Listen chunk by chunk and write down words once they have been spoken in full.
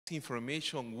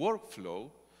information workflow,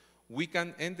 we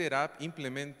can end up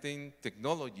implementing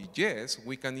technology. Yes,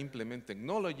 we can implement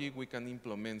technology, we can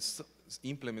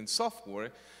implement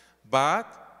software, but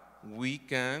we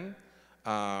can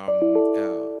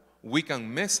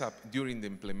mess up during the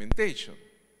implementation.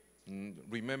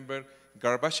 Remember,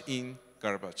 garbage in,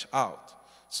 garbage out.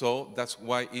 So that's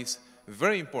why it's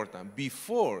very important.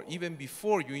 Even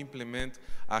before you implement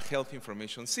a health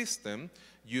information system,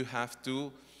 you have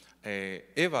to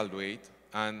evaluate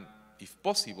and, if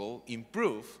possible,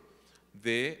 improve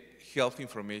the health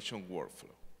information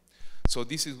workflow. So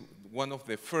this is one of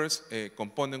the first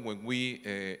components when we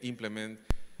implement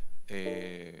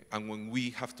and when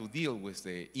we have to deal with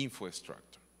the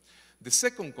infrastructure. The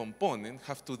second component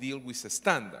has to deal with the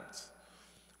standards.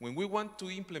 When we want to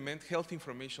implement health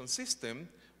information system,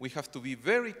 we have to be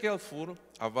very careful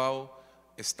about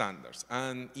standards.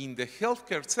 And in the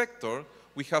healthcare sector,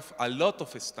 we have a lot of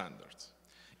standards.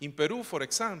 In Peru, for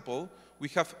example, we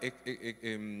have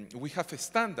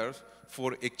standards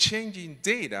for exchanging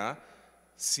data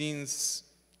since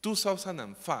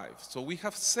 2005. So we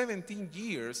have 17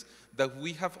 years that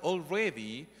we have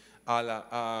already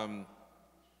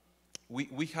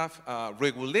we have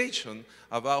regulation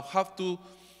about how to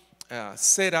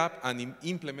set up and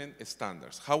implement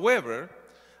standards. However,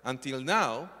 until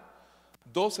now,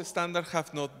 those standards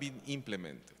have not been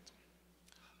implemented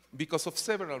because of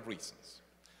several reasons.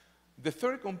 The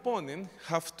third component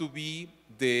has to be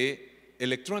the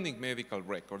electronic medical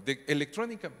record. The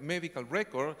electronic medical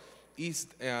record is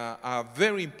a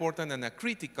very important and a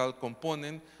critical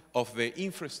component of the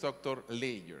infrastructure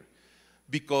layer,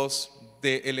 because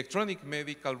the electronic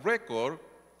medical record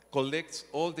collects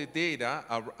all the data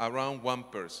around one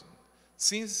person.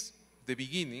 Since the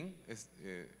beginning,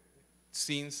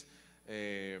 since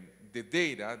the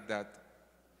data that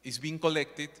is being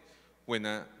collected when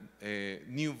a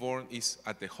newborn is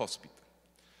at the hospital.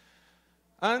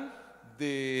 And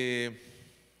the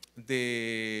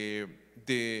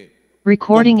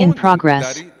recording in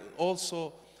progress. That is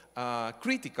also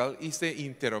critical is the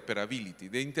interoperability.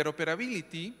 The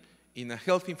interoperability in a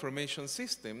health information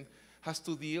system has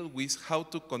to deal with how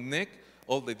to connect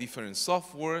all the different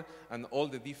software and all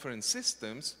the different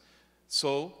systems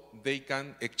so they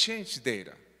can exchange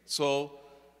data. So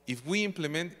if we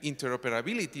implement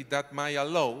interoperability, that might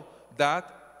allow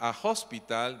that a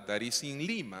hospital that is in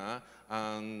Lima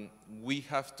and we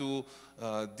have to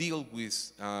deal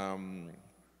with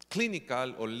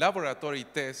clinical or laboratory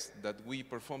tests that we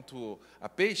perform to a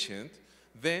patient,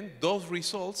 then those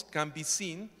results can be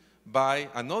seen by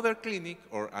another clinic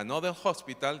or another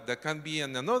hospital that can be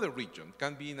in another region,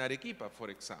 can be in Arequipa, for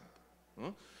example.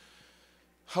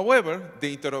 However,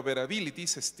 the interoperability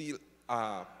is still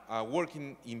a work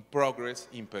in progress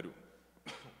in Peru.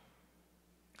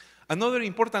 Another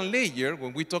important layer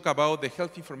when we talk about the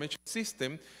health information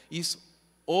system is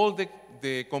all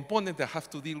the components that have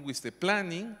to deal with the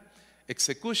planning,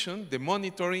 execution, the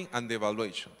monitoring, and the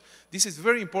evaluation. This is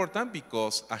very important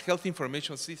because a health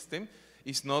information system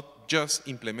is not just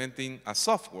implementing a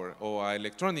software or an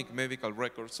electronic medical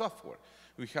record software.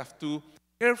 We have to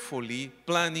carefully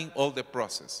planning all the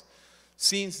process.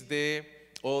 Since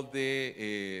all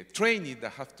the training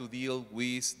that have to deal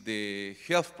with the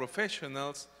health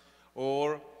professionals,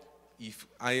 or if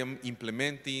I am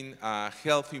implementing a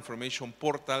health information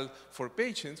portal for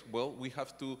patients, well, we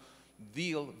have to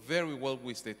deal very well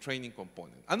with the training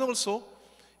component. And also,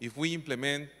 if we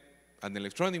implement an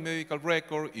electronic medical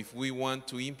record, if we want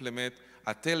to implement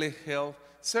a telehealth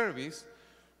service,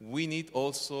 we need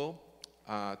also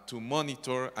to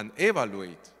monitor and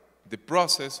evaluate the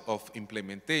process of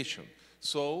implementation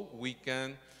so we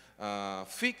can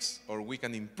fix or we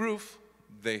can improve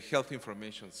the health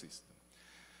information system.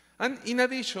 And in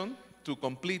addition, to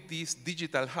complete this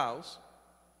digital house,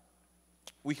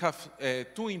 we have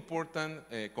two important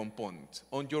components.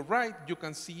 On your right, you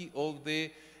can see all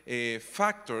the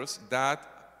factors that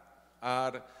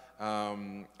are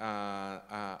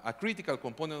a critical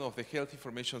component of the health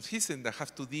information system that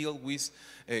have to deal with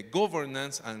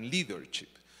governance and leadership.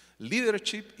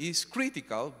 Leadership is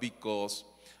critical because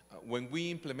when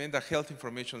we implement a health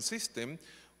information system,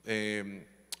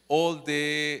 all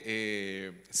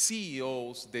the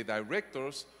CEOs, the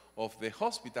directors of the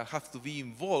hospital have to be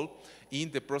involved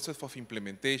in the process of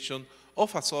implementation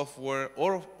of a software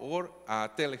or a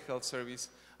telehealth service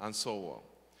and so on.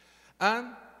 And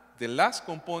the last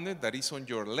component that is on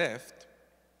your left,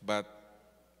 but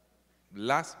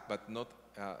last but not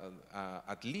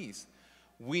at least,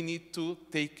 we need to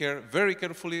take care very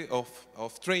carefully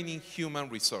of training human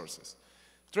resources.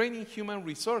 training human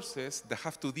resources that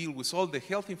have to deal with all the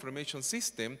health information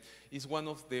system is one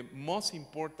of the most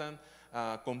important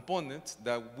components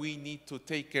that we need to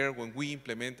take care when we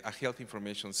implement a health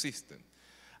information system.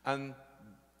 And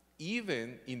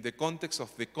even in the context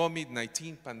of the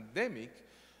COVID-19 pandemic,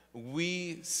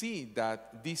 we see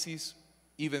that this is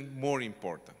even more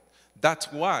important.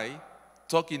 That's why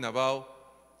talking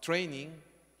about training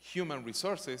human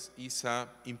resources is an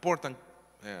important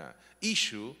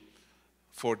issue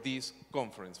for this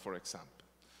conference, for example.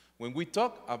 When we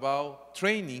talk about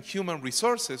training human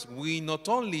resources, we not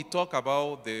only talk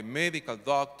about the medical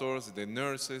doctors, the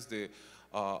nurses, the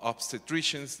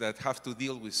obstetricians that have to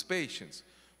deal with patients.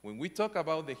 When we talk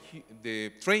about the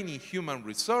training human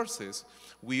resources,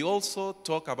 we also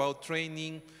talk about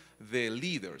training the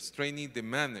leaders, training the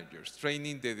managers,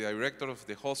 training the director of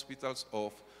the hospitals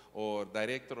or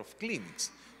director of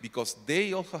clinics, because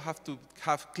they also have to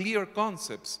have clear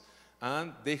concepts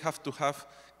and they have to have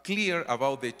clear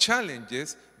about the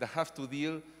challenges that have to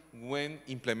deal when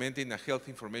implementing a health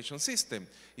information system.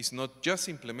 It's not just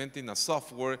implementing a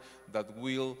software that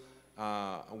will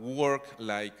work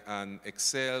like an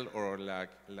Excel or like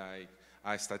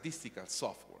a statistical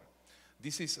software.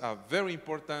 This is a very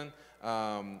important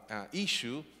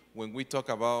issue when we talk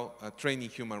about training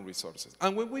human resources.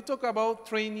 And when we talk about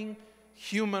training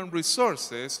human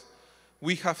resources,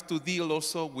 we have to deal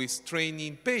also with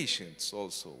training patients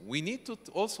also. We need to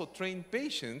also train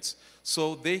patients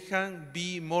so they can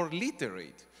be more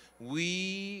literate.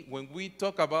 When we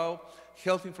talk about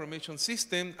health information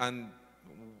system, and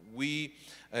we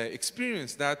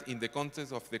experience that in the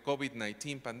context of the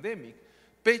COVID-19 pandemic,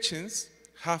 patients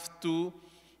have to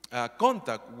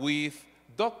contact with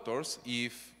doctors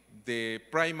if the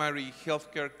primary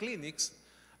healthcare clinics,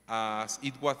 as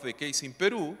it was the case in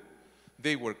Peru,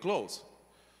 they were closed.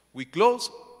 We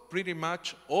closed pretty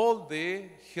much all the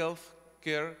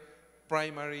healthcare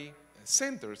primary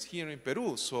centers here in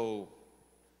Peru, so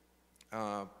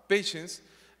patients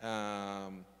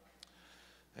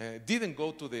didn't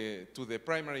go to the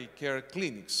primary care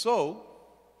clinics. So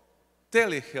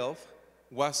telehealth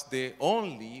was the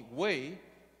only way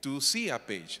to see a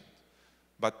patient.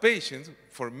 But patients,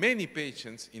 for many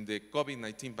patients in the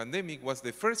COVID-19 pandemic, was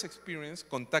the first experience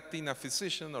contacting a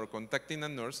physician or contacting a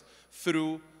nurse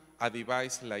through a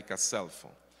device like a cell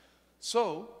phone.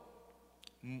 So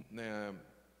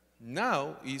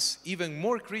now it's even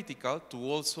more critical to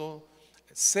also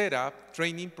set up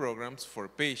training programs for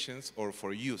patients or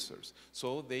for users,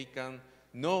 so they can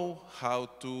know how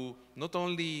to not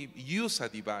only use a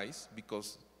device,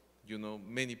 because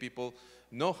many people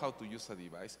know how to use a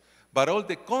device, but all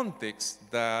the context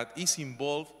that is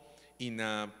involved in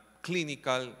a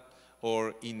clinical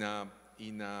or in a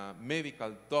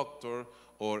medical doctor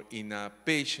or in a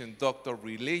patient-doctor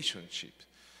relationship.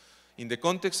 In the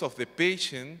context of the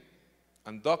patient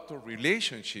and doctor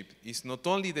relationship, it's not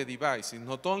only the device, it's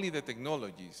not only the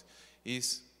technologies,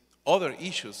 it's other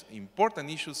issues, important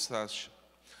issues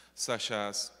such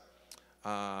as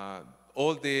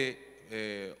all the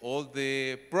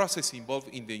process involved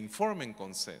in the informed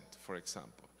consent, for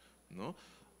example.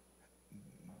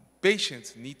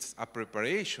 Patients need a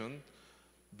preparation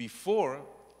before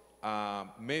a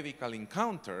medical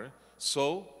encounter,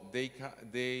 so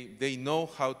they know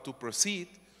how to proceed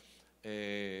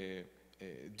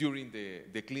during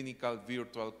the clinical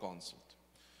virtual consult.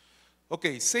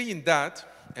 Okay, saying that,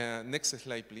 next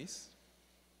slide, please.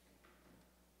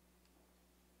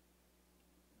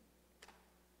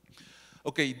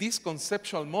 Okay, this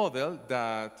conceptual model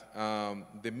that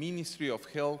the Ministry of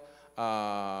Health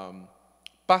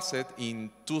passed in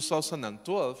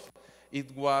 2012,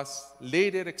 it was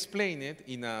later explained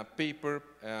in a paper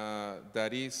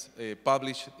that is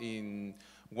published in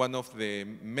one of the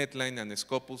Medline and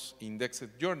Scopus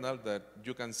indexed journal that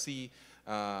you can see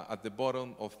at the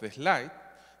bottom of the slide.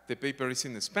 The paper is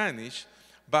in Spanish,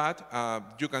 but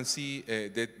you can see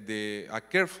a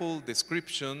careful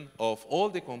description of all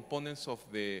the components of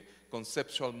the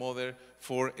conceptual model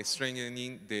for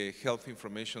strengthening the health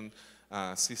information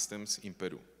systems in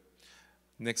Peru.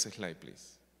 Next slide,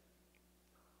 please.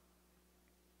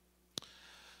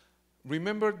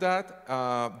 Remember that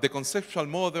the conceptual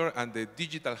model and the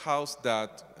digital house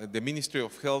that the Ministry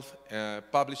of Health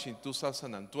published in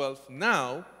 2012,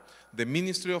 now the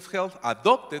Ministry of Health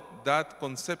adopted that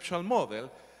conceptual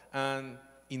model, and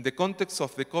in the context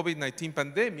of the COVID-19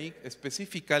 pandemic,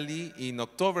 specifically in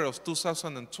October of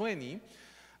 2020,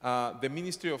 the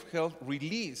Ministry of Health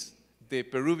released the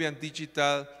Peruvian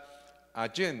Digital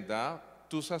Agenda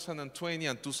 2020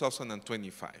 and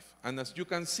 2025. And as you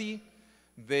can see,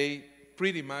 they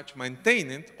pretty much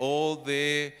maintaining all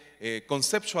the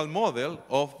conceptual model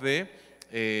of the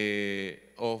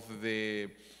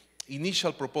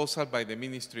initial proposal by the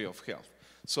Ministry of Health.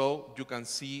 So you can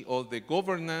see all the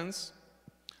governance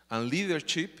and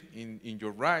leadership in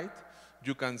your right.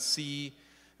 You can see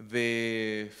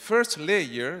the first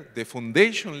layer, the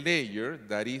foundation layer,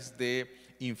 that is the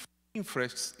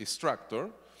infrastructure.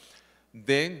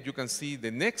 Then you can see the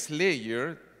next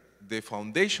layer, the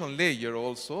foundation layer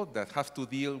also, that have to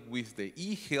deal with the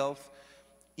e-health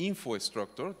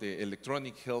infrastructure, the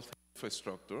electronic health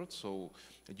infrastructure. So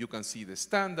you can see the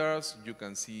standards, you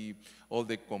can see all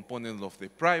the components of the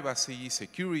privacy,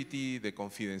 security, the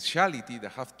confidentiality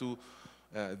that have to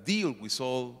deal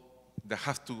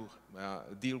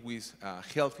with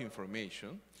health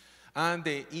information, and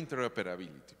the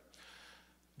interoperability.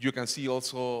 You can see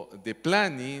also the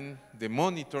planning, the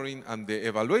monitoring, and the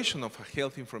evaluation of a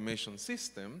health information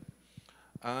system.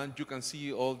 And you can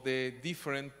see all the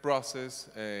different processes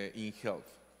in health,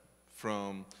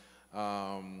 from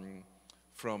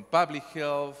public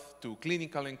health to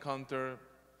clinical encounter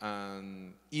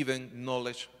and even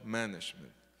knowledge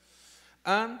management.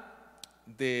 And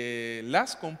the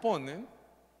last component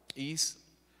is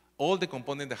all the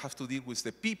components that have to deal with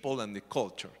the people and the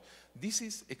culture. This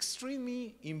is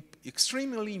extremely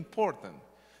important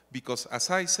because, as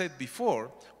I said before,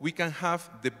 we can have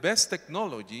the best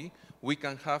technology, we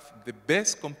can have the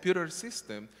best computer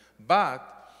system,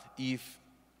 but if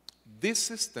this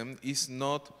system is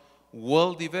not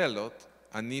well developed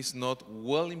and is not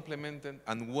well implemented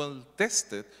and well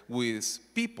tested with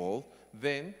people,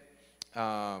 then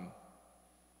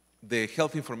the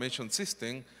health information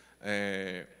system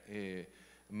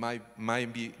might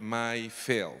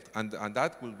fail, and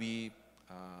that will be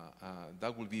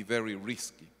very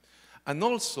risky. And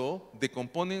also, the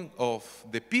component of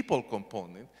the people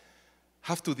component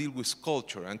have to deal with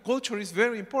culture, and culture is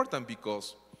very important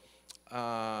because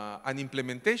an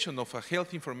implementation of a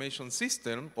health information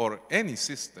system or any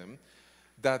system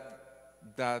that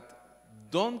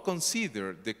don't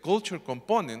consider the culture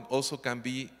component also can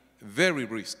be very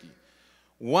risky.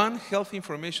 One health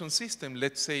information system,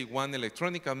 let's say one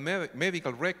electronic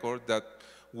medical record that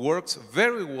works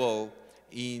very well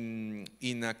in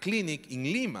a clinic in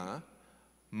Lima,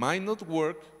 might not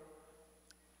work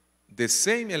the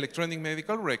same electronic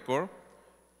medical record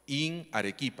in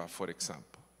Arequipa, for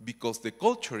example, because the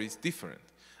culture is different.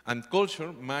 And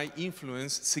culture might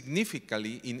influence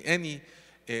significantly in any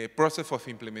process of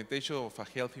implementation of a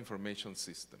health information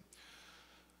system.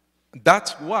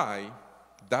 That's why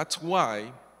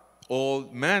all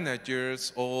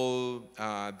managers, all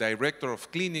director of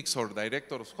clinics or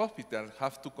director of hospitals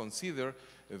have to consider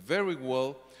very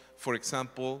well, for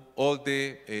example, all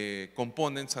the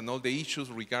components and all the issues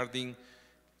regarding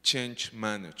change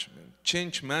management.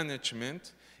 Change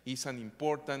management is an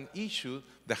important issue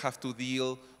that have to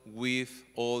deal with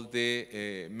all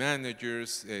the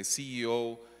managers,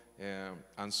 CEO,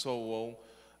 and so on,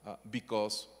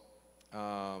 because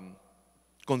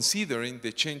considering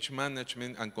the change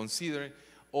management and considering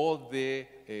all the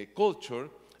culture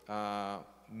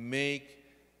make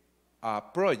a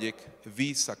project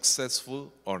be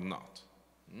successful or not.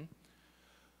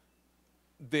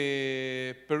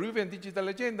 The Peruvian digital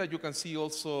agenda you can see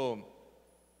also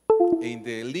in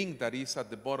the link that is at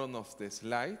the bottom of the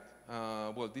slide.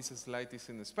 Well, this slide is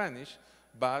in Spanish,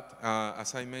 but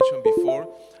as I mentioned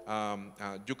before,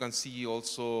 you can see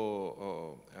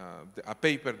also a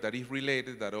paper that is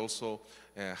related that also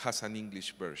has an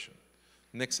English version.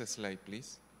 Next slide,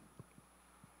 please.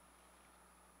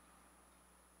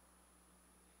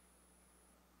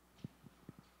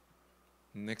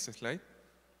 Next slide.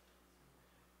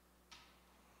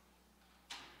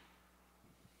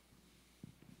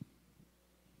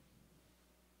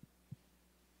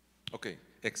 Okay,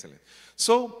 excellent.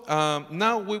 So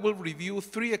now we will review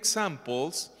 3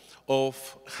 examples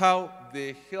of how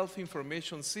the health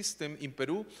information system in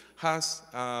Peru has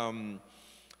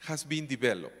been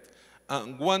developed.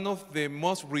 One of the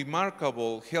most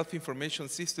remarkable health information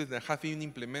systems that have been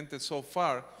implemented so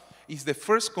far is the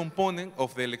first component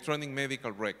of the electronic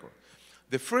medical record.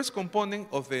 The first component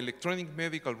of the electronic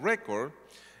medical record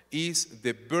is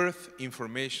the birth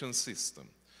information system.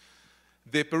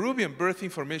 The Peruvian birth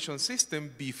information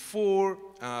system before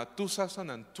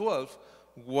 2012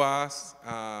 was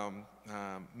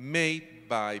made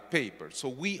by paper. So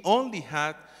we only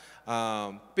had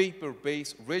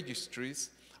paper-based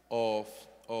registries of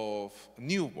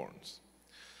newborns.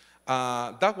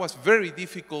 That was very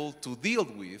difficult to deal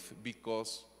with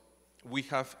because we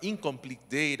have incomplete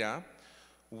data.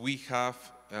 We have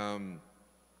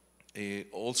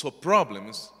also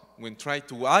problems when trying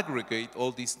to aggregate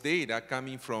all this data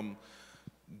coming from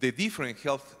the different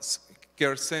health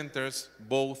care centers,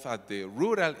 both at the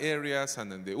rural areas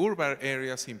and in the urban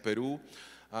areas in Peru.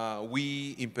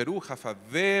 We in Peru have a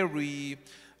very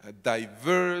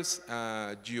diverse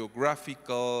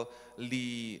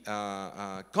geographically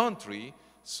country.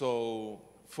 So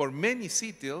for many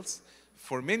cities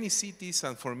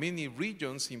and for many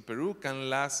regions in Peru can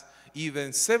last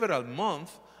even several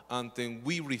months until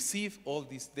we receive all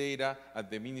this data at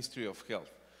the Ministry of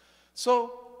Health.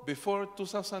 So before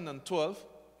 2012,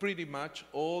 pretty much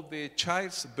all the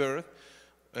child's birth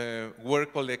were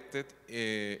collected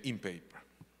in paper.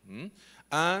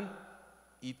 And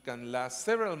it can last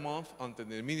several months until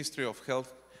the Ministry of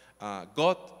Health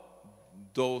got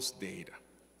those data.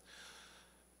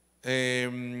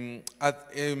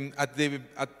 At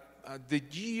the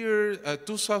year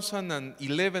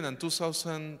 2011 and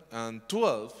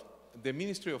 2012, the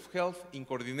Ministry of Health, in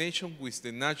coordination with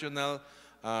the National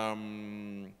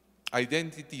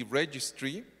Identity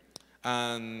Registry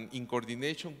and in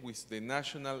coordination with the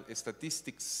National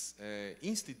Statistics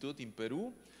Institute in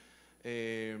Peru,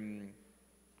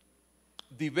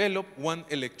 developed one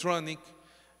electronic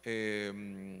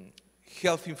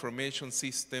health information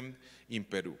system in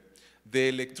Peru. The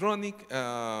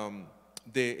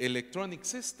electronic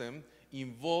system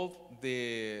involved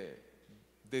the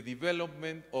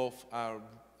development of our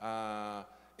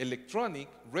electronic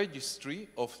registry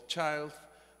of child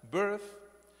birth,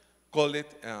 call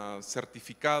it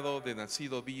Certificado de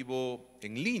Nacido Vivo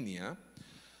en Línea,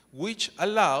 which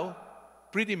allow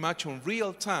pretty much on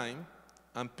real time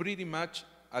and pretty much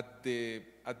at the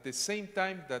same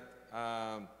time that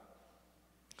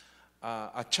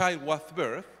a child was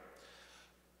birthed,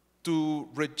 to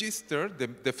register,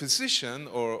 the physician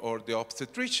or the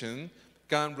obstetrician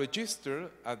can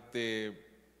register at the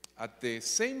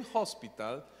same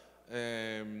hospital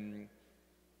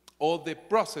all the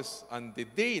process and the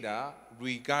data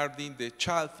regarding the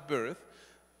childbirth.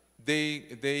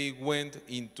 They went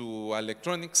into an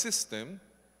electronic system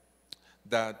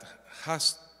that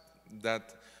has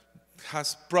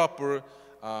proper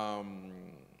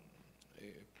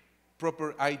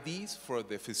IDs for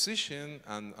the physician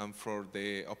and for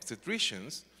the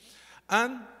obstetricians,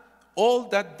 and all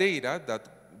that data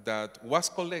that was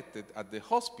collected at the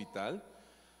hospital,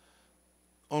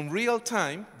 on real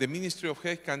time, the Ministry of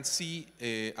Health can see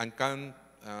and can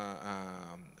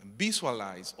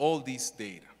visualize all this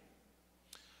data.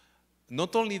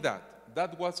 Not only that,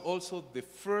 that was also the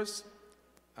first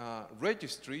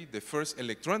registry, the first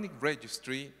electronic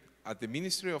registry at the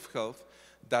Ministry of Health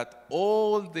that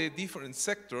all the different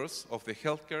sectors of the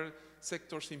healthcare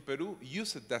sectors in Peru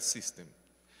used that system,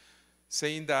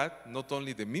 saying that not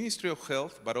only the Ministry of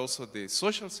Health, but also the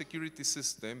Social Security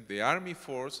system, the Army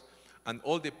Force, and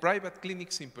all the private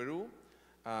clinics in Peru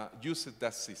used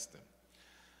that system.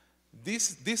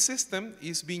 This system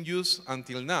is being used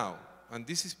until now, and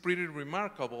this is pretty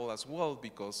remarkable as well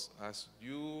because, as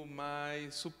you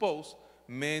might suppose,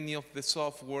 many of the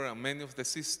software and many of the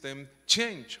systems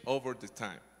change over the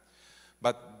time.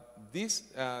 But this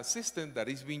system that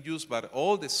is being used by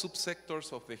all the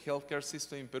subsectors of the healthcare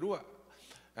system in Peru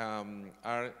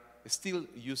are still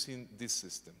using this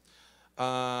system.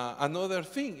 Another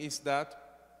thing is that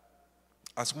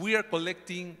as we are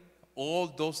collecting all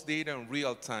those data in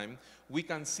real time, we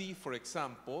can see, for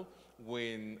example,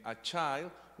 when a child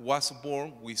was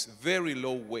born with very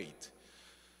low weight.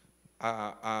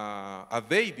 A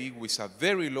baby with a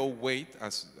very low weight,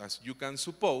 as you can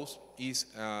suppose, is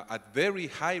at very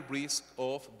high risk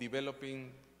of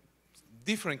developing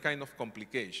different kind of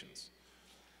complications.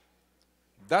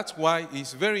 That's why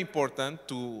it's very important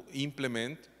to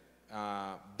implement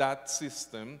that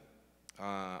system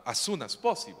as soon as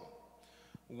possible.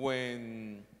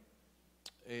 When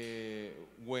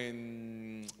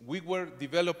we were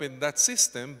developing that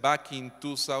system back in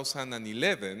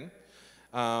 2011,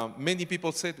 many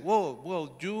people said,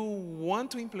 well, you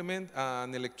want to implement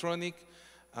an electronic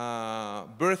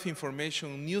birth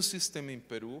information new system in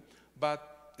Peru,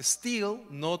 but still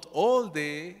not all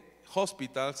the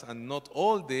hospitals and not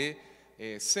all the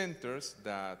centers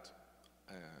that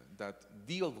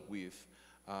deal with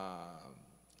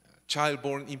child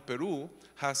born in Peru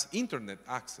has internet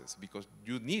access, because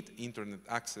you need internet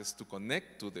access to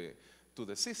connect to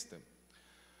the system.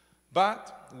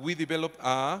 But we developed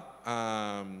a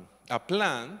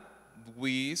plan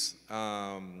with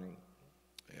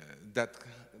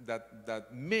that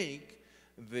make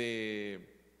the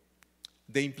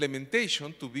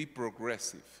implementation to be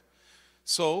progressive.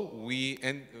 So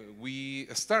we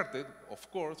started, of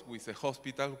course, with a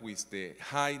hospital with the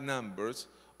high numbers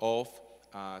of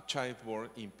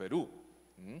childbirth in Peru.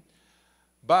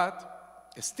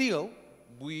 But still,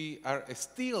 we are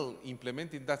still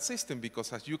implementing that system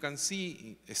because, as you can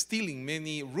see, still in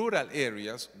many rural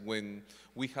areas, when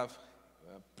we have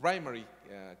primary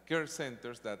care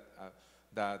centers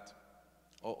that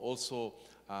also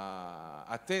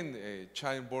attend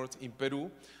childbirth in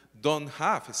Peru,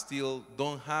 still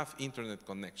don't have internet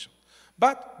connection.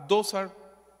 But those are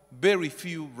very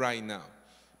few right now.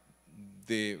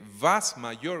 The vast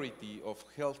majority of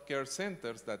healthcare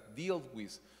centers that deal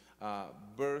with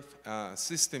birth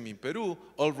system in Peru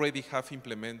already have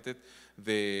implemented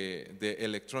the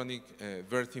electronic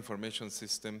birth information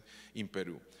system in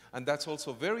Peru. And that's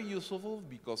also very useful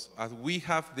because as we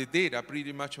have the data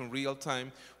pretty much in real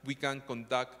time, we can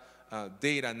conduct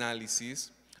data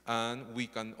analysis and we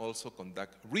can also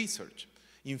conduct research.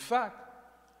 In fact,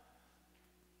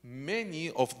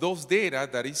 many of those data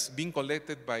that is being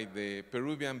collected by the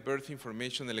Peruvian Birth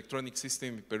Information Electronic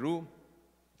System in Peru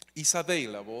is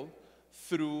available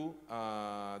through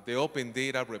the Open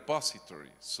Data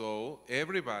Repository. So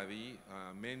everybody,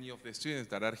 many of the students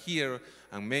that are here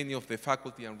and many of the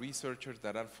faculty and researchers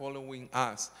that are following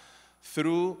us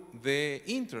through the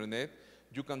internet,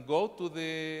 you can go to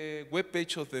the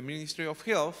webpage of the Ministry of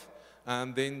Health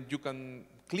and then you can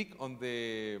click on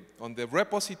the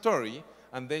repository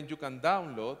and then you can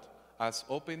download as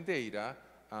open data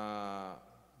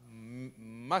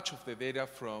much of the data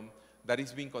that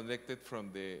is being collected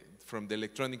from the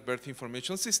electronic birth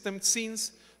information system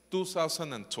since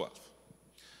 2012.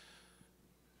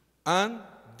 And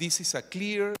this is a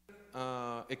clear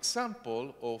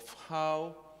example of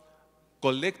how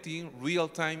collecting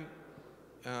real-time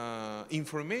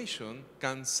information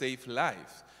can save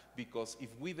lives. Because if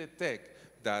we detect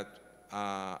that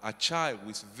a child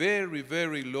with very,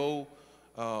 very low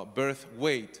birth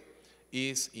weight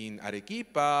is in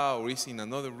Arequipa or is in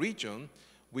another region,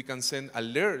 we can send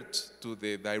alerts to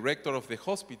the director of the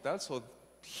hospital so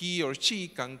he or she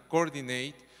can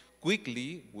coordinate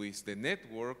quickly with the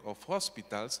network of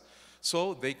hospitals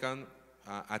so they can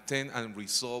attend and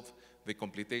resolve the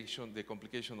complication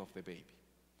of the baby.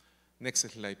 Next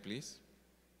slide, please.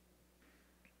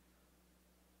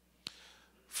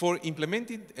 For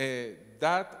implementing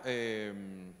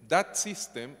that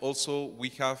system, also we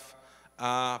have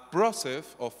a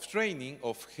process of training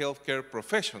of healthcare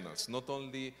professionals, not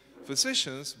only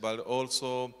physicians, but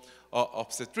also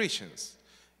obstetricians.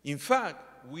 In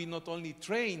fact, we not only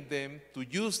train them to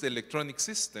use the electronic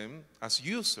system as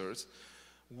users,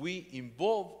 we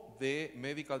involve the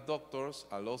medical doctors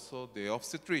and also the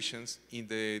obstetricians in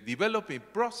the developing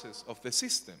process of the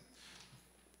system.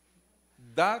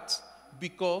 That's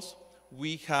because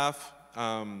we have,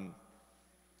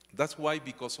 that's why,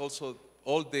 because also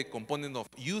all the component of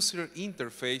user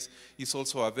interface is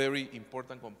also a very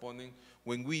important component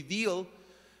when we deal,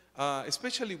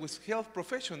 especially with health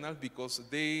professionals, because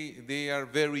they are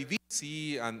very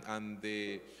busy and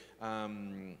they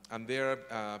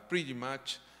are pretty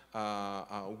much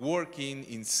working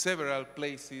in several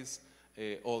places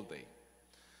all day.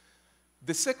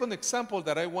 The second example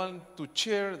that I want to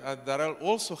share that I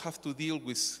also have to deal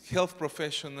with health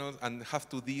professionals and have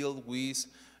to deal with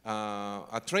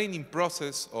a training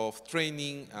process of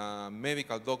training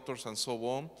medical doctors and so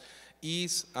on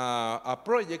is a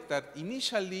project that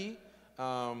initially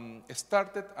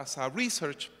started as a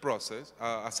research process,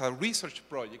 as a research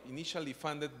project initially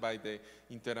funded by the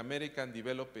Inter-American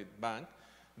Development Bank.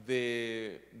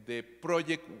 The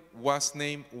project was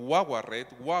named Wawaret.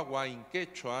 Wawa in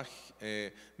Quechua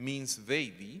means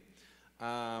baby.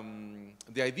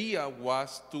 The idea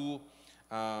was to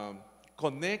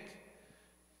connect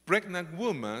pregnant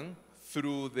women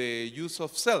through the use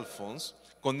of cell phones,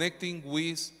 connecting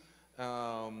with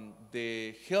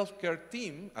the healthcare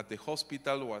team at the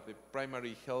hospital or at the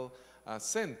primary health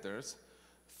centers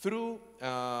through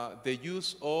the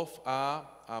use of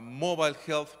a mobile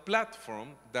health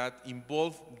platform that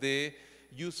involved the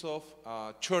use of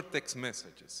short text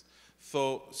messages.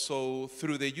 So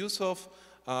through the use of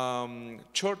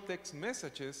short text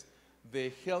messages,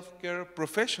 the healthcare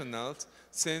professionals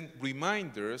send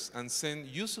reminders and send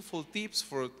useful tips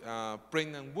for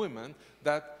pregnant women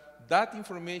that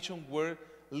information were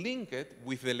linked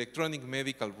with the electronic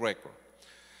medical record.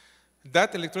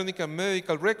 That electronic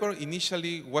medical record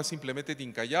initially was implemented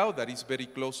in Callao, that is very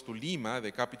close to Lima,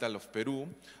 the capital of Peru,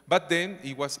 but then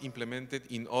it was implemented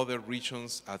in other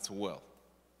regions as well.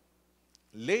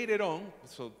 Later on,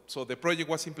 so the project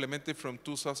was implemented from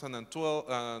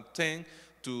 2010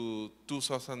 to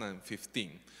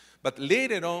 2015. But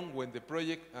later on, when the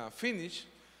project finished,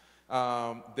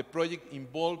 the project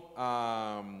involved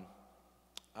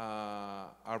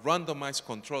a randomized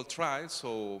control trial.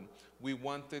 So we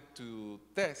wanted to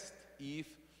test if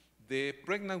the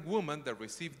pregnant woman that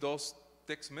received those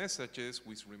text messages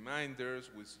with reminders,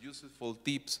 with useful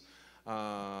tips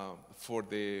for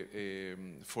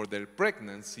their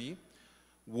pregnancy,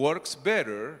 works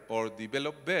better or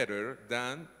develop better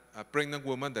than a pregnant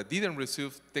woman that didn't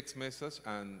receive text message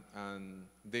and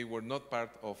they were not part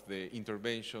of the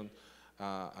intervention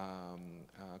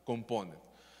component.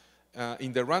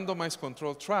 In the randomized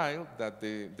control trial, that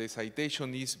the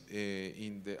citation is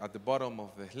at the bottom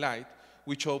of the slide,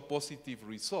 we show positive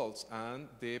results, and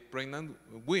the pregnant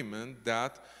women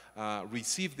that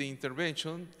received the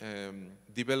intervention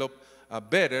develop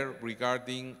better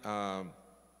regarding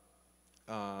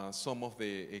some of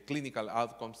the clinical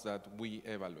outcomes that we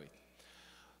evaluate.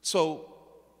 So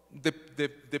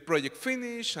the project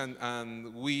finished,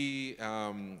 and we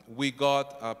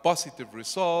got positive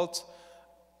results.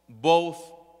 Both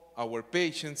our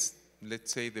patients,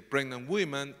 let's say the pregnant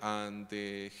women and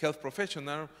the health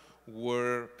professional,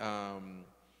 were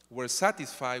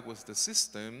satisfied with the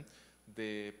system.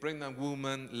 The pregnant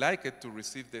woman liked to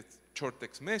receive the short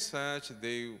text message.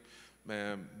 They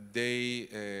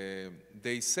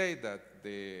say that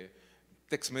the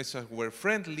text messages were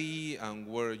friendly and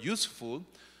were useful.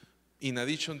 In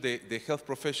addition, the health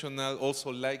professional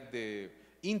also liked the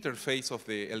interface of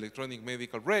the electronic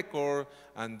medical record,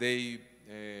 and they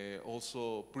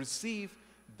also perceive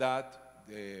that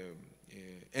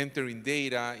entering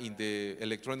data in the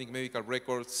electronic medical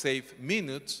record saved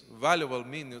minutes, valuable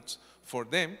minutes for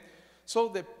them. So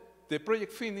the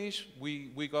project finished,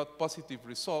 we got positive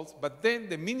results, but then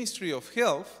the Ministry of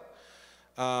Health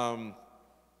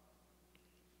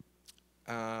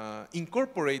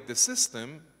incorporate the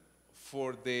system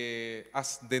for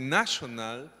as the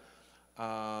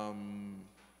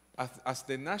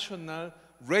national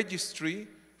registry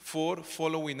for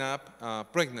following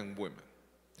up pregnant women.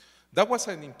 That was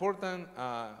an important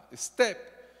step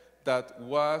that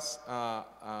was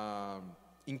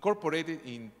incorporated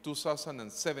in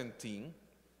 2017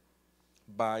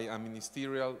 by a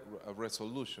ministerial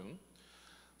resolution.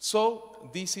 So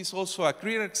this is also a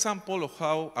clear example of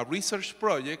how a research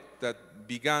project that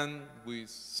began with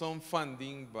some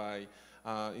funding by,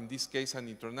 in this case, an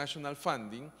international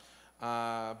funding,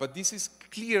 but this is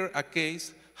clear a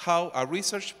case how a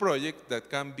research project that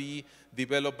can be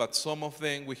developed, but some of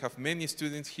them, we have many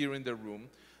students here in the room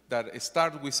that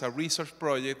start with a research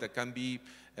project that can be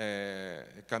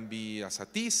as a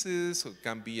thesis, or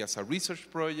can be as a research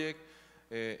project,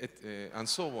 and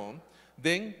so on,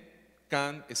 then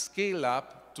can scale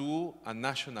up to a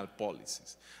national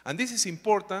policies. And this is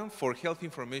important for health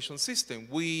information system.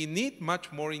 We need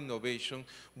much more innovation.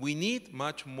 We need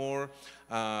much more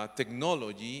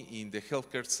technology in the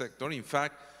healthcare sector. In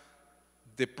fact,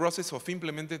 the process of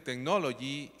implementing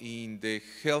technology in the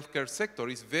healthcare sector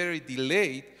is very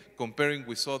delayed comparing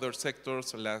with other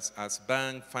sectors as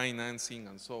bank, financing,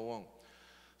 and so on.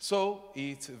 So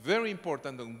it's very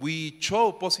important that we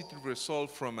show positive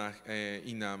results from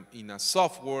in a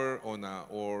software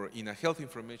or in a health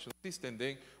information system,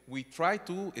 then we try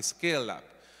to scale up.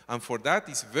 And for that,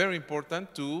 it's very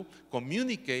important to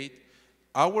communicate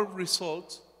our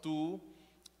results to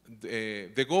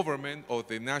the government or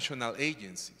the national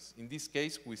agencies, in this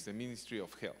case with the Ministry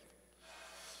of Health.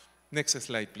 Next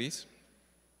slide, please.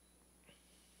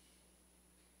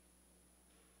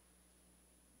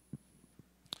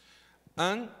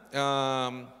 And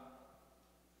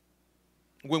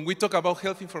when we talk about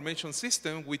health information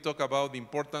system, we talk about the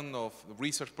importance of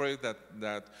research projects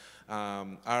that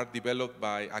are developed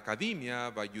by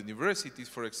academia, by universities,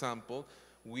 for example.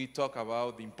 We talk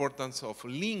about the importance of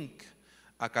link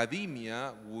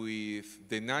academia with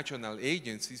the national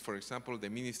agencies, for example, the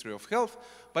Ministry of Health,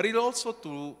 but it also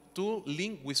to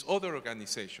link with other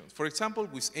organizations, for example,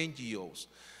 with NGOs.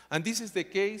 And this is the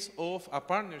case of a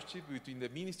partnership between the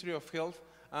Ministry of Health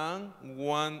and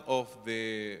one of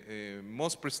the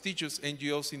most prestigious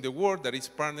NGOs in the world, that is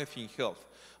Partners in Health,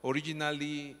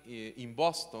 originally in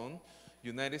Boston,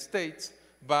 United States,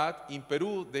 but in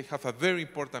Peru they have a very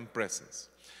important presence.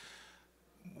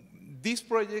 This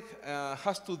project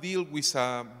has to deal with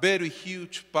a very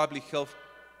huge public health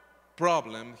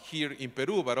problem here in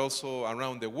Peru, but also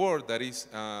around the world, that is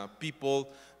people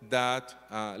that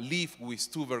live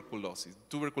with tuberculosis.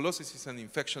 Tuberculosis is an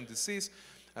infection disease,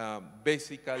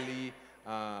 basically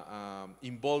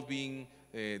involving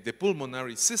the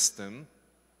pulmonary system,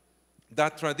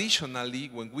 that traditionally,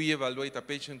 when we evaluate a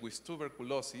patient with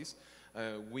tuberculosis,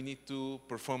 we need to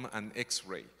perform an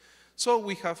X-ray. So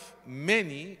we have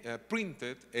many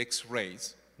printed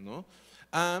X-rays, no?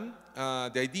 And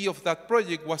the idea of that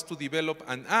project was to develop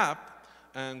an app,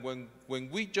 and when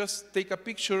we just take a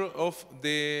picture of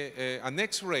an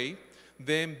X-ray,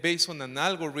 then based on an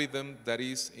algorithm that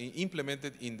is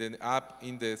implemented in the app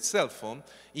in the cell phone,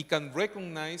 it can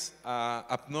recognize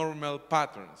abnormal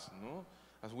patterns. No?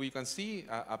 As we can see,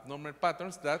 abnormal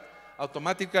patterns that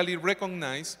automatically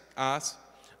recognize as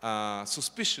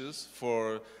suspicious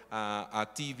for a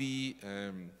TB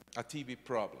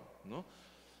problem. No?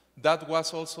 That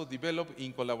was also developed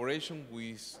in collaboration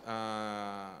with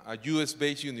a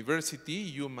US-based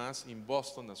university, UMass in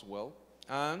Boston as well.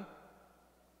 And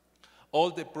all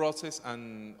the process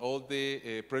and all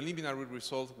the preliminary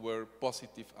results were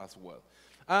positive as well.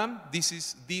 This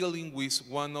is dealing with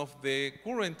one of the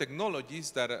current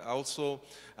technologies that also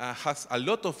has a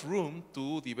lot of room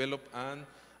to develop and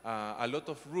a lot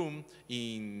of room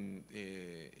in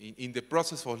the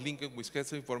process of linking with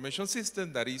health information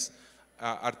system, that is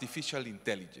artificial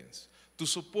intelligence. To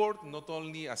support not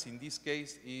only, as in this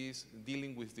case, is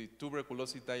dealing with the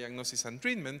tuberculosis diagnosis and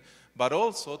treatment, but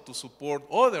also to support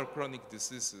other chronic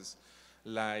diseases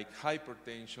like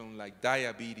hypertension, like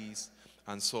diabetes,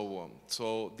 and so on.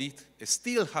 So this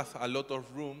still has a lot of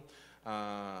room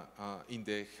in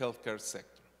the healthcare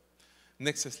sector.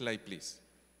 Next slide, please.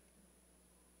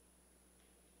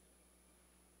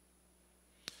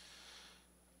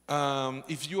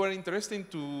 If you are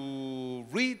interested to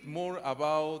read more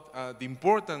about the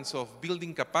importance of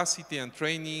building capacity and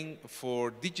training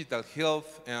for digital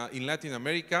health in Latin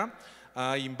America,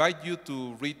 I invite you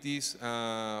to read this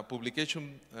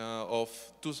publication of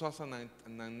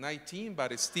 2019,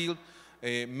 but still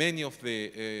many of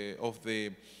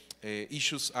the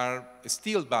issues are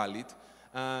still valid.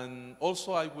 And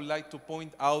also I would like to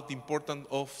point out the importance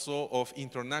also of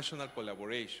international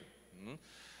collaboration.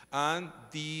 And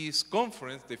this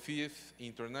conference, the 5th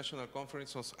International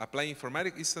Conference on Applied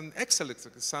Informatics, is an excellent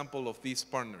example of these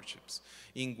partnerships,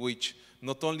 in which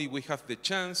not only we have the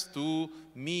chance to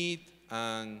meet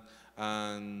and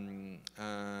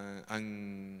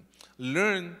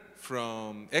learn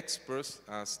from experts,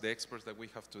 as the experts that we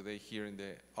have today here in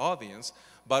the audience,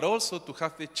 but also to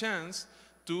have the chance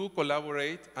to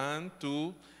collaborate and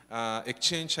to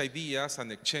exchange ideas and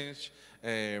exchange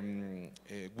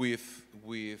with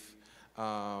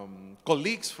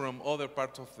colleagues from other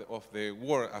parts of the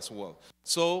world as well.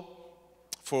 So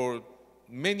for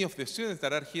many of the students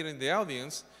that are here in the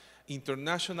audience,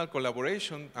 international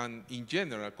collaboration and in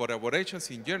general,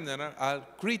 collaborations in general are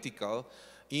critical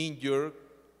in your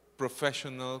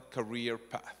professional career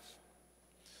path.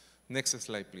 Next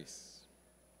slide, please.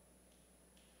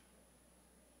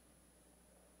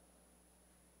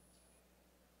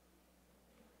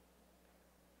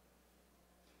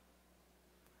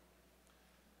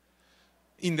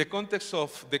 In the context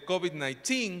of the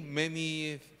COVID-19,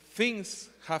 many things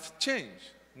have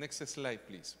changed. Next slide,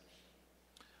 please.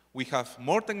 We have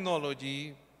more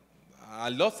technology.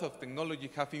 A lot of technology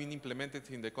have been implemented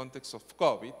in the context of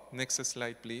COVID. Next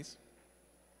slide, please.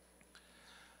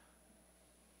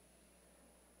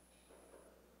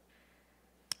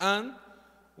 And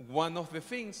one of the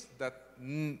things that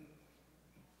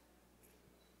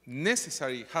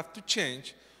necessarily have to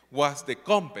change was the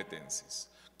competencies.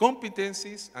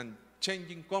 Competencies and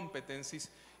changing competencies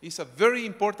is a very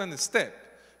important step,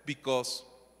 because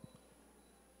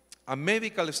a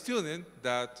medical student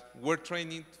that were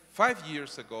training 5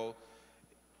 years ago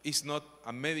is not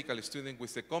a medical student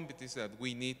with the competencies that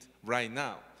we need right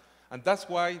now. And that's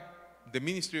why the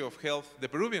Ministry of Health, the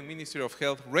Peruvian Ministry of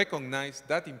Health, recognized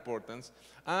that importance,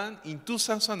 and in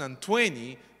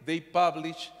 2020 they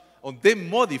published, or they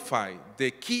modified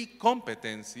the key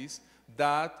competencies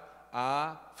that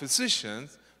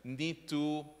physicians need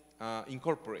to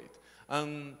incorporate.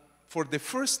 And for the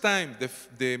first time,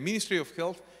 the Ministry of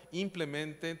Health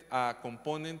implemented a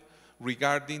component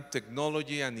regarding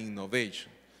technology and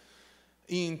innovation.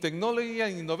 In technology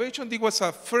and innovation, this was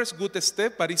a first good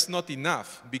step, but it's not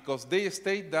enough, because they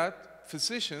state that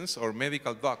physicians or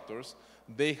medical doctors,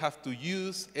 they have to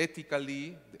use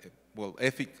ethically, well,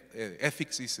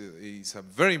 ethics is a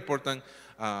very important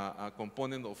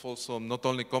component of also not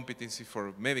only competency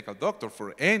for medical doctor,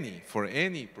 for any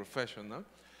professional.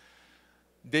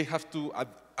 They have to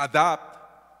adapt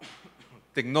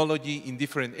technology in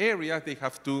different areas. They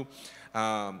have to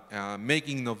make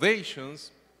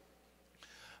innovations,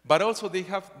 but also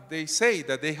they say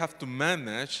that they have to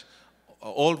manage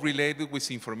all related with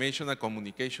information and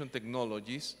communication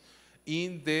technologies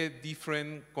in the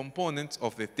different components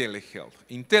of the telehealth.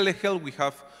 In telehealth, we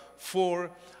have four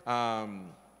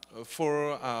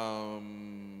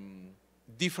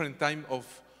different types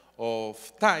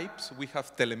of types. We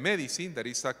have telemedicine, that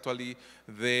is actually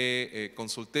the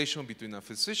consultation between a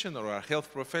physician or a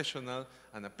health professional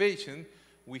and a patient.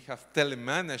 We have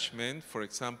telemanagement, for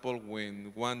example,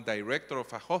 when one director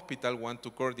of a hospital wants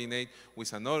to coordinate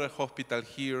with another hospital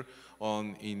here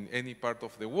in any part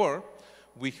of the world.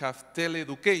 We have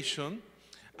teleeducation,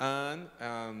 and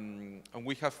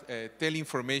we have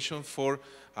teleinformation for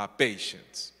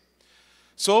patients.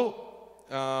 So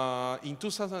in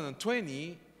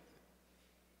 2020,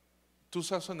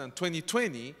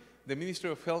 the Ministry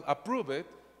of Health approved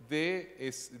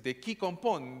the key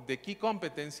component, the key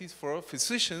competencies for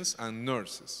physicians and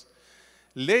nurses.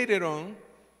 Later on,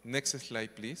 next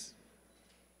slide please.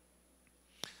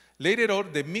 Later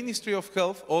on, the Ministry of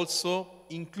Health also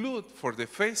included for the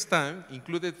first time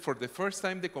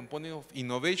the component of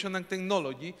innovation and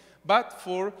technology, but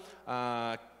for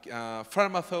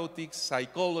pharmaceutics,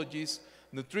 psychologists,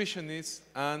 nutritionists,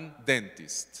 and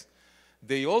dentists.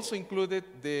 They also included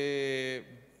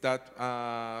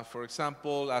for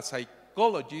example, a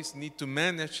psychologist need to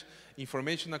manage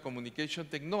information and communication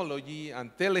technology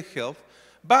and telehealth.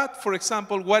 But, for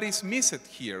example, what is missing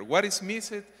here? What is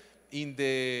missing in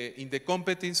the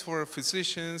competence for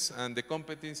physicians and the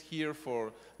competence here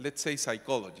for, let's say,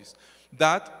 psychologists?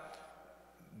 That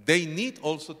they need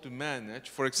also to manage,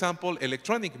 for example,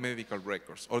 electronic medical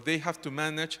records, or they have to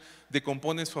manage the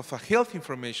components of a health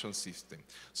information system.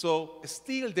 So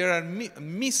still there are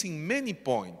missing many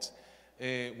points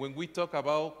when we talk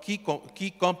about key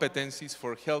competencies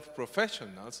for health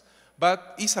professionals,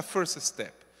 but it's a first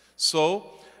step.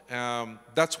 So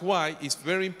that's why it's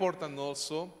very important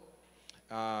also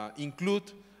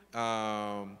include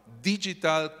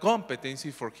digital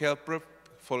competency for healthcare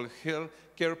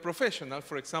professional,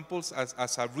 for example,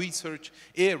 as a research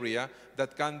area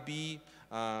that can be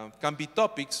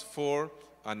topics for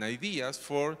and ideas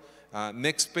for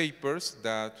next papers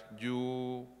that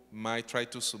you might try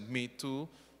to submit to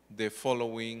the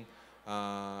following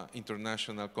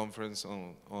international conference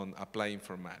on applied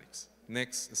informatics.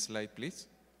 Next slide, please.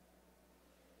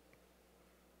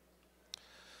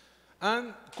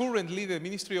 And currently, the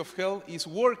Ministry of Health is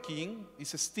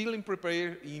still in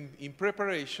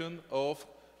preparation of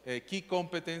key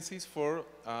competencies for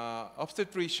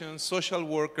obstetricians, social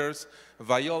workers,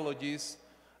 biologists,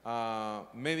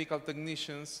 medical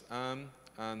technicians, and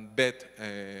vet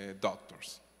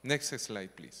doctors. Next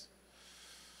slide, please.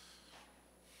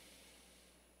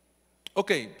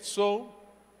 Okay, so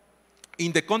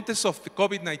in the context of the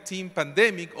COVID-19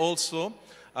 pandemic also,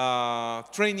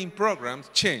 training programs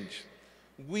changed.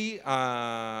 We,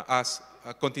 as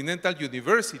a Continental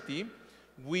University,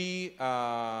 we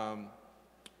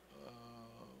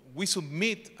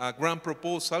submit a grant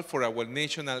proposal for our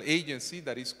national agency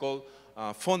that is called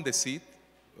Fondesit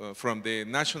from the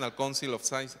National Council of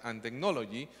Science and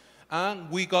Technology, and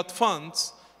we got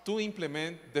funds to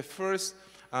implement the first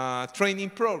training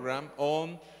program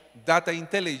on data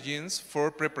intelligence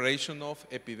for preparation of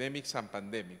epidemics and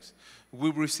pandemics. We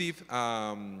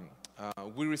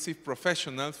received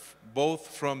professionals both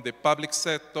from the public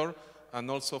sector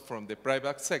and also from the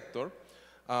private sector.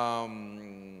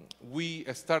 We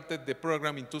started the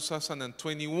program in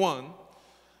 2021,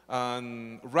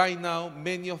 and right now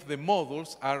many of the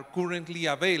modules are currently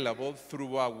available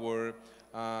through our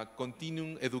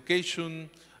continuing education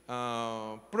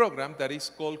program that is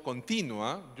called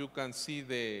Continua. You can see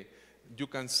the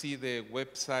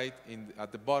website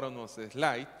at the bottom of the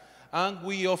slide, and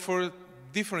we offer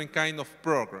different kind of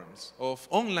programs, of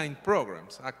online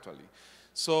programs actually.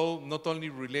 So not only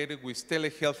related with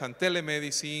telehealth and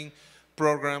telemedicine,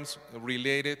 programs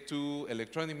related to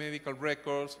electronic medical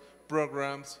records,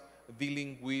 programs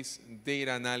dealing with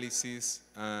data analysis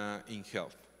in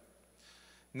health.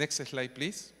 Next slide,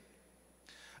 please.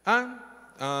 And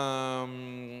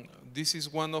this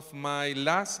is one of my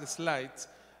last slides,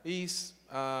 is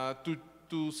to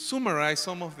summarize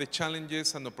some of the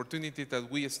challenges and opportunities that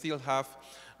we still have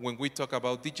when we talk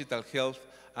about digital health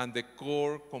and the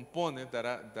core component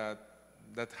that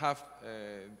have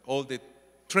all the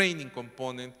training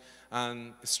component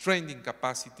and strengthening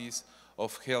capacities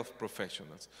of health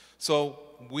professionals. So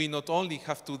we not only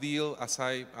have to deal, as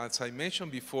I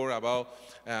mentioned before, about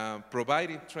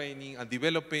providing training and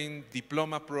developing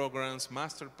diploma programs,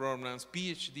 master programs,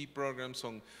 PhD programs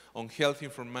on health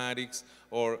informatics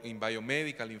or in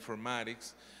biomedical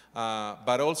informatics,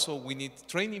 but also we need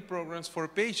training programs for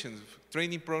patients,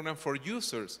 training programs for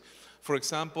users. For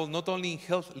example, not only in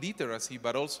health literacy,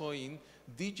 but also in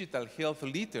digital health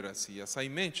literacy, as I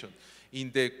mentioned.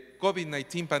 In the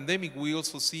COVID-19 pandemic, we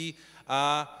also see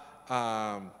a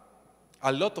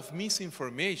lot of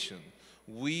misinformation.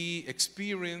 we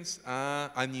experience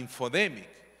an infodemic.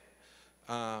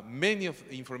 Many of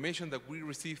the information that we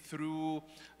receive through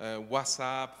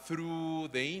WhatsApp, through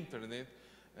the internet,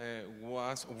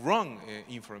 was wrong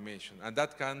information, and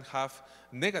that can have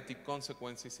negative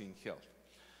consequences in health.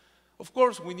 Of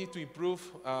course, we need to improve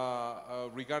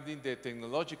regarding the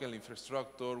technological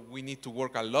infrastructure. We need to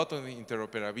work a lot on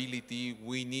interoperability.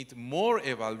 We need more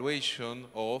evaluation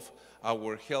of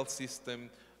our health system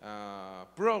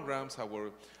programs, our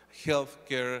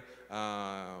healthcare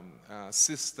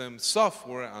system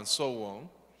software, and so on.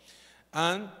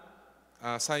 And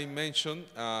as I mentioned,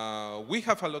 we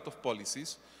have a lot of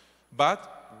policies,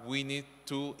 but we need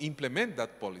to implement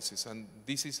that policies. And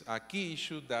this is a key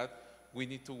issue that we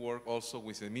need to work also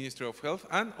with the Ministry of Health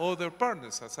and other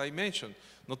partners, as I mentioned.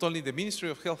 Not only the Ministry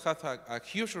of Health has a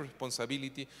huge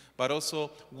responsibility, but also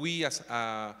we as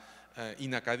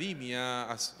in academia,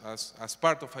 as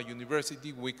part of a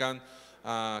university, we can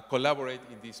collaborate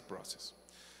in this process.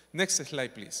 Next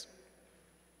slide, please.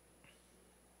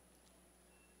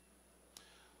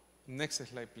 Next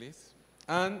slide, please.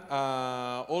 And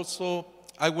also,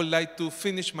 I would like to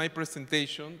finish my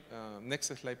presentation.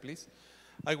 Next slide, please.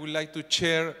 I would like to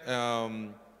share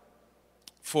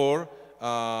for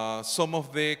some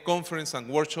of the conference and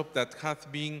workshop that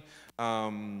have been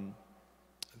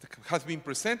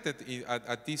presented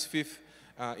at this 5th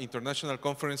International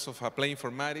Conference of Applied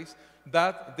Informatics,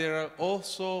 that there are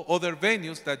also other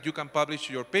venues that you can publish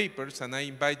your papers, and I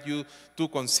invite you to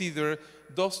consider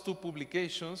those two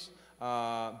publications,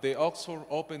 the Oxford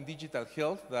Open Digital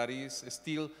Health that is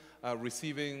still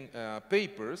receiving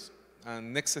papers.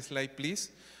 And next slide, please.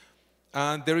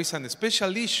 And there is a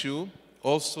special issue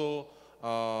also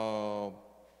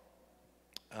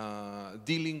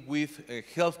dealing with a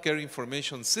healthcare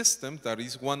information system that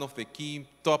is one of the key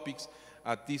topics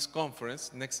at this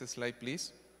conference. Next slide,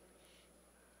 please.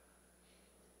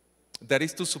 That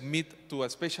is to submit to a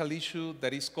special issue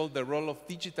that is called the role of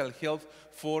digital health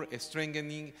for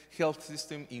strengthening health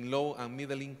system in low and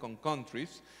middle income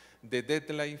countries. The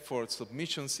deadline for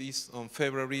submissions is on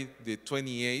February the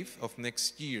 28th of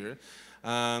next year.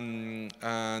 And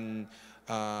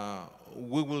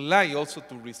we would like also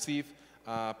to receive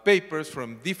papers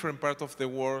from different parts of the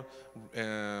world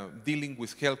dealing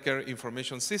with healthcare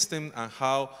information system and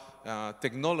how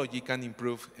technology can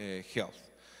improve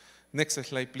health. Next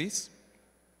slide, please.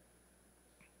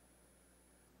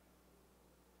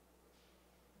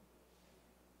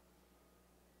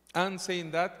 And saying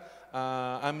that,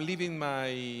 I'm leaving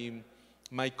my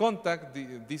contact.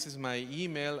 This is my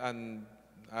email, and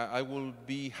I will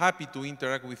be happy to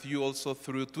interact with you also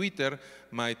through Twitter.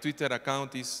 My Twitter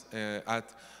account is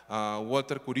at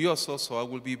Walter Curioso, so I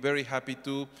will be very happy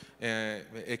to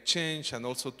exchange and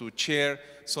also to share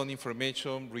some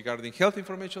information regarding health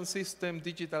information system,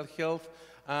 digital health,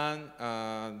 and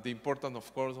the importance,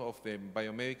 of course, of the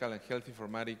biomedical and health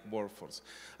informatics workforce.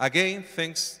 Again,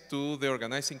 thanks to the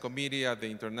organizing committee at the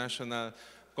International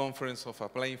Conference of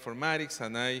Applied Informatics,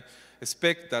 and I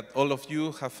expect that all of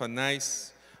you have a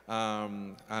nice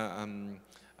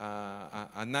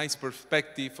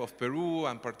perspective of Peru,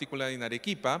 and particularly in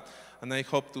Arequipa, and I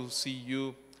hope to see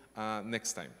you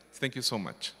next time. Thank you so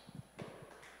much.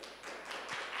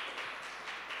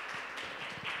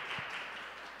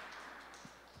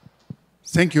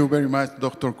 Thank you very much,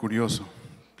 Dr. Curioso.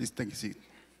 Please take a seat.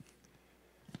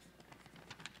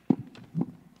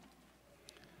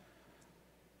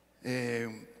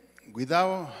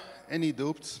 Without any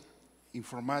doubts,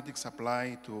 informatics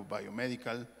applied to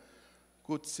biomedical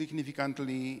could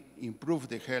significantly improve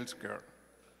the healthcare.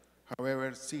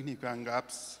 However, significant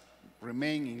gaps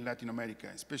remain in Latin America,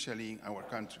 especially in our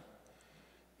country,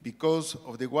 because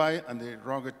of the wide and the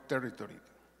rugged territory.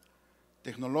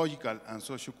 Technological and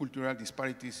sociocultural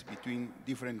disparities between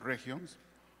different regions,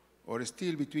 or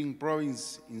still between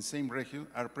provinces in same region,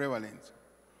 are prevalent.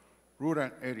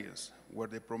 Rural areas, where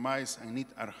the promise and need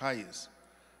are highest,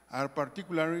 are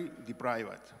particularly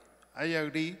deprived. I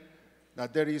agree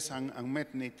that there is an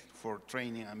unmet need for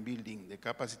training and building the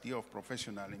capacity of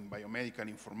professionals in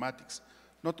biomedical informatics,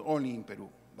 not only in Peru,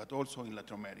 but also in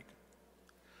Latin America.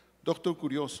 Dr.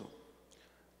 Curioso,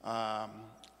 I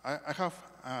have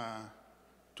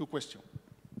two questions.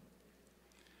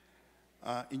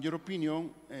 In your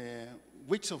opinion,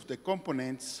 which of the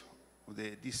components of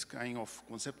this kind of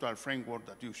conceptual framework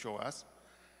that you show us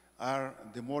are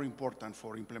the more important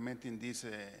for implementing this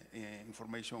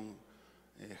information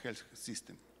health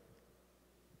system?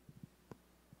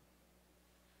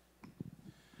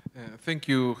 Thank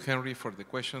you, Henry, for the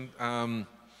question.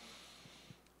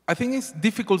 I think it's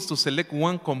difficult to select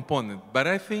one component, but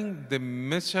I think the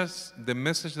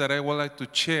message that I would like to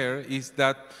share is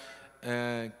that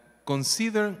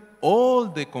consider all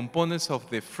the components of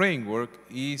the framework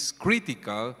is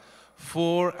critical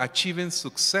for achieving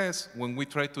success when we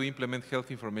try to implement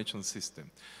health information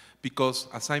system. Because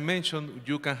as I mentioned,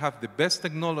 you can have the best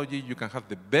technology, you can have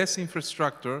the best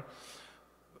infrastructure,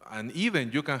 and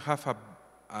even you can have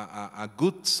a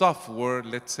good software,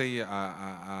 let's say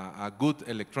a good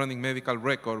electronic medical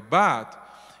record, but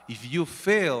if you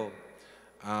fail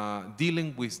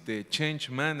dealing with the change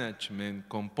management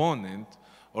component,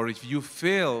 or if you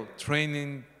fail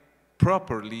training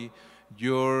properly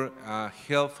your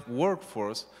health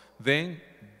workforce, then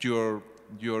your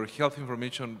health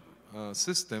information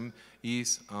system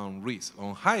is on risk,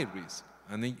 on high risk,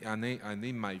 and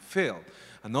it might fail.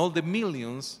 And all the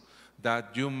millions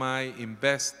that you might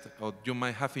invest or you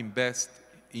might have invested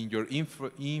in your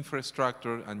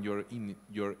infrastructure and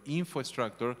your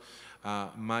infrastructure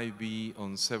might be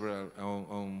on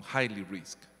highly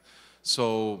risk.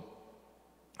 So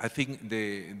I think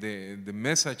the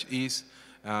message is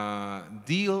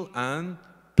deal and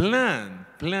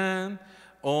plan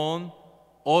on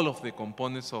all of the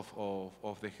components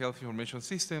of the health information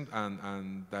system,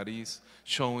 and that is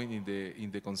showing in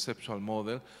the conceptual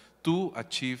model to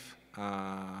achieve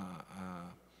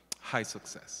high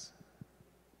success.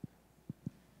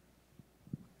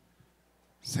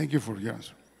 Thank you for your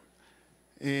answer.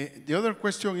 The other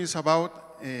question is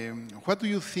about what do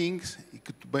you think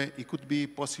it could be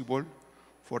possible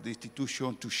for the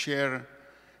institution to share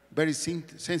very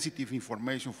sensitive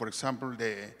information, for example,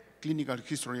 the clinical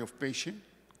history of patient?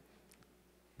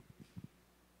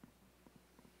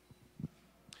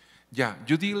 Yeah,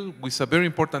 you deal with a very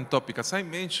important topic. As I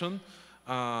mentioned,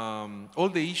 all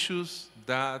the issues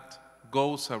that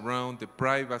goes around the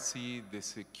privacy, the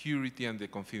security, and the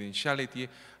confidentiality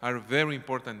are very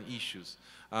important issues.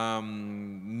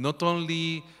 Not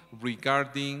only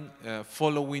regarding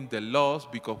following the laws,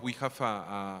 because we have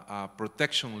a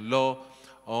protection law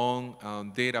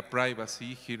on data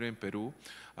privacy here in Peru,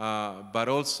 but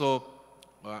also,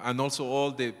 and also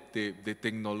all the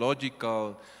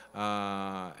technological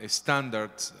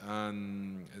standards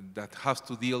that has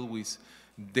to deal with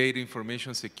data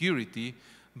information security,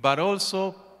 but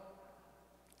also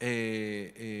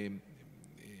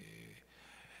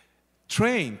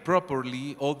train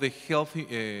properly all the health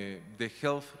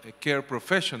care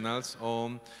professionals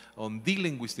on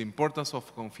dealing with the importance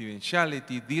of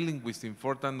confidentiality, dealing with the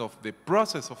importance of the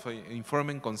process of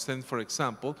informed consent, for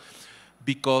example,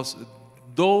 because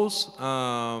those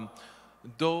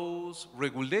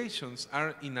regulations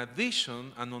are in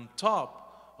addition and on top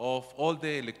of all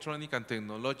the electronic and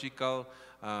technological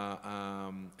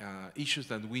issues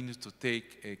that we need to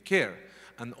take care.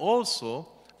 And also,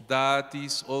 that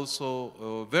is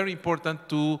also very important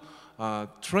to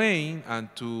train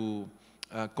and to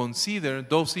consider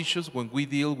those issues when we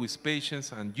deal with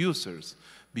patients and users.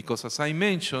 Because as I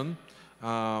mentioned,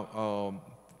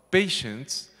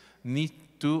 patients need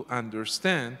to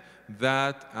understand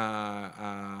that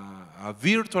a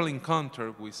virtual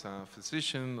encounter with a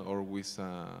physician or with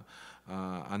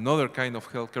another kind of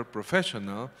healthcare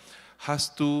professional has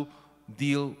to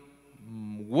deal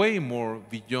way more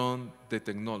beyond the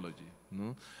technology,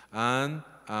 no? And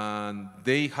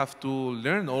they have to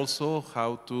learn also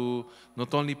how to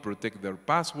not only protect their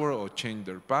password or change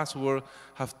their password,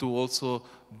 have to also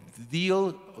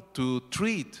deal to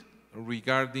treat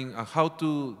regarding how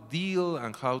to deal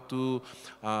and how to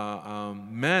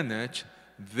manage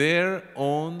their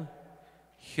own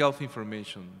health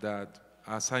information. That,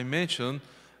 as I mentioned,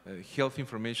 health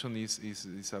information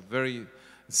is a very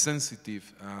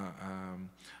sensitive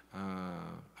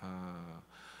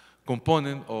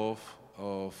component of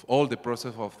all the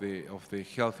process of the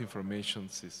health information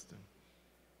system.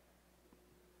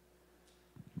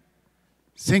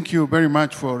 Thank you very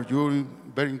much for your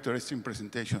very interesting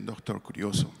presentation, Dr.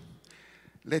 Curioso.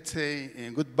 Let's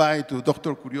say goodbye to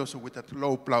Dr. Curioso with a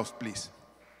low applause, please.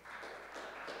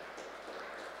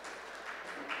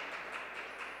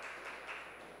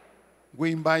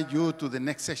 We invite you to the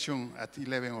next session at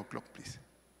 11 o'clock, please.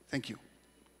 Thank you.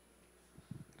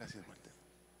 Gracias, Walter.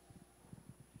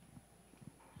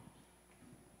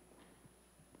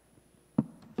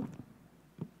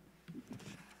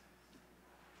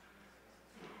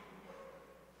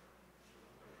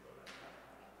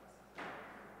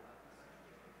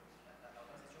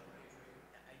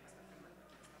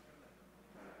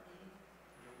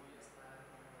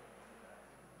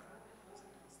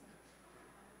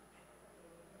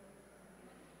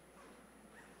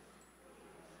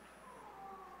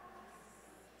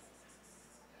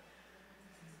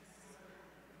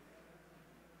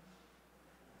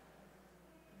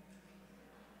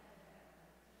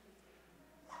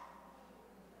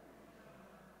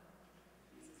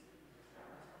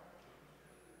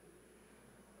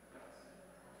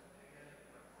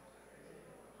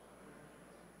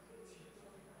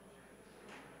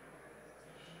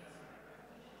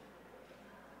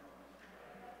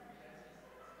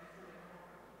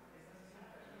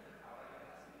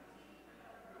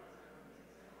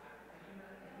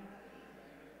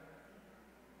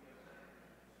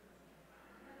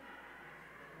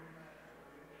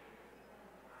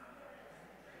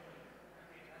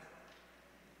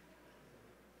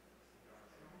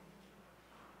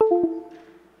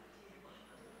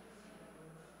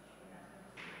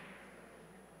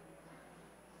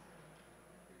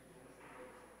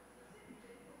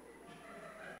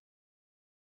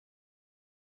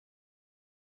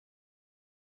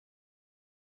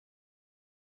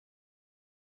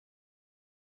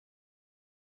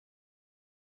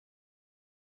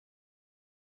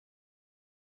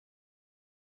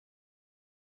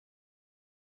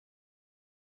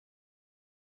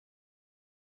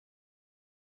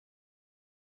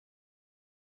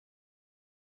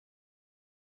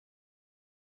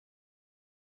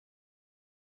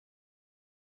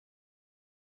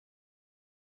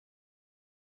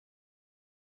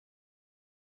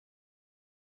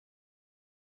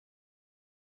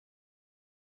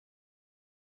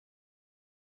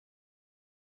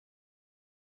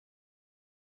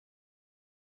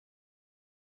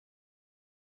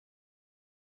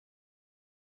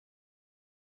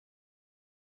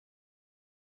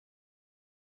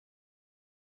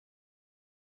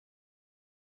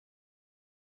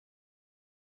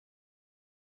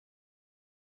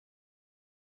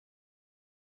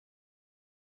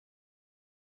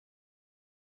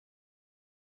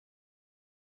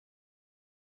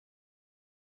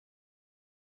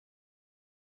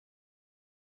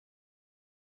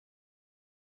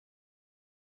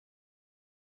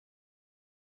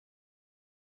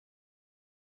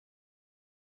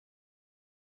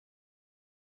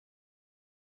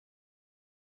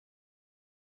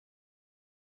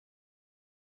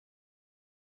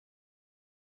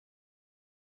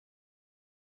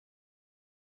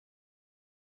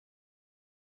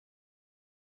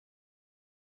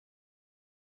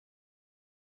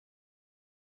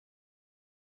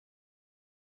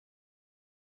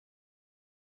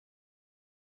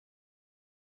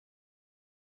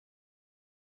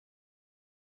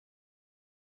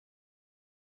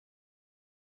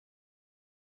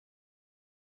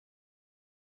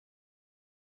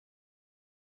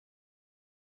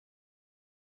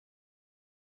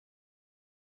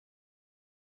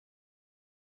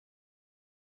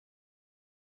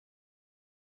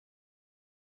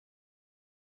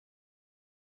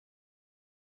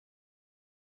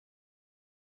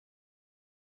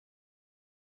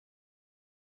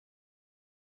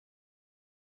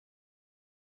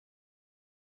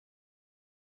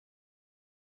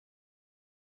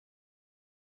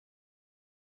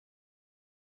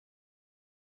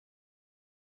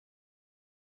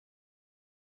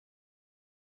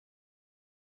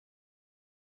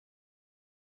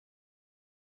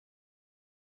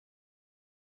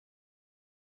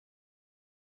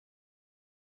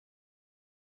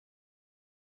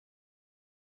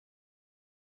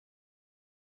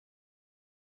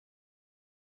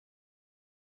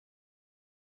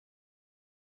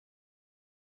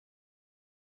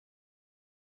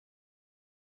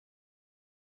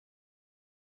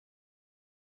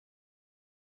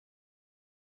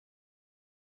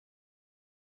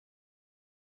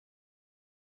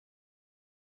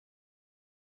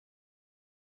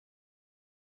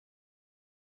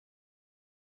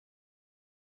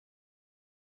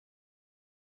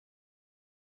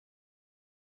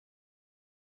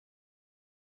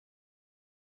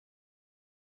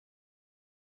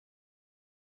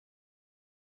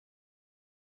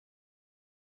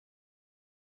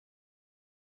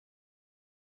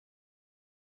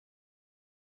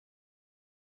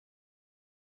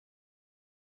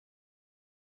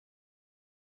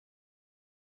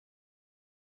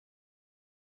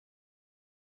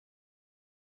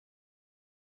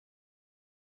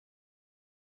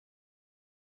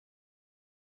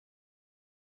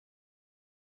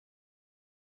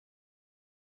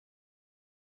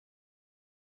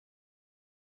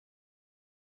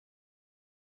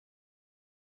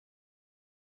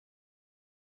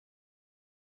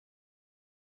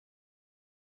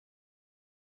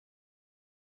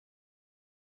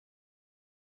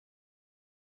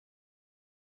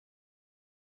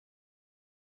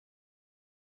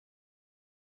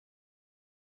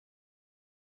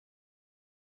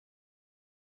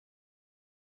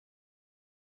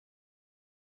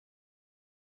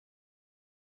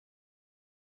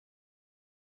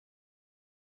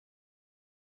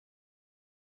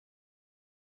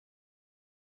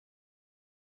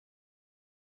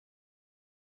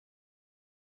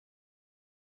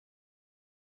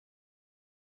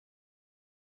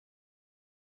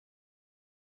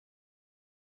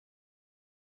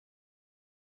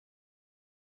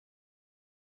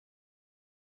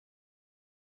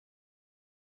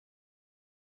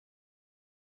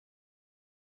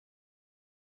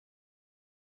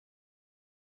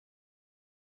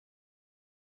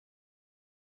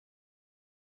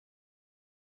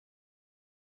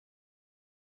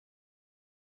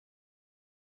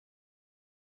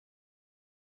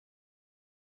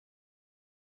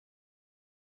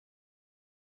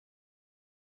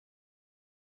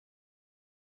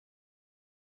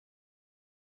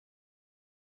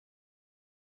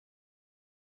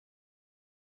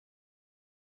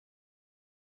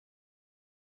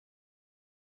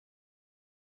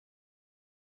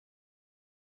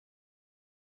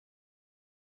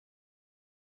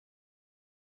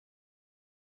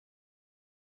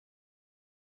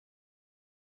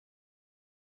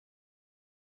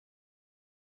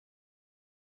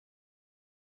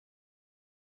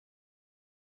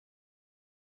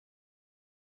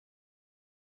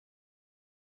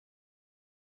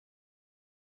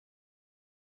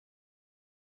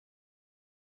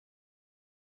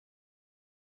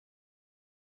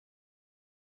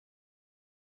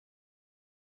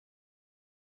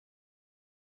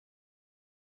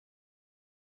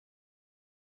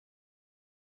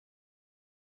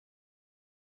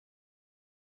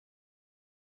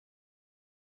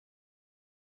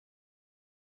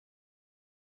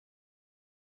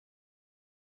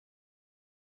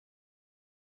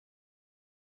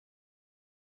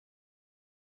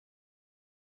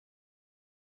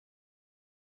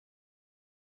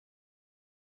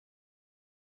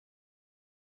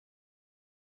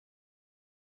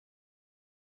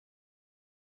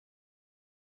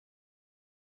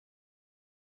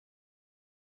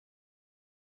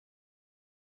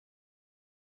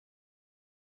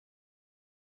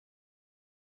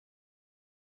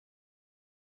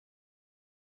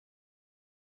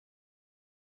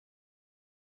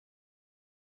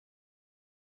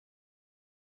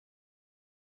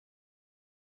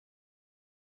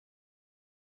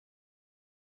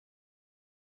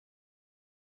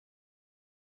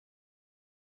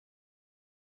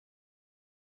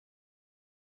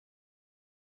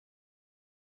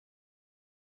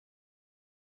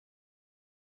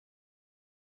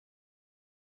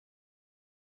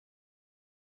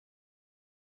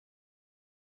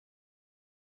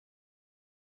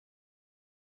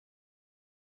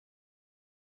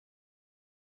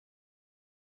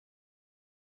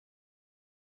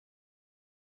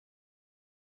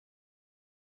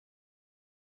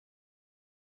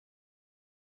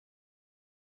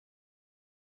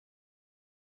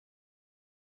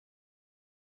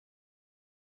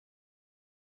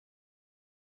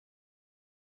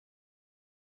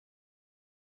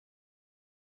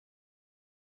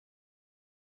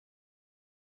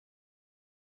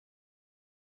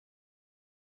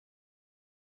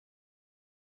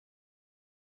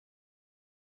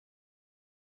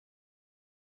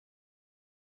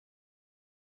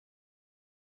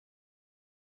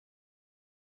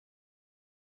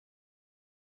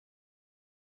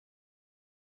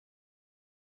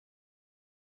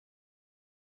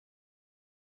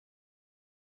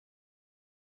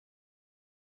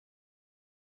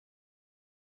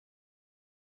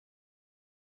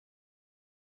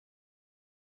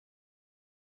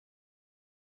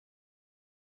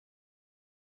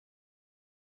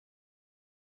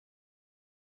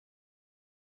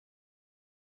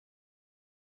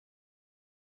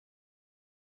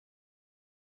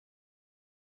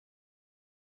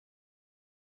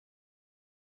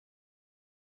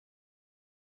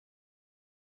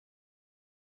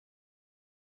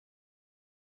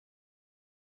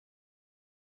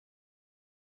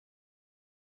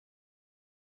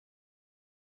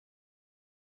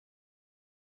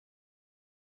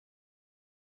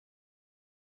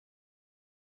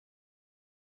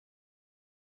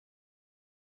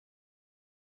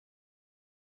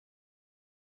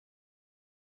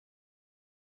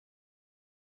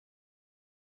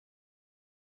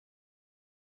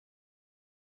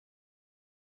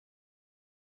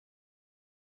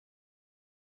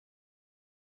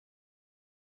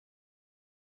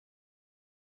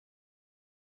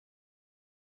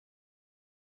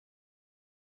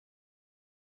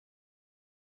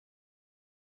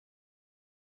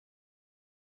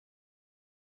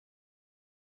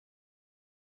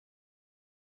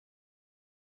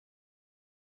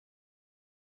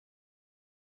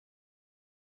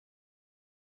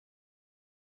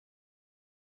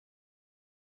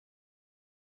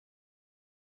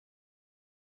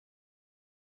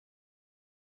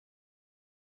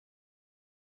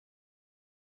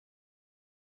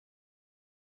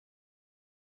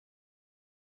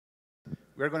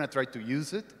 we're going to try to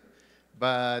use it.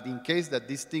 But in case that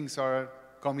these things are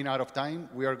coming out of time,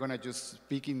 we are going to just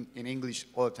speak in English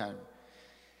all the time.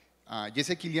 Je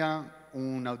sais qu'il y a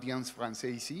une audience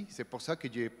française ici, c'est pour ça que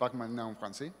je parle maintenant en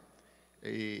français.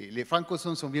 Et les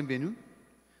francophones sont bienvenus.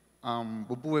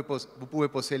 Vous pouvez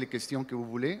poser les questions que vous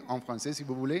voulez en français si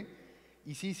vous voulez.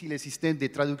 Ici, si le système de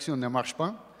traduction ne marche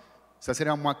pas, ça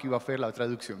sera moi qui va faire la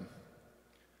traduction.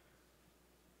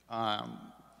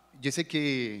 Je sais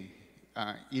qu'il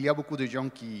y a beaucoup de gens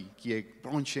qui sont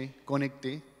branchés,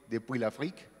 connectés depuis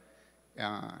l'Afrique.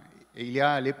 Et il y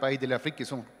a les pays de l'Afrique qui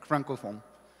sont francophones.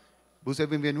 Vous êtes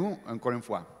bienvenus encore une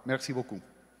fois. Merci beaucoup.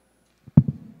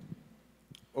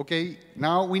 Okay,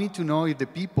 now we need to know if the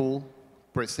people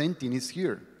presenting is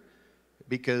here,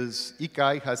 because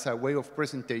ICAI has a way of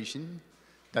presentation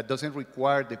that doesn't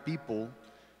require the people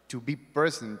to be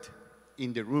present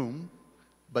in the room,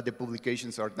 but the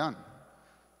publications are done.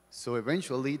 So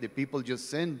eventually, the people just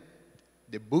send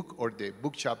the book or the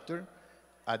book chapter,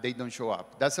 and they don't show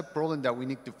up. That's a problem that we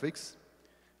need to fix.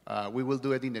 We will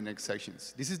do it in the next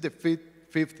sections. This is the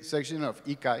fifth section of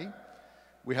ICAI.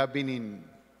 We have been in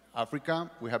Africa,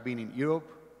 we have been in Europe,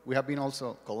 we have been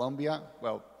also Colombia,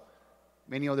 well,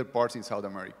 many other parts in South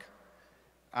America.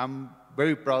 I'm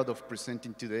very proud of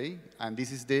presenting today, and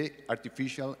this is the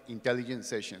artificial intelligence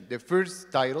session. The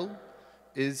first title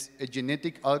is a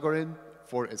genetic algorithm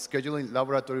for scheduling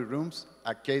laboratory rooms,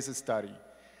 a case study.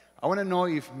 I want to know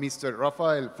if Mr.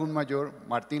 Rafael Funmayor,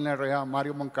 Martín Larrea,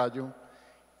 Mario Moncayo,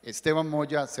 Esteban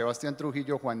Moya, Sebastián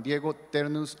Trujillo, Juan Diego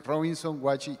Ternus, Robinson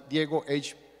Guachi, Diego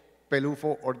H.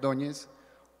 Pelufo Ordóñez,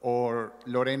 or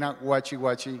Lorena Guachi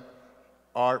Guachi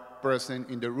are present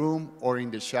in the room or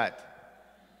in the chat.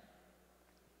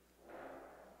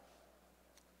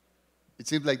 It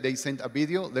seems like they sent a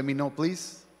video. Let me know,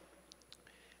 please.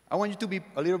 I want you to be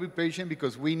a little bit patient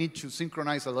because we need to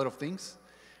synchronize a lot of things.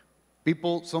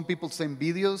 Some people send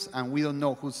videos and we don't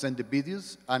know who sent the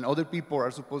videos, and other people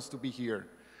are supposed to be here.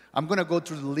 I'm going to go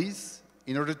through the list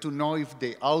in order to know if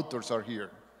the authors are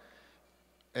here.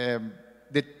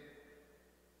 The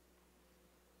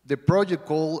project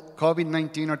called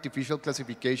COVID-19 Artificial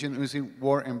Classification using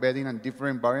word embedding and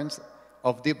different variants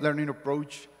of deep learning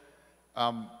approach.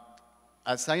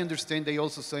 As I understand, they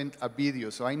also sent a video,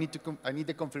 so I need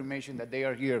the confirmation that they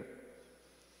are here.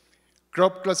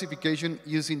 Crop classification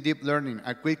using deep learning,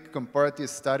 a quick comparative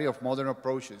study of modern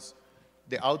approaches.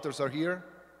 The authors are here?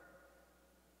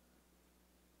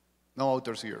 No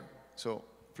authors here. So,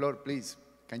 Flor, please,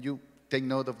 can you take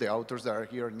note of the authors that are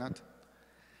here or not?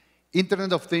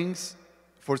 Internet of Things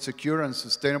for Secure and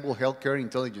Sustainable Healthcare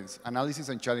Intelligence, Analysis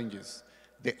and Challenges.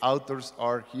 The authors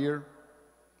are here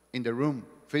in the room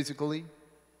physically.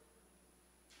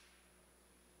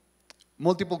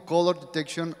 Multiple color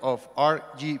detection of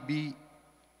RGB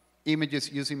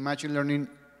images using machine learning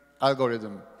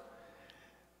algorithm.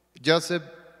 Joseph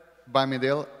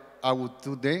Bamedel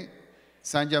Awutude,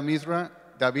 Sanja Misra,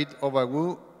 David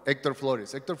Obagu, Hector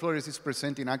Flores. Hector Flores is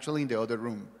presenting actually in the other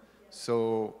room.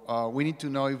 So we need to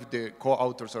know if the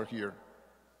co-authors are here.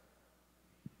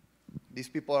 These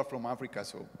people are from Africa,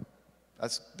 so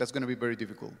that's going to be very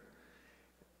difficult.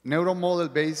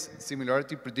 Neuromodel-based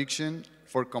similarity prediction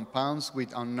for compounds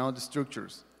with unknown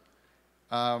structures.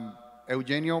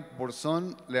 Eugenio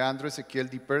Borzón, Leandro Ezequiel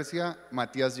Di Persia,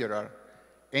 Matias Gerard.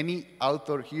 Any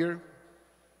author here?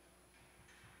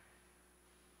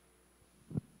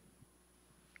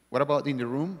 What about in the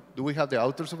room? Do we have the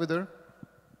authors over there?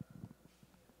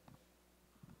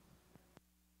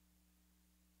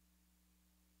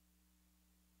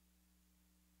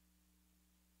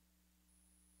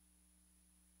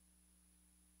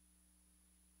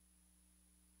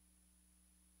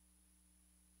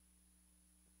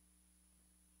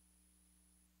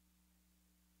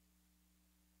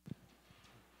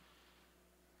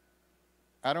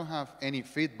 I don't have any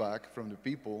feedback from the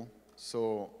people,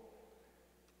 so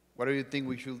what do you think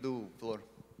we should do, Flor?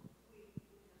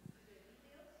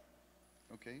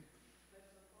 Okay.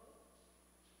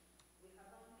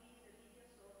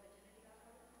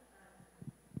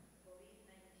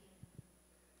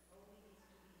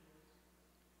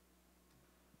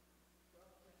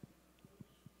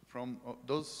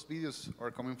 Those videos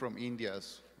are coming from India,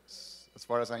 as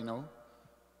far as I know.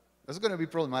 That's going to be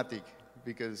problematic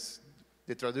because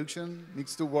the traduction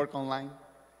needs to work online,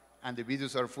 and the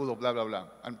videos are full of blah, blah, blah.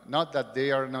 And not that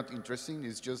they are not interesting,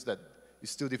 it's just that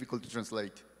it's too difficult to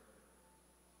translate.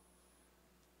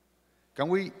 Can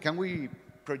we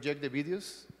project the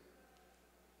videos?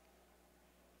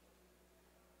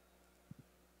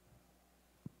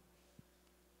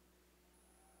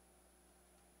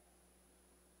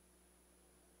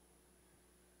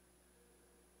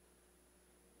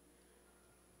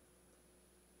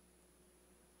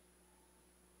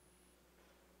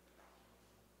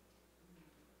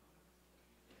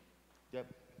 Yep.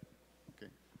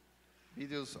 Okay.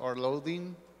 Videos are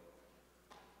loading.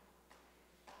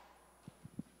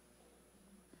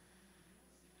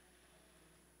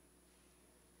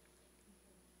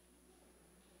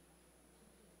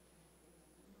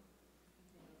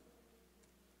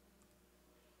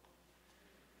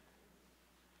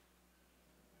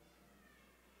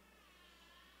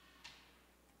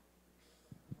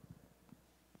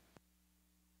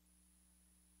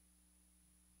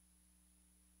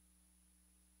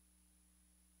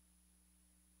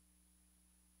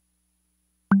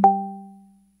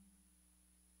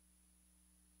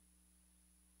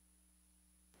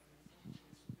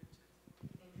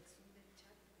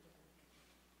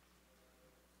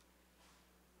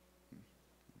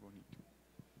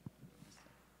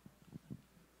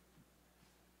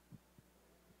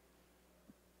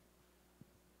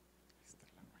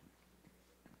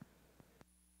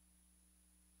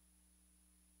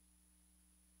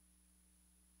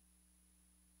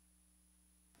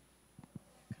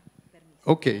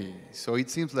 Okay, so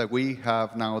it seems like we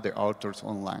have now the authors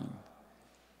online.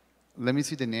 Let me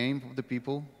see the name of the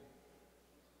people.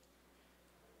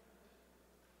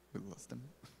 We lost them.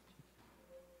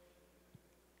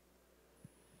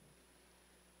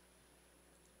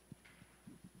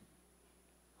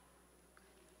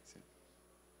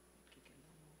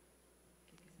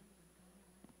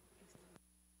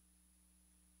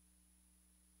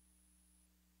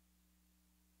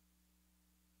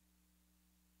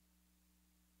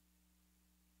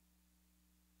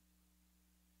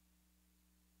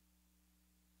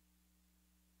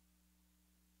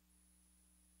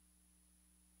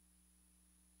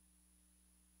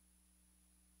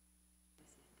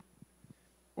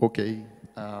 Okay,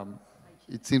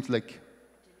 it seems like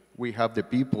we have the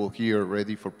people here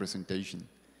ready for presentation.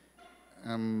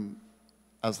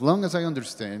 As long as I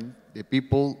understand, the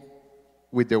people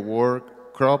with the word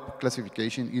crop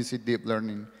classification, easy deep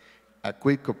learning, a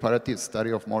quick comparative study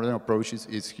of modern approaches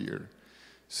is here.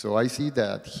 So I see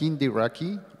that Hindi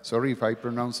Raki, sorry if I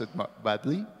pronounce it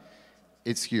badly,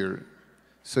 it's here.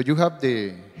 So you have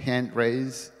the hand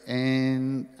raised,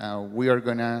 and we are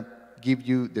gonna give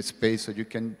you the space so you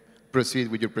can proceed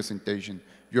with your presentation.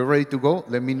 You're ready to go?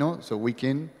 Let me know so we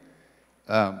can.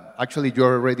 Actually,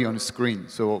 you're already on the screen,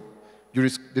 so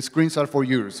the screens are for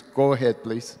yours. Go ahead,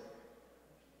 please.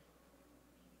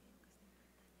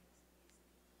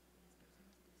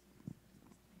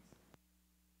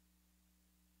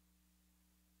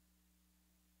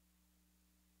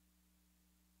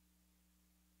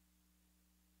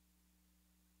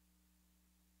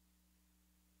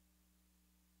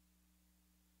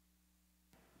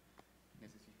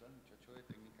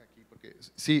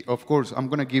 See, of course, I'm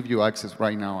going to give you access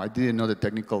right now. I didn't know the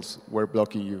technicals were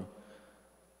blocking you.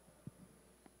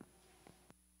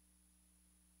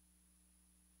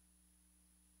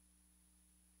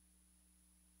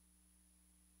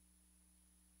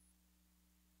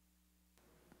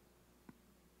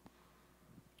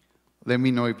 Let me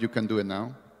know if you can do it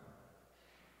now.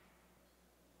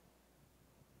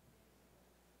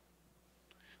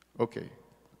 Okay,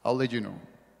 I'll let you know.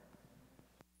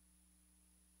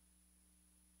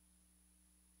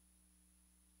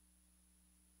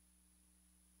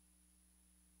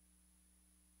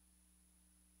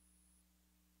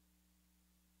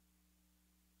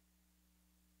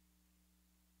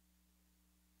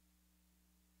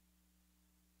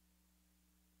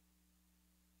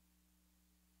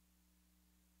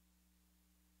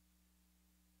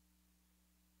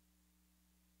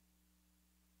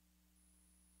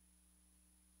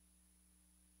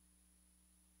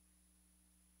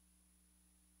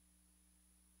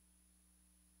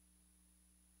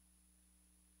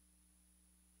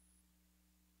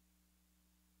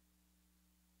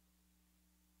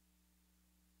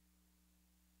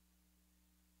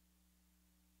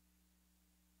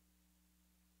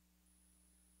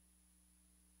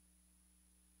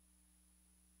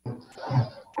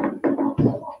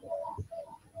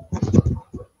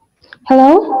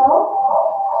 Hello?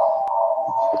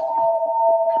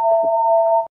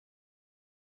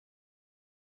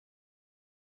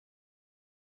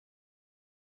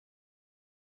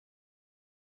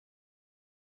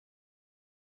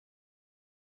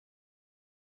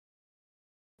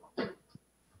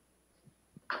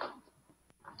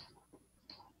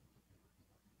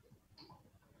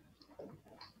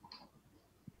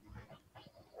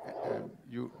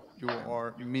 You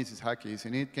are Mrs. Hake,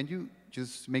 isn't it? Can you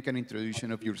just make an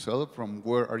introduction of yourself? From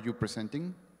where are you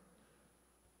presenting?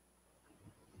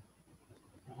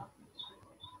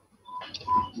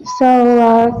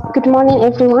 Good morning,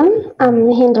 everyone. I'm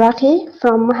Hindraki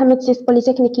from Mohammed VI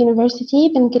Polytechnic University,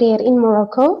 Bencreer in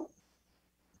Morocco.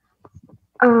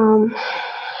 Um,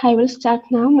 I will start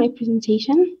now my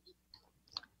presentation.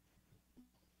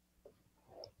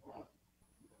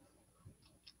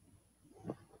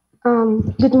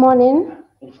 Good morning.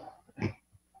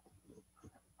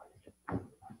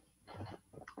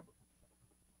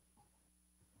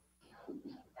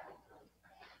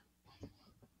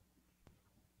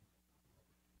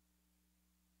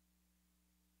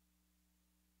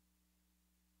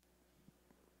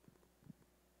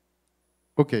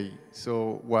 Okay,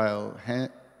 so while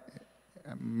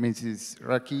Mrs.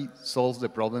 Raki solves the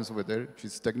problems over there,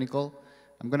 she's technical,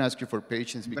 I'm going to ask you for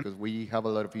patience because we have a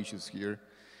lot of issues here.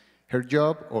 Her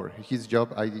job, or his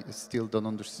job, I still don't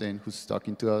understand who's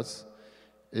talking to us,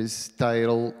 is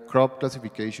titled Crop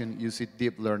Classification Using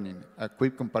Deep Learning, a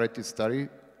quick comparative study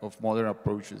of modern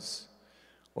approaches.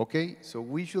 Okay, so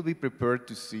we should be prepared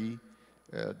to see,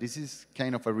 this is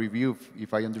kind of a review,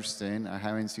 if I understand. I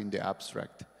haven't seen the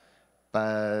abstract.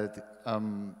 But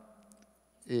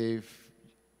if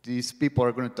these people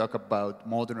are going to talk about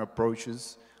modern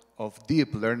approaches of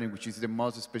deep learning, which is the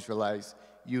most specialized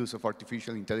use of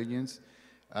artificial intelligence,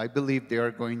 I believe they are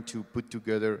going to put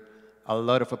together a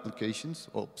lot of applications,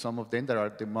 or some of them that are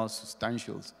the most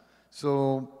substantial.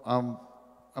 So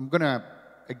I'm going to,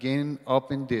 again,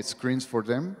 open the screens for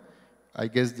them. I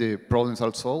guess the problems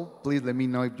are solved. Please let me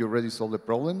know if you already solved the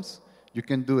problems. You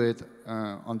can do it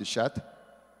on the chat.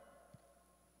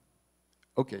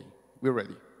 Okay, we're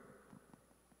ready.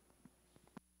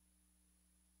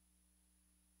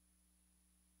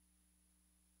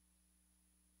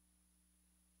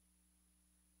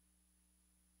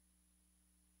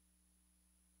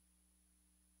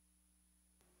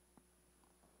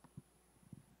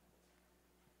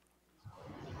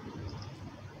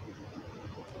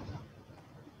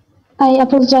 I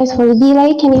apologize for the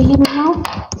delay. Can you hear me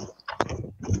now?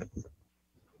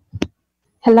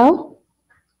 Hello?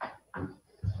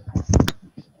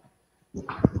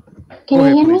 Can Go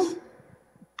you ahead, hear please. me?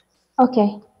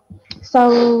 Okay.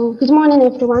 So, good morning,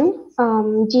 everyone.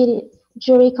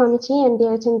 Jury committee and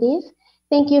dear attendees,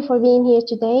 thank you for being here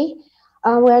today.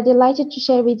 We are delighted to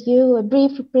share with you a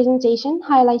brief presentation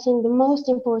highlighting the most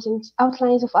important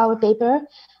outlines of our paper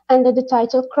under the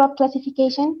title Crop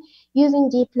Classification Using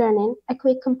Deep Learning, a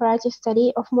quick comparative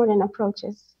study of modern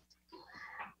approaches.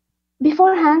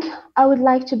 Beforehand, I would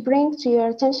like to bring to your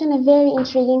attention a very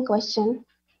intriguing question.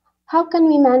 How can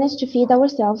we manage to feed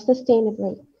ourselves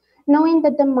sustainably, knowing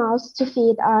that the mouths to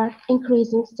feed are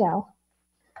increasing still?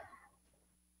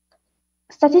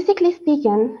 Statistically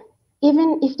speaking,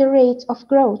 even if the rate of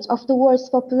growth of the world's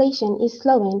population is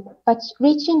slowing, but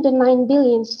reaching the 9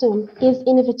 billion soon is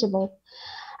inevitable.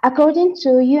 According to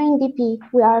UNDP,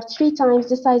 we are 3 times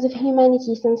the size of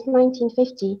humanity since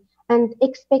 1950 and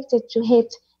expected to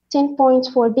hit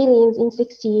 10.4 billion in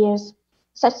 60 years.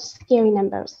 Such scary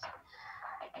numbers.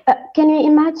 Can you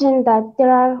imagine that there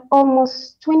are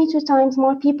almost 22 times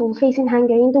more people facing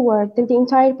hunger in the world than the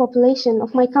entire population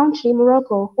of my country,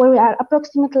 Morocco, where we are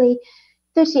approximately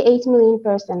 38 million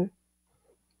persons?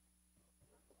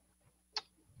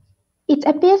 It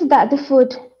appears that the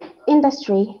food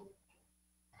industry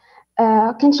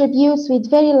contributes with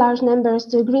very large numbers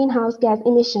to greenhouse gas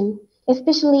emission,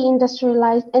 especially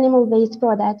industrialized animal-based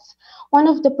products. One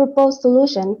of the proposed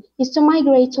solutions is to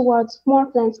migrate towards more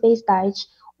plant-based diets,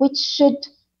 which should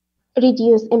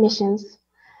reduce emissions.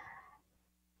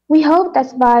 We hope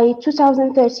that by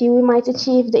 2030 we might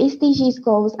achieve the SDGs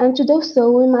goals, and to do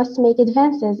so we must make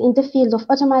advances in the field of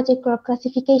automatic crop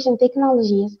classification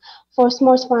technologies for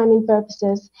smart farming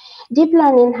purposes. Deep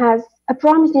learning has a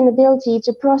promising ability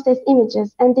to process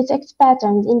images and detect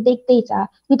patterns in big data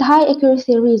with high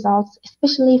accuracy results,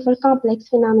 especially for complex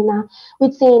phenomena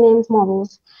with CNN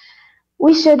models.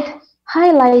 We should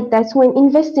highlight that when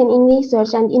investing in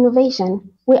research and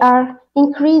innovation, we are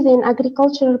increasing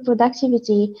agricultural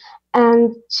productivity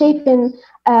and shaping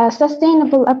a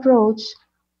sustainable approach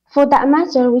for that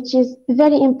matter, which is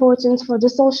very important for the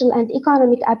social and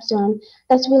economic upturn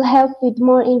that will help with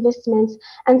more investments,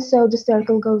 and so the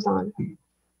circle goes on.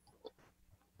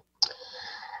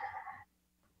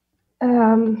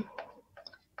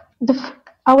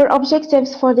 Our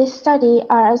objectives for this study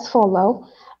are as follows.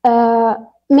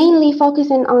 Mainly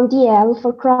focusing on DL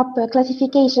for crop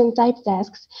classification type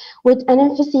tasks, with an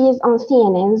emphasis on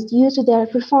CNNs due to their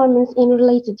performance in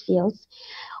related fields.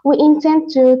 We intend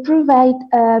to provide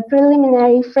a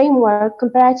preliminary framework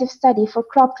comparative study for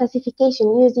crop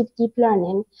classification using deep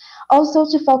learning, also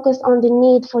to focus on the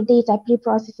need for data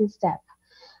pre-processing step.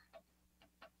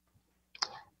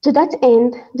 To that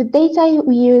end, the data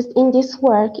we used in this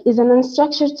work is an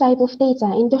unstructured type of data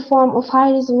in the form of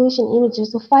high-resolution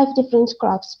images of 5 different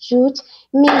crops: jute,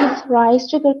 maize, rice,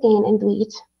 sugarcane, and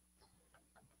wheat.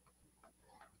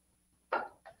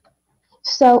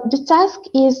 So the task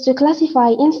is to classify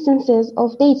instances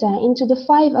of data into the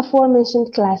 5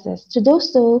 aforementioned classes. To do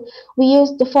so, we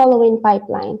used the following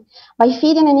pipeline. By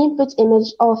feeding an input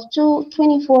image of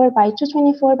 224 by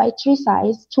 224 by 3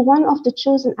 size to one of the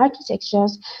chosen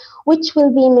architectures, which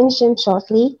will be mentioned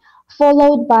shortly,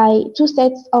 followed by 2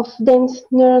 sets of dense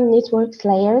neural networks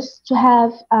layers to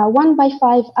have a 1 by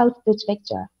 5 output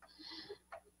vector.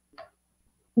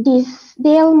 These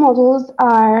DL models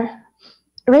are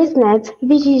ResNet,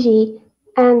 VGG,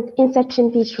 and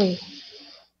Inception V3.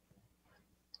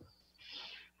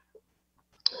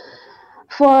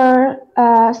 For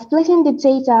splitting the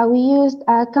data, we used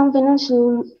a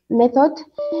conventional method.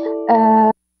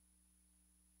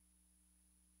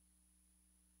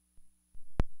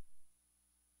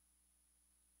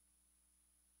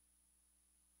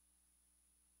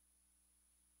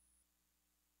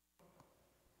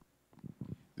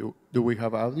 Do we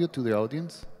have audio to the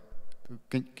audience?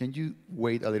 Can you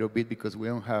wait a little bit because we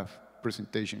don't have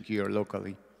presentation here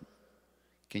locally?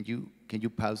 Can you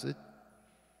pause it?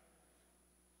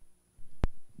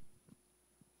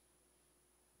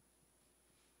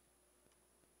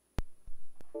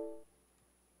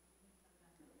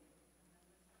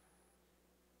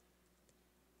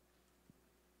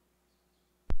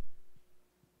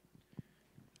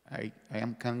 I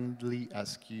am kindly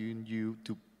asking you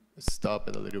to stop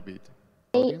it a little bit.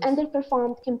 They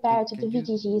underperformed compared to the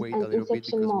VGGs and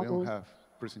Inception models.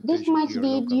 This might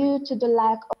be due to the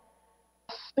lack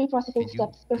of pre-processing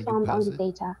steps performed on the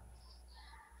data.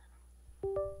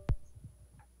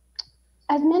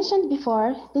 As mentioned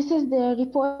before, this is the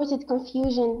reported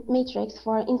confusion matrix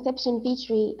for Inception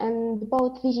V3 and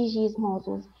both VGG's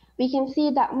models. We can see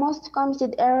that most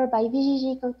committed error by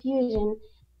VGG confusion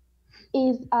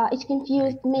is it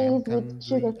confused maize with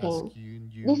sugarcane.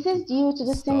 This is due to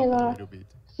the similar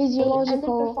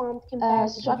physiological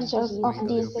structures of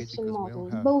these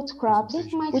models, both crops,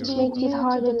 which makes it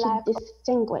harder to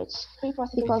distinguish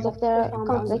because of their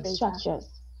complex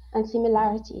structures and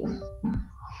similarities.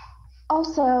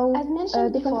 Also, as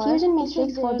mentioned the confusion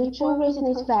matrix for the two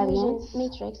ResNet variants,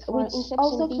 which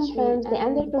also confirms the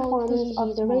underperformance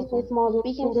of the ResNet model.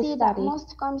 We can see that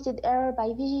most committed error by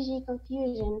VGG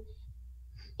confusion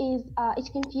is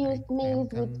it confused maize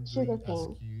with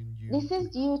sugarcane. This is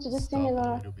due to the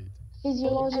similar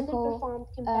physiological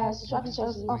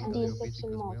structures of these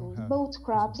models, both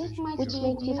crops, which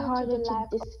makes it harder to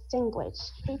distinguish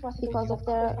because of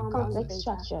their complex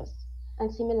structures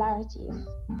and similarities.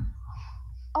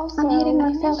 Also,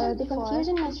 the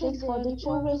confusion matrix for the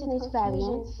two ResNet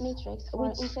variants, which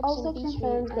also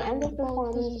confirms the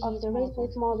underperformance of the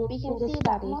ResNet model. We can see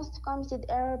that most committed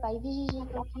error by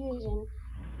VGG confusion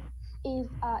is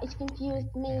it confused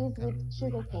maize with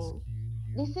sugarcane.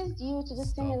 This is due to the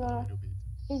similar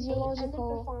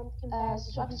physiological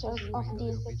structures of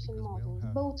these models,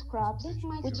 both crops,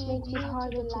 which makes it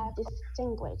harder to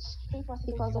distinguish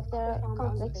because of their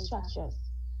complex structures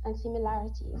and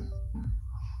similarities.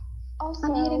 Also,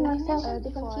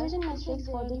 the confusion matrix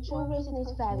for the two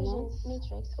ResNet variants, which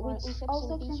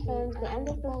also confirms the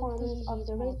underperformance of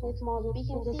the ResNet model. We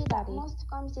can see that most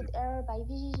committed error by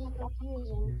VGG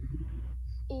confusion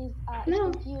is it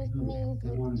confused maize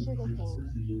with sugarcane.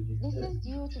 This is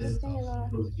due to the similar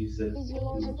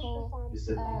physiological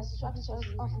structures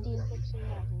of these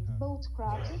models, both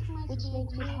crops, which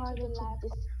makes it harder to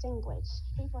distinguish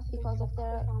because of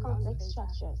their complex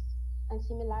structures and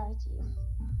similarities.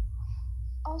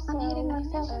 Also,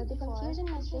 the confusion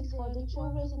matrix for the two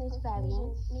ResNet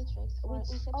variants, which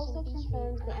also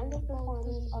confirms the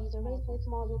underperformance of the ResNet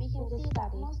model. We can see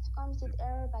that most committed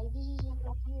error by VGG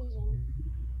confusion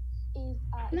is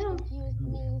it confused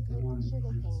maize with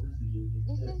sugarcane.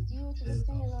 This is due to the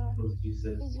similar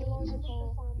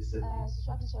physiological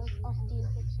structures of these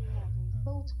models,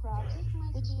 both crops,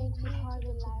 which makes it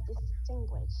harder to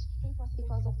distinguish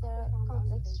because of their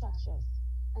complex structures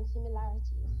and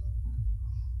similarities.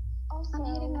 Also,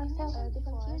 the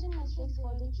confusion matrix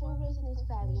for the two ResNet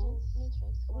variants, which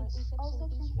also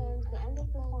confirms the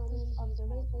underperformance of the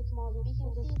ResNet model. We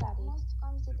can see that most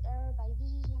committed error by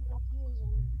VGG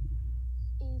confusion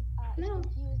is it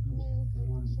confused maize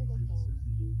with sugarcane.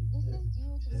 This is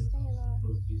due to the similar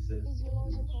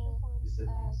physiological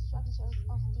structures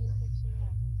of these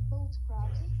models, both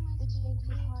crops, which makes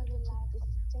it harder to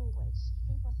distinguish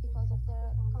because of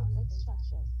their complex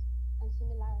structures and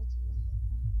similarities.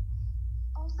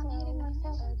 Also,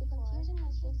 the confusion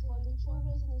matrix for the true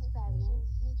rating experience,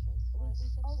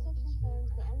 which also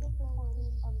confirms the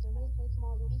underperformance of the rating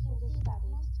model in the study.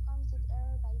 Most committed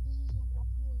error by vision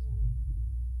confusion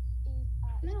is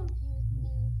confused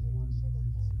milk with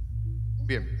sugarcane.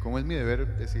 Bien, como es mi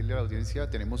deber decirle a la audiencia,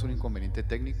 tenemos un inconveniente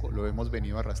técnico, lo hemos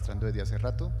venido arrastrando desde hace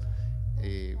rato.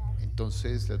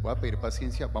 Entonces les voy a pedir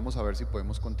paciencia, vamos a ver si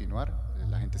podemos continuar.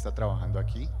 La gente está trabajando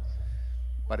aquí.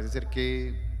 Parece ser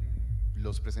que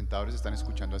los presentadores están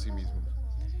escuchando a sí mismos.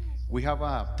 We have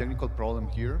a technical problem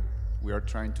here. We are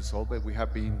trying to solve it. We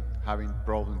have been having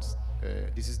problems.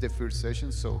 This is the first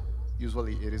session, so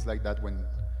usually it is like that when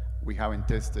we haven't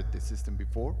tested the system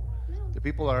before. The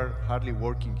people are hardly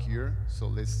working here, so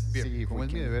let's see if we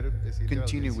can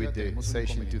continue with the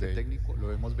session today.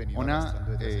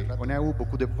 On a eu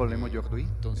beaucoup de problèmes aujourd'hui.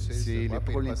 C'est les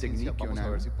problèmes techniques.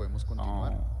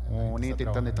 On est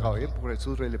en train de travailler pour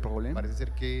résoudre les problèmes.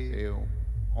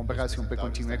 On verra si on peut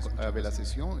continuer avec la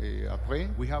session et après,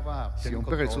 si on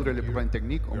peut résoudre les problèmes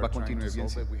techniques, on va continuer bien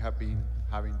sûr. We have been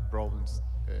having problems.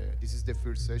 This is the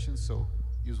first session, so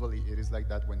usually it is like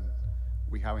that when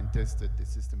we haven't tested the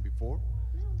system before.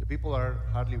 The people are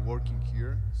hardly working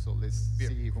here, so let's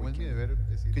see if we can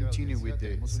continue with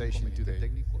the session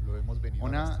today.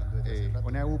 On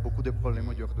a eu beaucoup de problèmes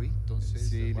aujourd'hui.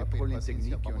 C'est les problèmes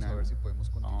techniques.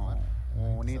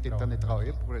 On est en train de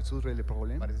travailler pour résoudre les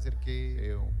problèmes.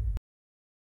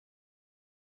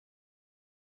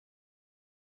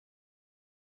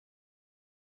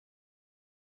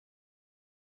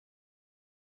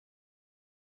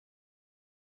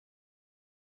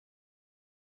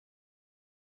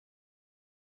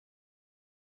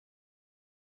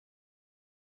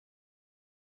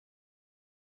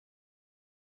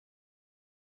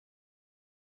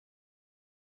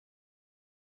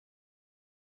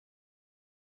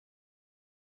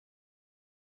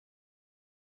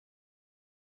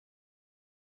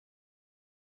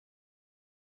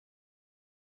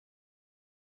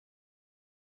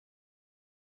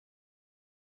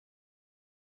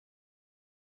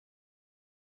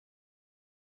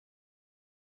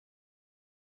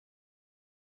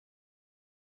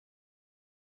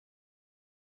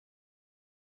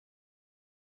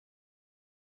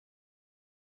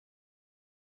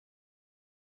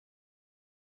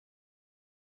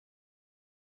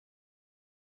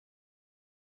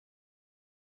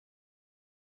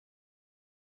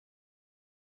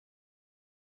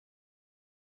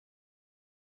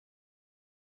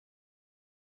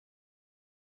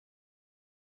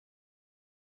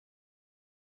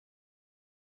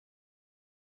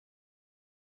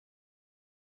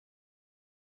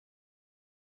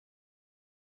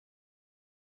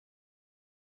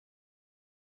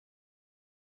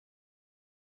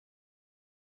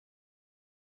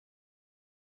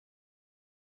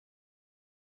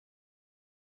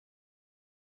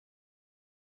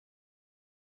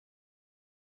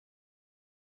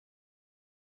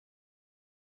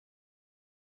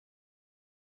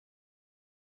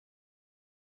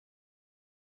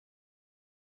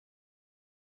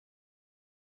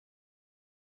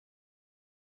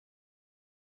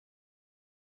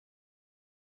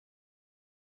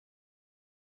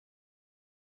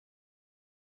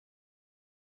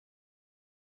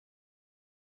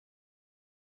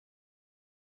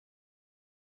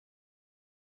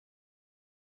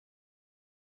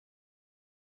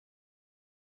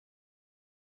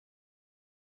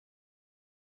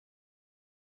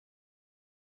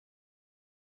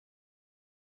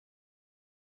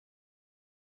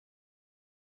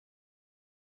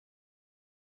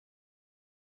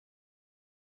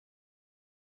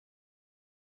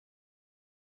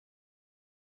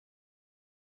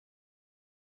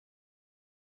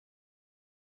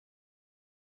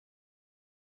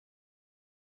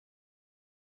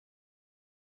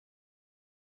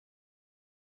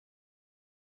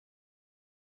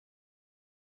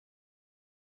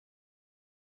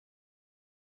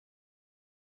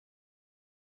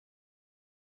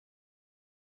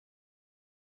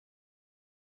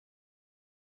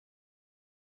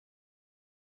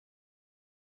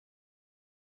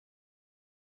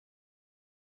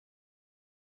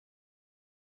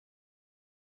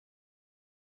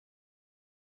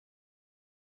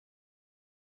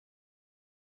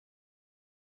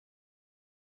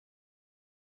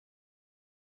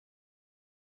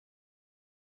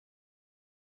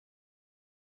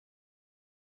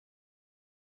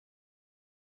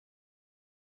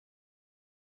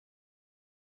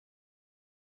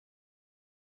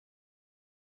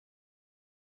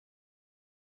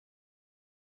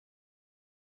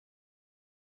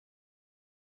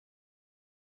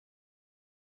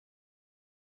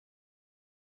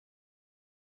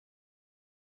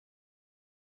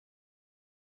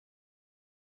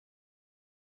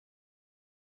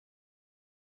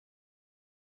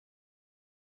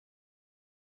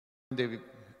 de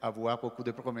avoir beaucoup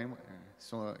de problèmes,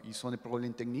 ils sont des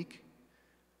problèmes techniques.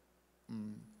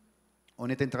 On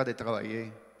est en train de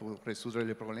travailler pour résoudre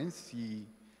les problèmes. Si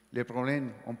les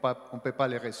problèmes, on ne peut pas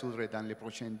les résoudre dans les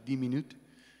prochaines 10 minutes,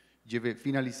 je vais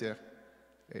finaliser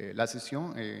la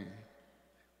session et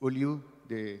au lieu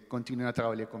de continuer à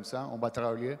travailler comme ça, on va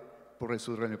travailler pour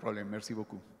résoudre les problèmes. Merci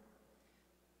beaucoup.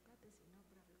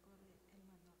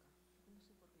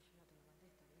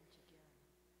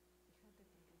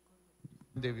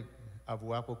 De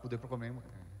avoir beaucoup de problèmes,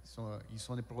 ils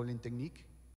sont des problèmes techniques.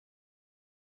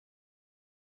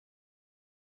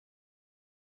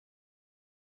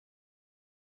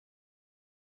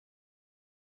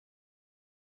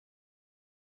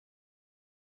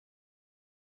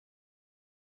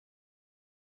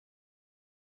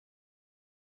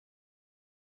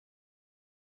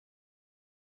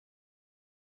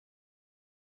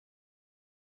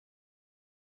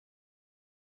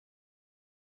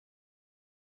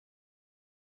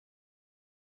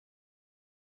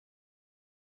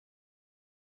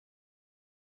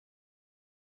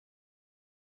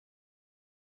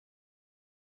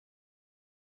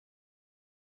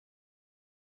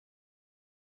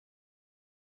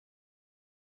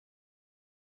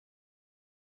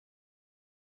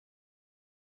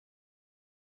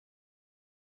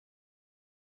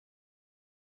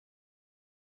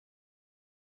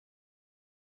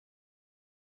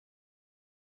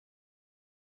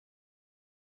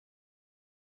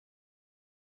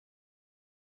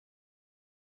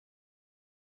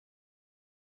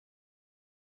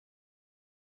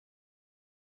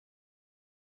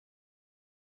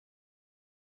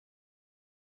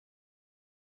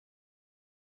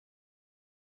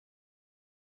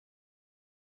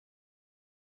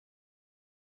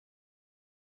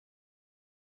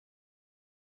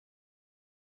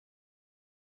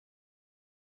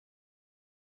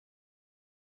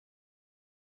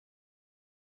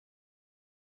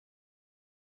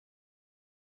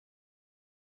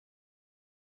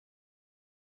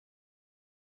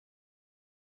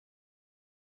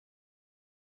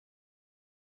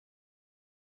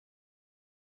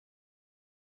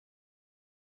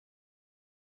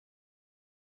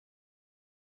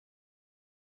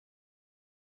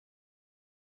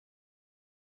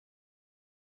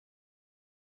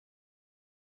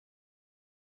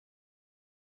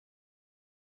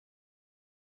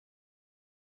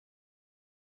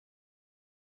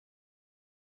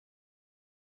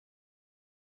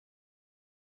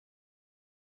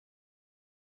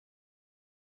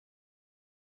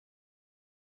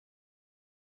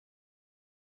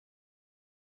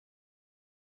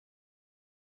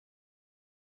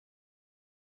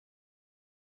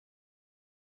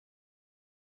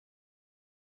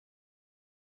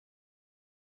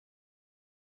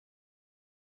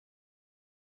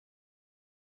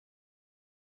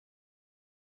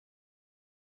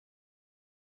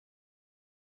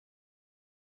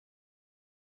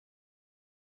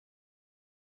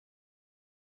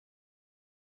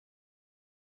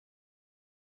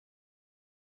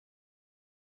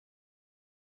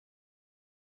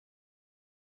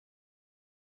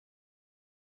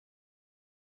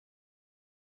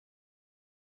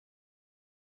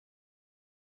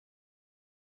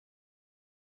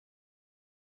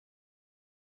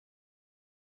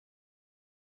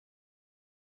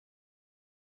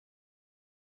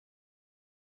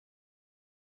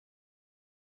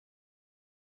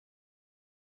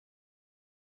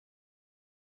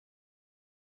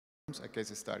 A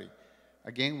case study.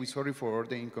 Again, we're sorry for all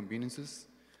the inconveniences.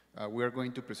 We are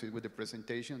going to proceed with the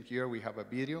presentation. Here we have a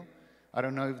video. I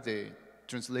don't know if the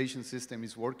translation system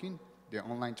is working, the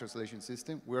online translation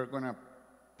system. We are going to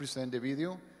present the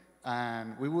video,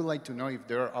 and we would like to know if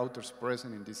there are authors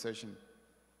present in this session.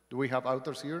 Do we have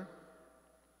authors here?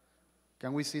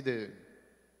 Can we see the...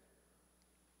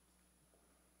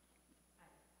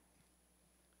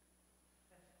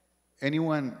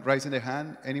 Anyone raising the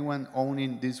hand? Anyone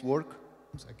owning this work?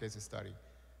 A case study.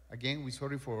 Again, we're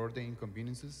sorry for all the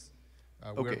inconveniences.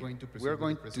 We are going to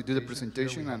do the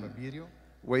presentation and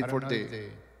wait for the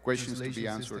questions to be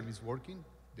answered. The translation system is working,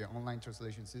 the online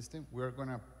translation system. We are going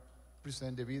to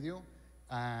present the video,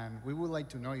 and we would like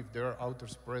to know if there are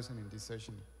authors present in this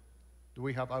session. Do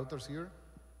we have authors here?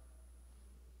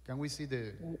 Can we see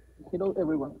the... Hello,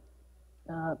 everyone.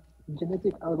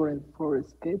 Genetic algorithm for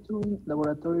scheduling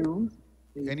laboratory rooms.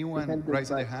 Anyone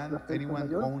raising the hand?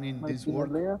 Anyone owning this work?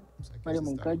 Mario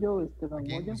Moncayo, Esteban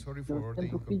Moya, Sebastián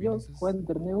Trujillo, Juan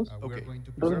Terneus, We're going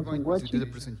to do the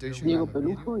presentation Diego and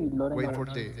Pelujo y Lorena. wait for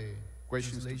the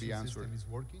questions to be answered.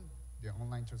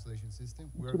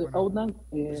 to the outline,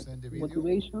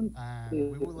 motivation,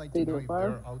 state of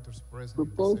art,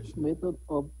 proposed method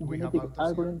of genetic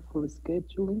algorithm for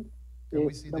scheduling,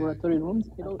 laboratory rooms,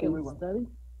 case study.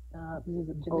 This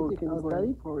is our case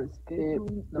study for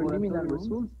scheduling, preliminary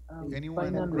results,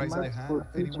 final remarks for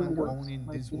teaching works.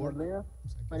 Martín Orrea,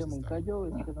 Mario Moncayo,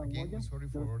 Esteban Moya,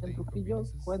 Sebastián Trujillo,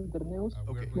 Juan Terneus,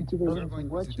 muchas gracias for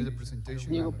watching,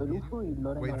 Diego Pelujo y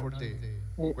Lorena.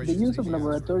 The use of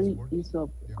laboratory is of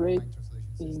great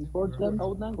important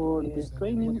for the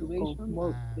training of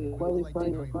more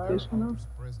qualified professionals,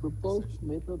 proposed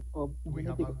method of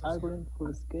genetic algorithm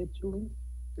for scheduling.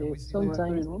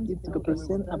 Sometimes it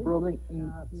represents a problem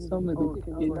in some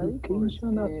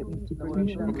educational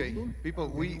institutions. Okay, people,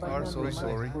 we are so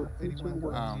sorry.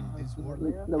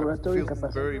 Laboratory I feel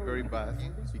capacity. very, very bad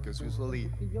because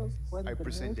usually I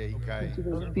present the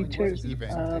ICAI Teachers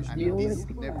event, and ability, this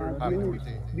never happened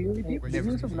before. the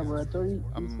use of laboratory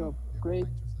is of great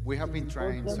We have been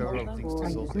trying several things to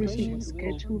solve the increasing issue,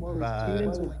 schedule for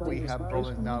but we have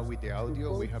problems now with the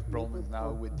audio, we have problems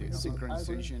now with the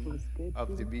synchronization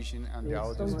of the vision and the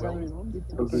audio as well.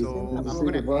 So I'm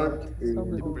going to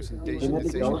end the presentation, the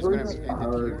session is going to be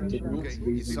ended here.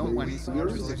 Okay. If someone is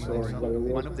interested in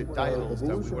one of the titles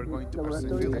that we were going to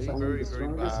present today, very, very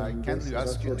bad, I can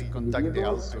ask you to contact the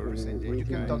authors and you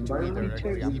can talk to me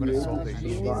directly. I'm going to solve the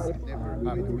issue. Never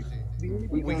happened.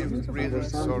 We are really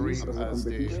sorry as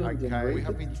the ICAI. We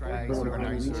have been trying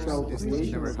organizers. This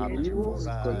never happened.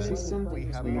 We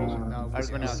have now are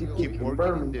going to keep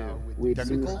working in the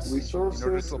technicals in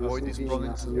order to avoid these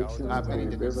problems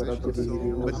happening in the next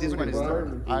session. But this one is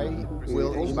done. I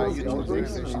will invite you to the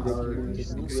next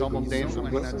session. Some of them I'm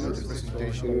going to do the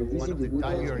presentation. One of the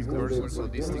time we are in person, so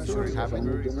these things shouldn't happen.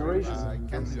 I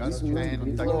can ask you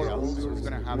and contact the authors. We're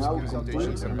going to have some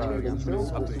presentations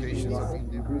about applications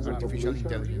of artificial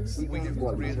intelligence.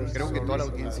 Creo que toda la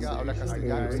audiencia habla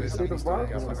castellano. Ustedes han visto lo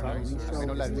que ha pasado, al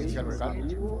menos la audiencia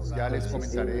local. Ya les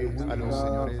comentaré a los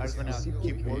señores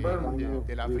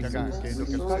del África qué es lo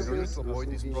que sucede.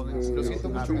 Lo siento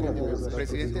mucho,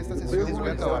 presidente, esta sesión voy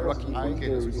a acabarlo aquí porque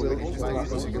los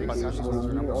estudios siguen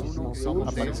pasando.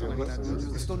 Somos de eso.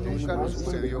 Esto nunca nos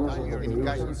sucedió en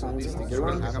ICAI.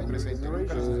 Distinciones que hagan presente,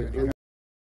 nunca nos sucedió en ICAI.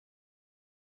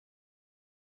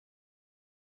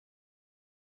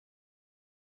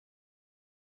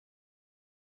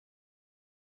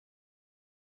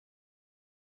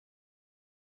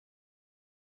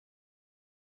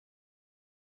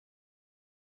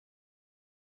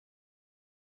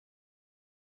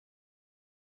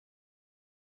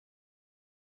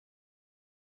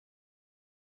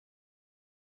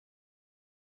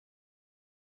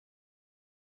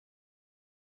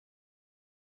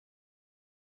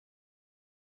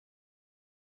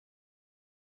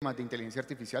 De inteligencia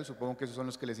artificial, supongo que esos son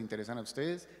los que les interesan a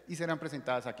ustedes y serán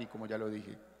presentadas aquí, como ya lo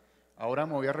dije. Ahora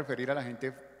me voy a referir a la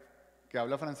gente que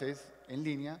habla francés en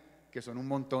línea, que son un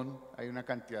montón, hay una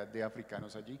cantidad de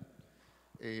africanos allí.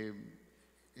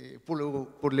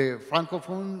 Pour les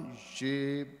francophones,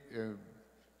 je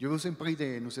vous en prie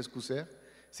de nous excuser.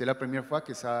 C'est la première fois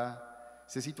que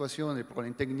ces situations de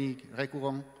problèmes techniques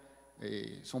récurrents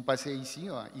sont passées ici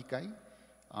à ICAI.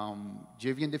 Je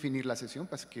viens de finir la session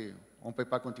parce qu'on ne peut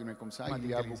pas continuer comme ça. Il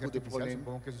y a beaucoup de problèmes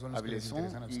avec le son,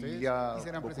 il y a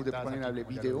beaucoup de problèmes avec les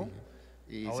vidéos.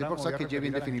 Et c'est pour ça que je viens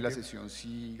de finir la session.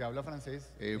 Si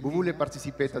vous voulez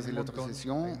participer à cette autre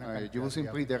session, je vous en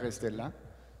prie de rester là.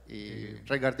 Et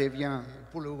regardez bien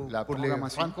la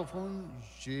programmation.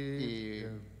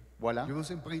 Voilà.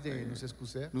 Nous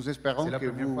espérons que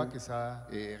vous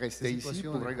restez ici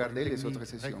pour regarder les autres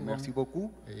sessions. Merci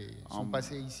beaucoup.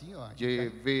 Je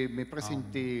vais me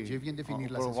présenter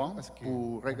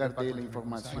pour regarder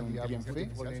l'information bien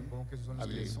faite.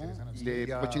 Les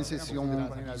prochaines sessions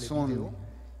sont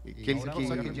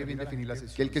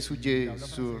quelques sujets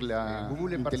sur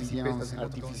l'intelligence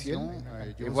artificielle.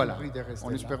 Et voilà,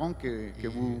 en espérant que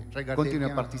vous continuez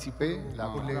à participer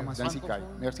dans ICAI.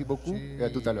 Merci beaucoup et à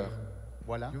tout à l'heure.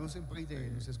 Voilà,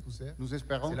 nous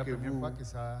espérons que vous...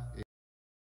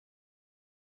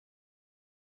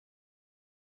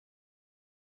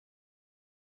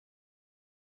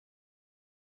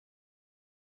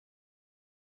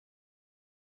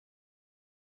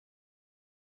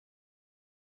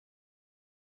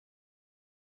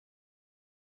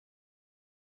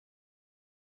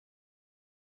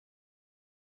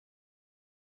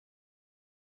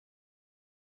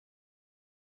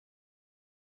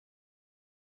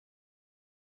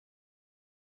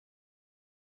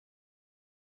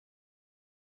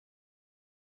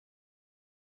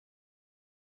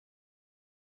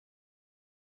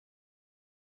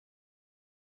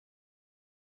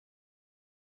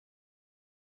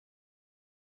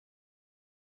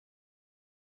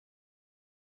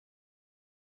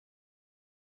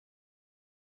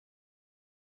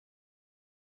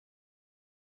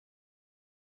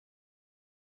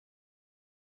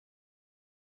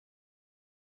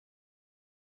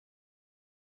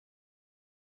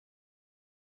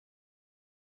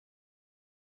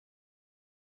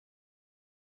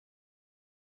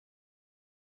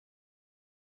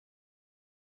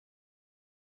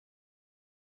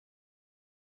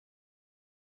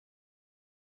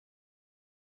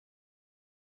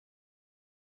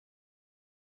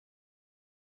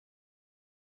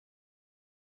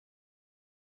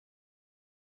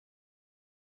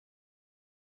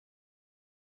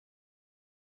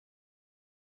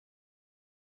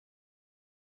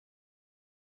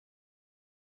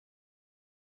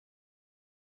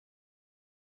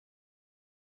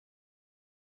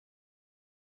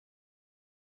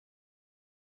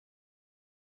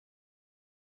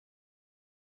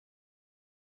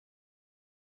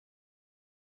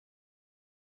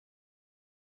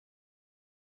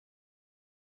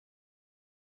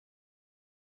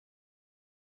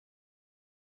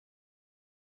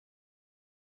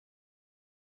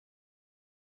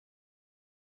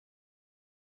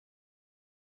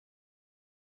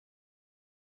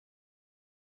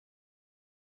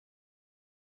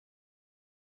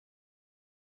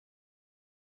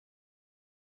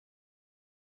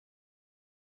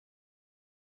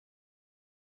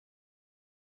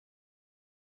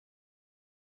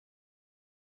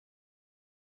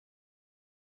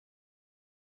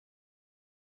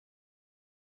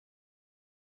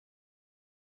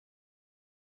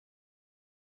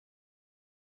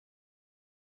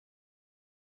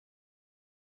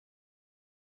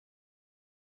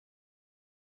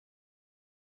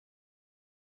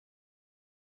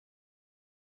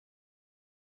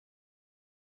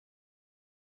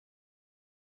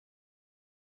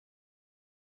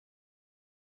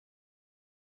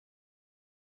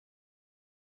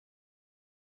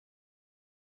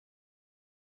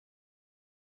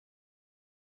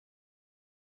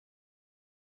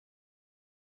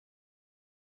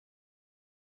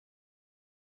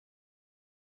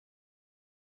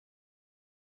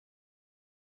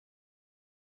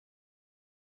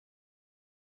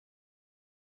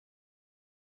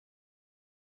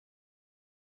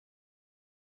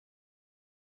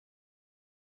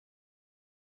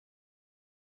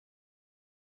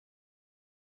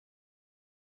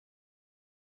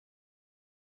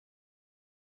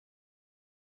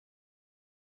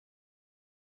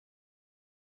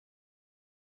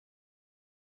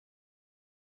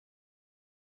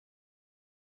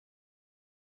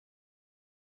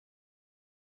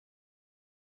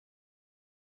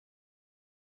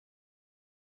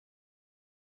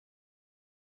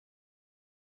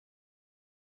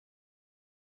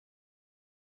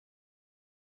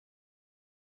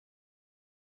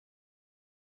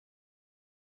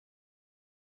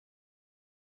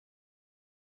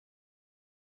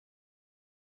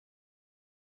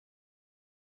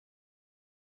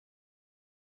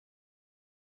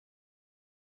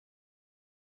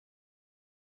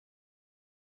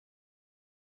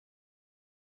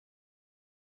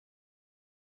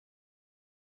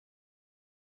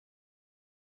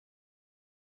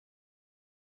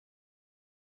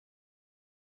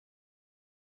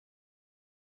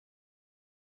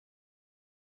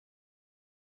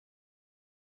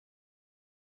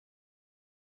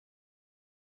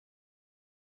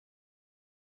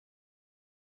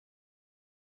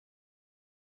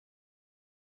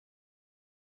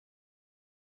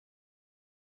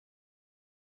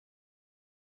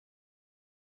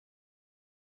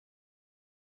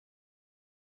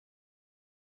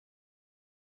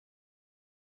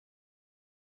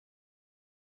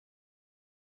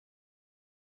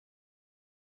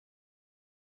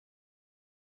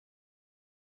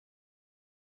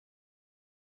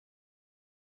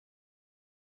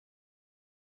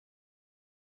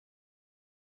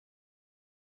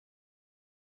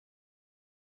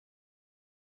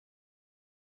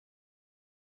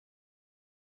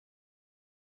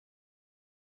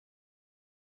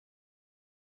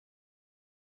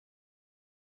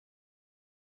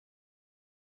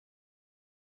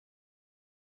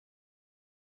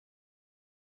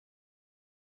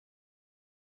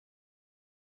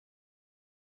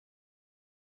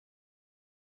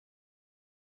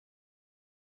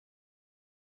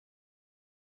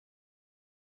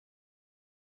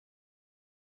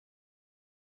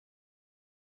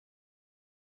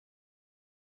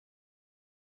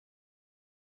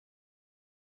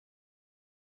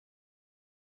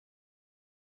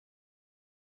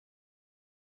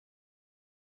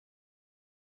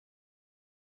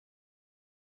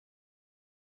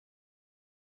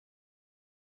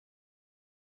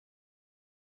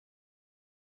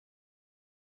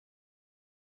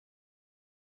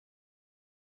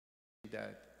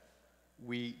 that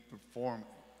we perform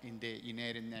in the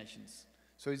United Nations.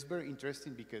 So it's very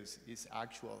interesting because it's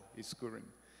actual, it's current.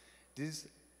 This is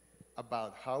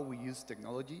about how we use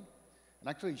technology. And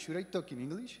actually, should I talk in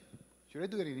English? Should I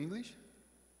do it in English?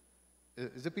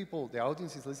 Is the people, the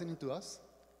audience is listening to us?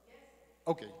 Yes.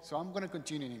 Okay, so I'm going to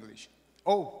continue in English.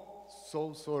 Oh,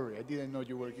 so sorry, I didn't know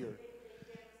you were here.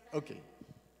 Okay,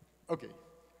 okay.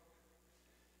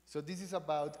 So this is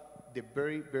about the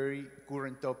very, very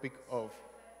current topic of...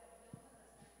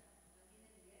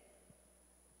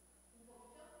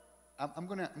 I'm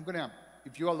gonna,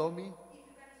 if you allow me.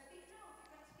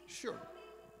 Sure.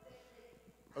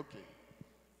 Okay.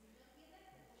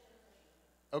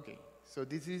 Okay, so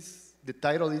this is, the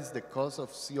title is The Cause of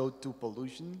CO2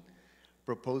 Pollution,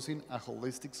 Proposing a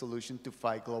Holistic Solution to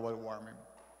Fight Global Warming.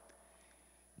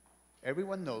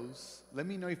 Everyone knows, let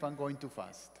me know if I'm going too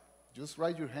fast. Just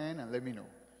raise your hand and let me know.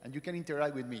 And you can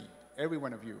interact with me, every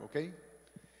one of you, okay?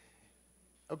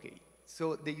 Okay,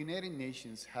 so the United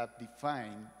Nations have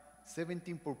defined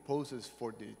 17 purposes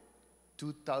for the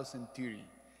 2030.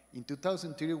 In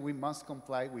 2030, we must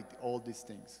comply with all these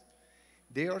things.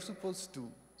 They are supposed to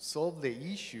solve the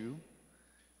issue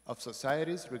of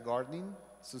societies regarding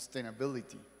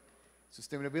sustainability.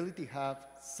 Sustainability have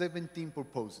 17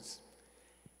 purposes.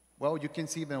 Well, you can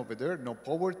see them over there. No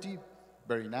poverty,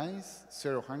 very nice.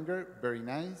 Zero hunger, very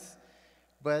nice.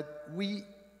 But we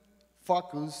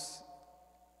focus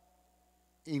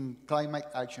in climate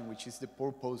action, which is the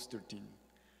purpose 13.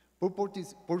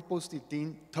 Purpose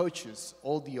 13 touches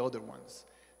all the other ones.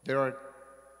 There are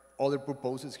other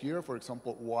purposes here, for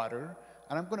example, water.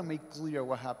 And I'm going to make clear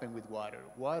what happened with water.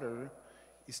 Water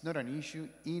is not an issue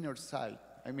in our side.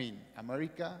 I mean,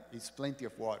 America is plenty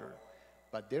of water.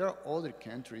 But there are other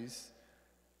countries,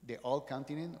 the old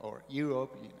continent or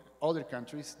Europe, other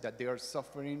countries that they are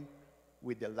suffering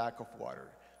with the lack of water.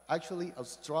 Actually,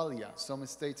 Australia, some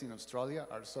states in Australia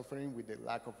are suffering with the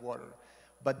lack of water.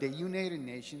 But the United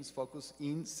Nations focus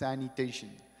in sanitation,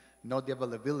 not the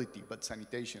availability, but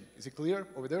sanitation. Is it clear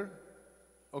over there?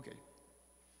 Okay.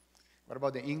 What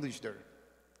about the English there?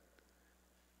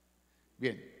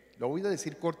 Bien, lo voy a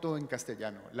decir corto en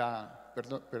castellano.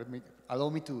 Allow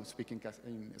me to speak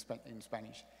in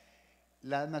Spanish.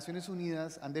 Las Naciones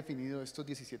Unidas han definido estos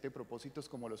 17 propósitos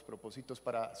como los propósitos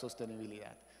para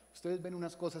sostenibilidad. Ustedes ven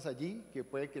unas cosas allí que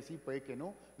puede que sí, puede que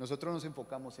no. Nosotros nos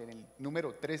enfocamos en el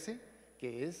número 13,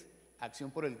 que es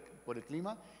acción por el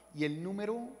clima, y el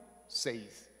número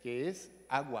 6, que es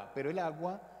agua. Pero el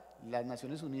agua, las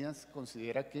Naciones Unidas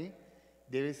considera que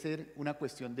debe ser una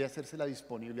cuestión de hacérsela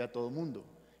disponible a todo el mundo.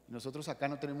 Nosotros acá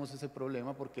no tenemos ese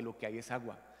problema porque lo que hay es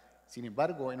agua. Sin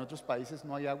embargo, en otros países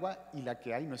no hay agua y la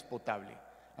que hay no es potable.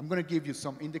 I'm going to give you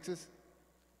some indexes.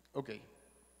 Okay.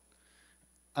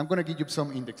 I'm going to give you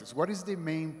some indexes. What is the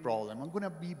main problem? I'm going to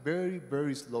be very,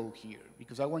 very slow here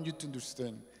because I want you to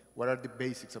understand what are the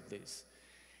basics of this.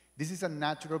 This is a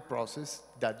natural process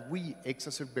that we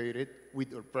exacerbated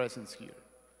with our presence here.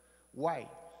 Why?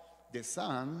 The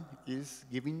sun is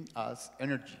giving us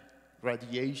energy,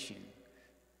 radiation.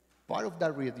 Part of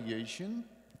that radiation,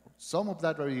 some of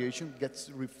that radiation gets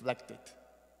reflected.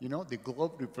 You know, the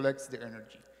globe reflects the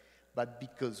energy. But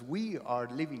because we are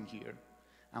living here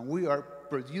and we are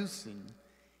producing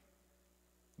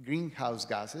greenhouse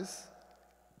gases,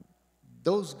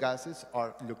 those gases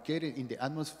are located in the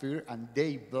atmosphere and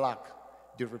they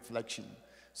block the reflection.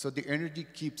 So the energy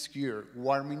keeps here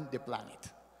warming the planet.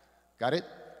 Got it?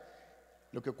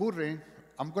 Lo que ocurre,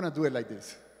 I'm going to do it like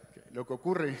this. Okay. Lo que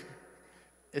ocurre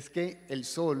es que el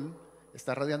sol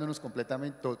está radiándonos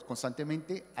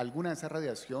constantemente. Alguna de esa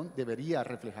radiación debería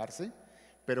reflejarse,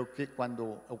 pero que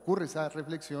cuando ocurre esa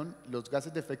reflexión, los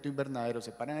gases de efecto invernadero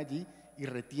se paran allí y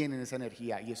retienen esa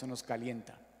energía y eso nos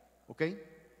calienta. ¿Ok?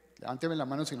 Levánteme la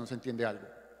mano si no se entiende algo.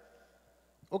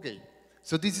 Ok,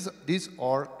 so this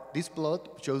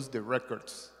plot shows the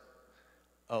records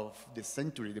of the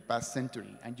century, the past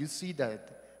century, and you see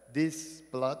that this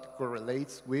plot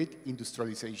correlates with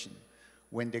industrialization.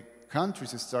 When the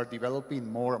countries start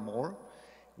developing more and more,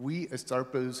 we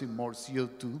start producing more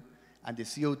CO2, and the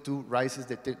CO2 rises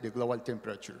the global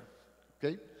temperature.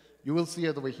 Okay? You will see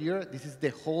it over here. This is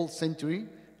the whole century,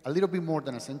 a little bit more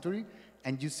than a century,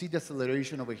 and you see the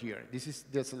acceleration over here. This is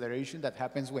the acceleration that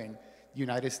happens when the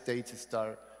United States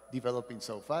start developing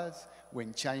so fast,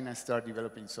 when China start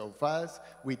developing so fast,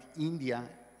 with India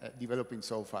developing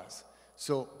so fast.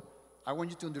 So I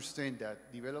want you to understand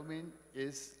that development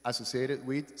is associated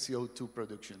with CO2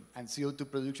 production, and CO2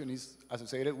 production is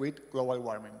associated with global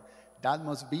warming. That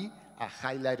must be a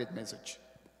highlighted message.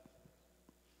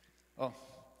 Oh.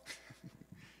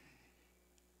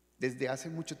 Desde hace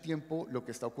mucho tiempo lo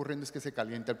que está ocurriendo es que se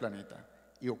calienta el planeta.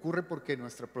 Y ocurre porque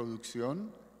nuestra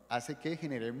producción hace que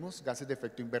generemos gases de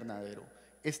efecto invernadero.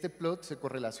 Este plot se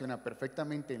correlaciona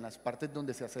perfectamente en las partes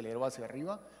donde se aceleró hacia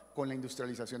arriba con la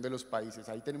industrialización de los países.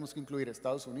 Ahí tenemos que incluir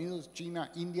Estados Unidos,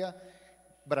 China, India,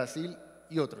 Brasil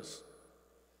y otros.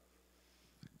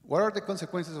 What are the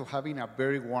consequences of having a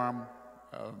very warm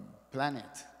planet?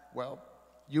 Well,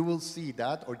 you will see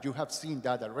that, or you have seen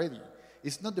that already.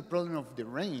 It's not the problem of the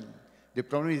rain. The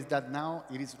problem is that now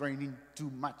it is raining too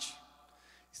much.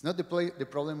 It's not the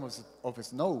problem of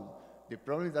snow. The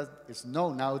problem is that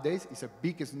snow nowadays is a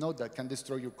big snow that can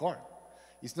destroy your car.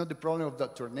 It's not the problem of the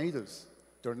tornadoes.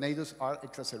 Tornadoes are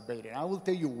exacerbated. I will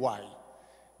tell you why.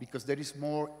 Because there is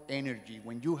more energy.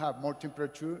 When you have more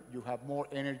temperature, you have more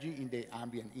energy in the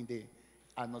ambient, in the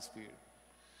atmosphere.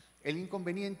 El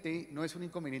inconveniente no es un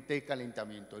inconveniente de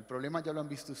calentamiento. El problema ya lo han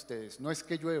visto ustedes. No es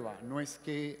que llueva, no es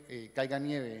que caiga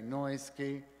nieve, no es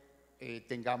que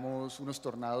tengamos unos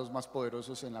tornados más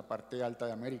poderosos en la parte alta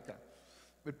de América.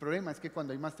 El problema es que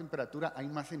cuando hay más temperatura hay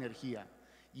más energía.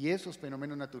 Y esos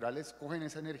fenómenos naturales cogen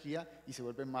esa energía y se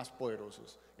vuelven más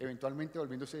poderosos, eventualmente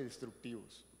volviéndose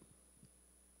destructivos.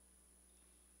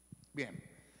 Bien.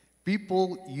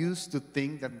 People used to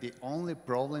think that the only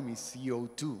problem is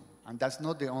CO2, and that's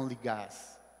not the only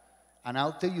gas. And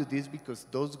I'll tell you this because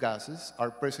those gases are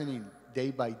present in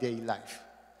day-by-day life.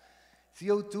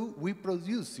 CO2, we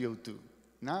produce CO2.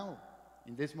 Now,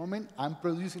 in this moment, I'm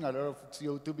producing a lot of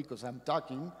CO2 because I'm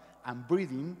talking, I'm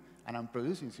breathing, and I'm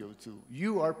producing CO2.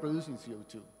 You are producing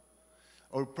CO2.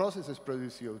 Our processes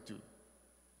produce CO2.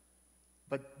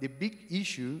 But the big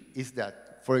issue is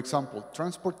that, for example,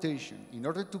 transportation, in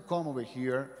order to come over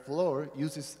here, Flor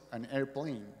uses an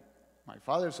airplane. My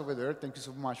father's over there, thank you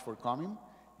so much for coming.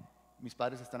 Mis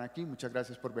padres están aquí, muchas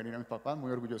gracias por venir a mis papás, muy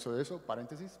orgulloso de eso,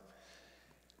 paréntesis.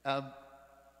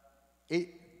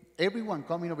 Everyone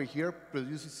coming over here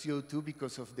produces CO2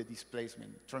 because of the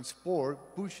displacement.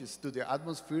 Transport pushes to the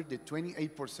atmosphere the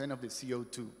 28% of the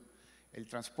CO2. El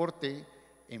transporte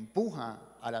empuja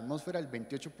a la atmósfera el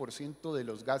 28% de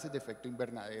los gases de efecto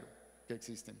invernadero que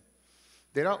existen.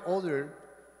 There are other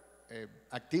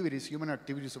activities, human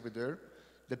activities over there,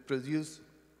 that produce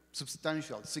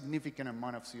substantial, significant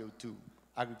amount of CO2.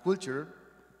 Agriculture,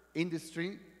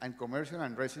 industry, and commercial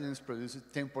and residence produces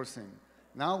 10%.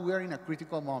 Now we are in a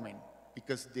critical moment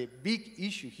because the big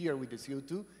issue here with the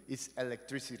CO2 is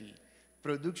electricity,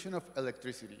 production of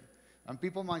electricity. And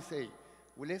people might say,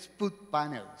 well, let's put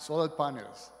panels, solar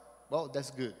panels. Well,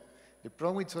 that's good. The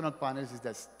problem with solar panels is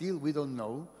that still we don't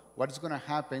know what is going to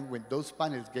happen when those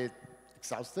panels get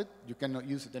exhausted. You cannot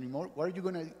use it anymore. What are you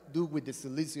going to do with the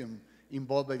silicium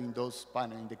involved in those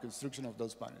panels, in the construction of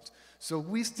those panels? So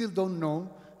we still don't know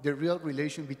the real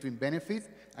relation between benefit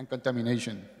and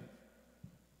contamination.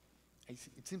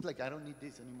 It seems like I don't need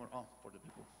this anymore. Oh, for the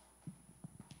people.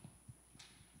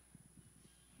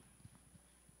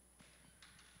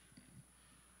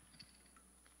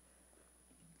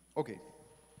 Okay.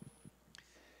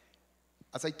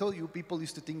 As I told you, people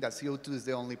used to think that CO2 is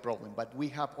the only problem, but we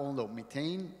have also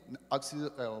methane,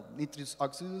 nitrous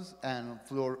oxides, and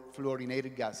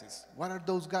fluorinated gases. What are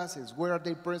those gases? Where are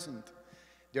they present?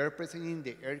 They are present in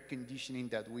the air conditioning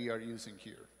that we are using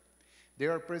here. They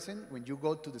are present when you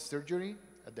go to the surgery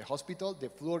at the hospital. The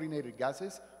fluorinated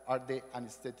gases are the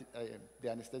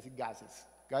anesthetic gases.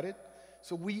 Got it?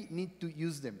 So we need to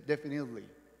use them, definitely.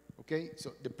 Okay?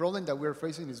 So the problem that we're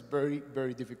facing is very,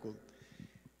 very difficult.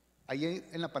 Ahí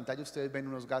en la pantalla ustedes ven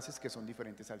unos gases que son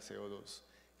diferentes al CO2.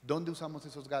 ¿Dónde usamos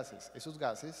esos gases? Esos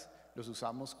gases los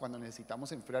usamos cuando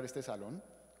necesitamos enfriar este salón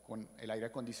con el aire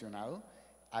acondicionado.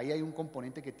 Ahí hay un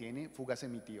componente que tiene fugas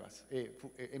emitivas,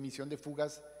 emisión de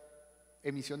fugas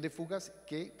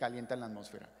que calientan la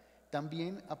atmósfera.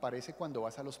 También aparece cuando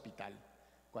vas al hospital.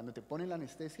 Cuando te ponen la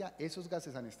anestesia, esos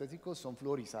gases anestésicos son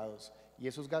fluorizados y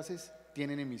esos gases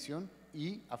tienen emisión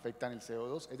y afectan el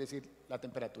CO2, es decir, la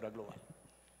temperatura global.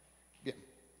 Bien.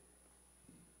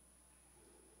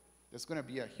 There's going to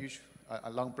be a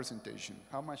long presentation.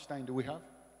 How much time do we have?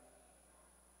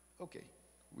 Okay.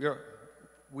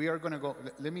 We are going to go.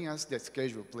 Let me ask the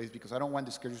schedule, please, because I don't want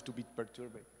the schedule to be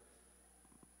perturbed.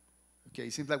 Okay,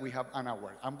 it seems like we have an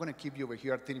hour. I'm going to keep you over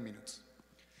here 30 minutes.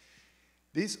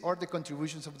 These are the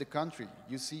contributions of the country.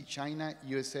 You see China,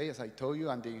 USA, as I told you,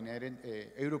 and the United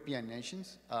European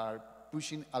nations are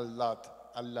pushing a lot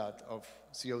of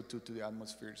CO2 to the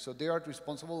atmosphere. So they are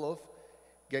responsible of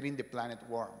getting the planet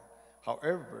warm.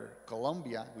 However,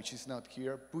 Colombia, which is not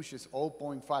here, pushes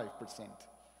 0.5%.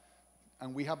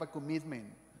 And we have a commitment.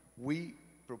 We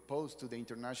proposed to the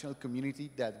international community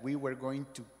that we were going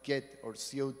to get our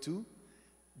CO2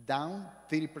 down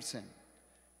 30%.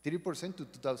 30% to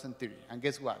 2030. And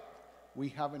guess what? We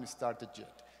haven't started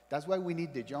yet. That's why we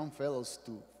need the young fellows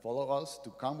to follow us, to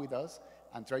come with us,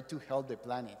 and try to help the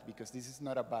planet, because this is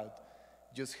not about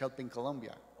just helping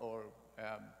Colombia or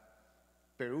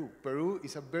Peru. Peru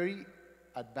is a very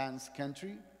advanced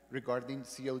country regarding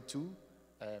CO2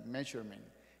 measurement.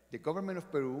 The government of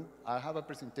Peru, I have a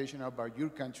presentation about your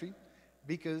country,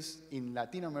 because in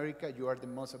Latin America, you are the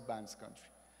most advanced country.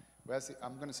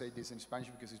 I'm going to say this in Spanish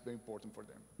because it's very important for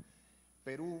them.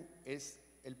 Perú es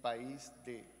el país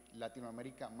de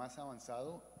Latinoamérica más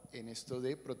avanzado en esto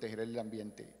de proteger el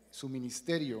ambiente. Su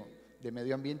Ministerio de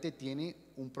Medio Ambiente tiene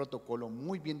un protocolo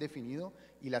muy bien definido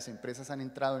y las empresas han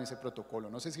entrado en ese protocolo.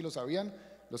 No sé si lo sabían.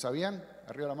 ¿Lo sabían?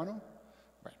 ¿Arriba la mano?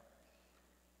 Bueno,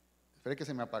 espere que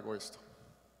se me apagó esto.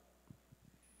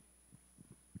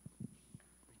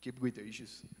 Keep with the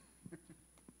issues.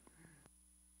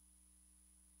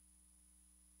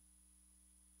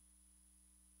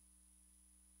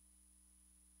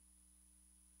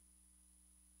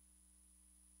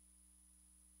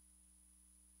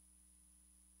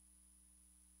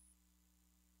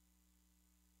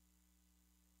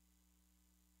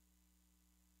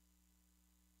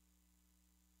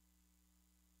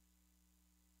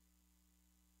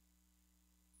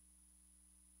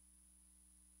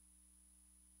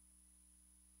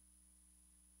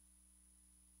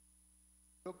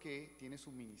 Lo que tiene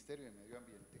su Ministerio de Medio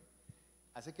Ambiente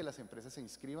hace que las empresas se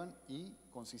inscriban y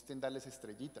consiste en darles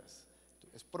estrellitas.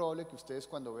 Es probable que ustedes,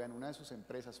 cuando vean una de sus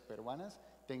empresas peruanas,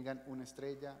 tengan 1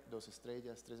 estrella, 2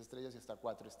 estrellas, 3 estrellas y hasta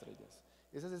 4 estrellas.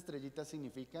 Esas estrellitas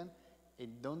significan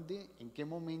en qué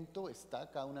momento está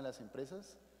cada una de las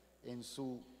empresas en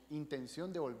su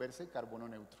intención de volverse carbono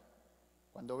neutro.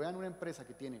 Cuando vean una empresa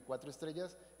que tiene 4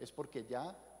 estrellas es porque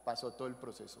ya pasó todo el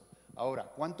proceso. Ahora,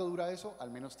 ¿cuánto dura eso?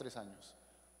 Al menos 3 años.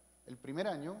 El primer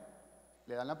año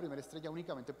le dan la primera estrella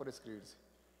únicamente por inscribirse.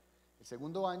 El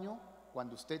segundo año,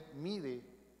 cuando usted mide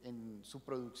en su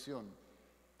producción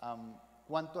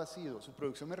cuánto ha sido, su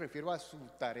producción me refiero a su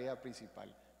tarea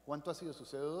principal, cuánto ha sido su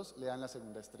CO2, le dan la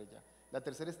segunda estrella. La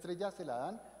tercera estrella se la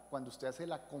dan cuando usted hace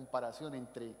la comparación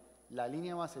entre la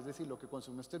línea base, es decir, lo que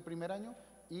consumió usted el primer año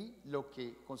y lo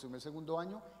que consumió el segundo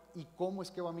año, y cómo es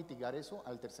que va a mitigar eso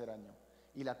al tercer año.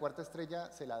 Y la cuarta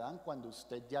estrella se la dan cuando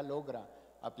usted ya logra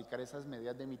aplicar esas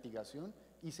medidas de mitigación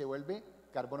y se vuelve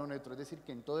carbono neutro, es decir,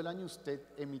 que en todo el año usted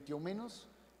emitió menos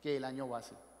que el año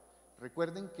base.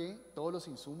 Recuerden que todos los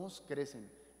insumos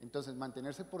crecen, entonces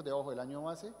mantenerse por debajo del año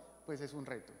base pues es un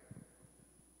reto,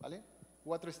 ¿vale?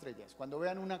 4 estrellas. Cuando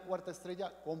vean una cuarta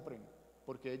estrella, compren,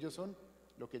 porque ellos son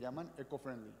lo que llaman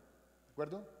eco-friendly, ¿de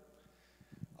acuerdo?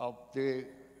 The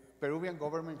Peruvian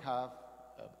government have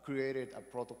created a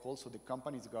protocol, so the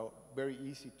companies go very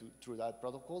easy through that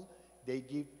protocol. They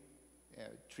give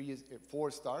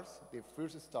 4 stars. The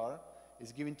first star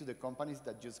is given to the companies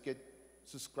that just get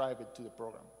subscribed to the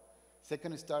program.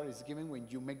 Second star is given when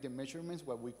you make the measurements,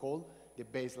 what we call the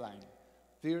baseline.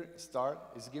 Third star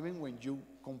is given when you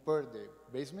compare the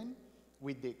baseline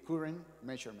with the current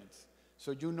measurements,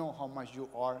 so you know how much you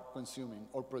are consuming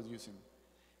or producing.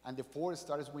 And the 4th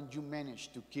star is when you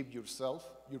manage to keep your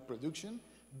production,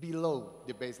 below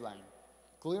the baseline.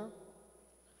 Clear?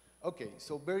 Okay,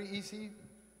 so very easy.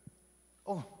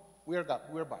 Oh, we're back.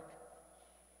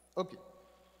 Okay.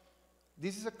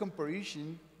 This is a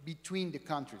comparison between the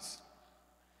countries.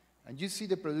 And you see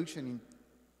the production in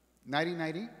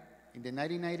 1990. In the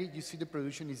 1990, you see the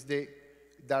production is the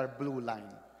dark blue line.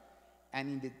 And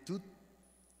in the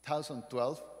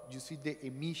 2012, you see the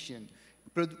emission.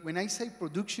 When I say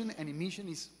production and emission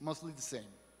is mostly the same.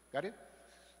 Got it?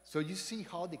 So you see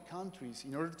how the countries,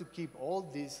 in order to keep all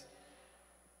this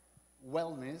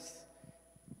wellness,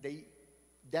 they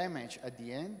damage at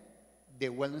the end the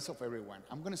wellness of everyone.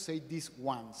 I'm going to say this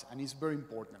once, and it's very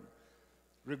important.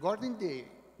 Regarding the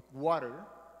water,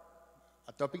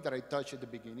 a topic that I touched at the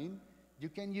beginning, you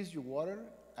can use your water,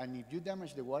 and if you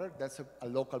damage the water, that's a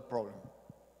local problem.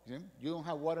 You don't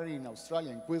have water in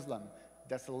Australia, in Queensland,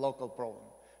 that's a local problem,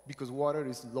 because water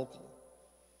is local.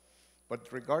 But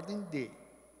regarding the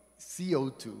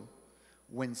CO2,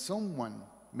 when someone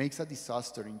makes a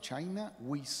disaster in China,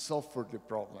 we suffer the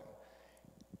problem.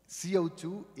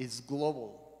 CO2 is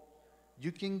global.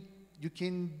 You can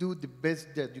do the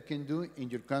best that you can do in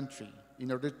your country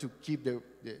in order to keep the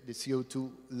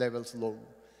CO2 levels low.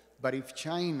 But if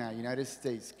China, United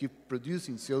States keep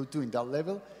producing CO2 in that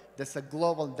level, that's a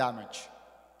global damage,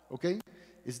 okay?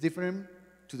 It's different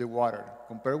to the water.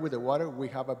 Compared with the water, we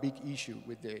have a big issue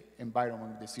with the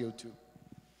environment, the CO2.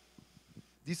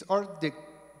 These are the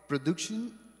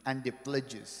production and the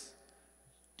pledges.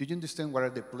 Do you understand what are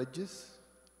the pledges?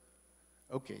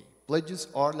 Okay, pledges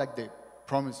are like the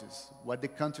promises, what the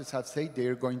countries have said they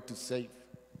are going to save.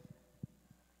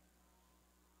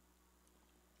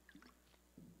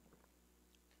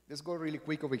 Let's go really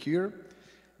quick over here.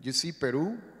 You see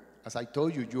Peru, as I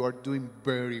told you, you are doing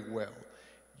very well.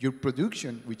 Your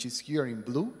production, which is here in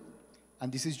blue,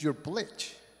 and this is your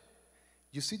pledge.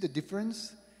 You see the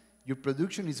difference? Your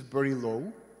production is very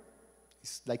low.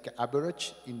 It's like an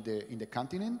average in the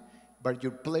continent, but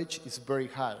your pledge is very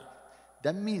high.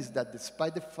 That means that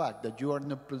despite the fact that you are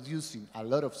not producing a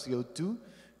lot of CO2,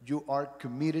 you are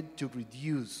committed to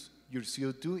reduce your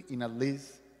CO2 in at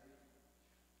least,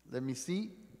 let me see,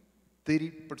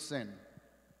 30%,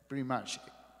 pretty much,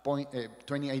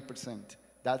 28%.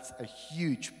 That's a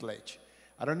huge pledge.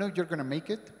 I don't know if you're going to make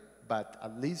it, but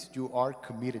at least you are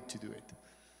committed to do it.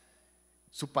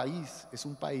 Su país es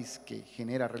un país que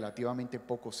genera relativamente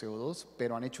poco CO2,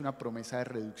 pero han hecho una promesa de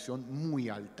reducción muy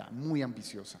alta, muy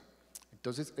ambiciosa.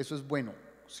 Entonces, eso es bueno.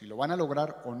 Si lo van a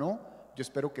lograr o no, yo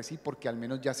espero que sí, porque al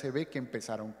menos ya se ve que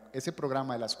empezaron. Ese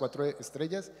programa de las 4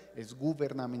 estrellas es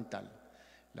gubernamental.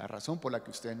 La razón por la que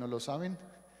ustedes no lo saben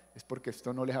es porque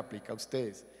esto no les aplica a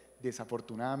ustedes.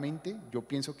 Desafortunadamente, yo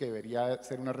pienso que debería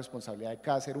ser una responsabilidad de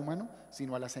cada ser humano,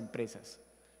 sino a las empresas.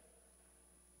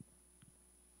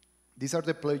 These are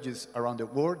the pledges around the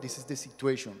world. This is the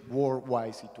situation,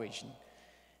 worldwide situation.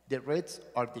 The reds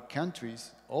are the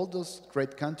countries, all those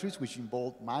red countries which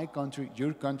involve my country,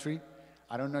 your country.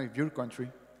 I don't know if your country.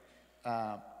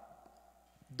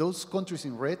 Those countries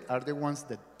in red are the ones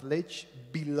that pledge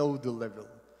below the level.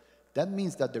 That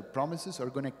means that their promises are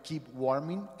going to keep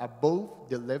warming above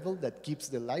the level that keeps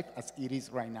the life as it is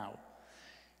right now.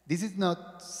 This is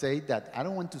not say that, I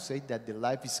don't want to say that the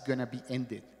life is going to be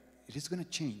ended. It is going to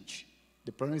change.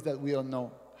 The problem is that we don't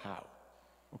know how.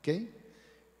 Okay?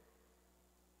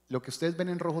 Lo que ustedes ven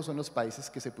en rojo son los países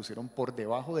que se pusieron por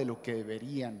debajo de lo que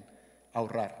deberían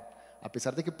ahorrar. A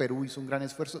pesar de que Perú hizo un gran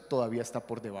esfuerzo, todavía está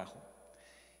por debajo.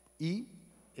 Y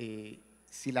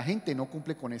si la gente no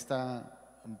cumple con esta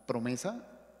promesa,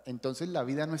 entonces la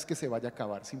vida no es que se vaya a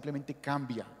acabar, simplemente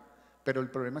cambia. Pero el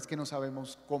problema es que no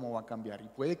sabemos cómo va a cambiar y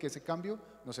puede que ese cambio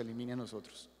nos elimine a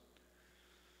nosotros.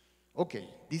 Okay,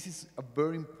 this is a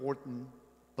very important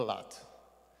plot.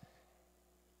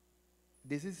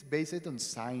 This is based on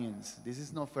science. This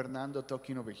is not Fernando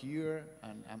talking over here,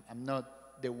 and I'm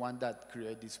not the one that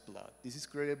created this plot. This is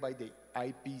created by the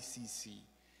IPCC.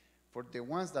 For the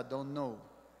ones that don't know,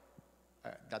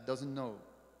 doesn't know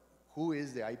who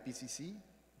is the IPCC,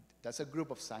 that's a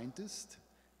group of scientists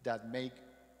that make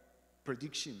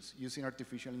predictions using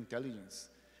artificial intelligence,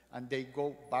 and they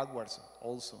go backwards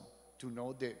also to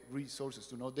know the resources,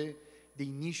 to know the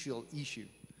initial issue.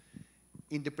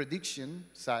 In the prediction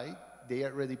side, they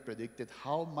already predicted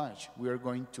how much we are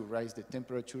going to rise the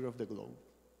temperature of the globe.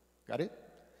 Got it?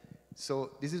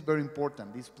 So this is very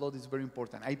important. This plot is very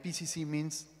important. IPCC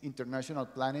means International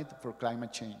Planet for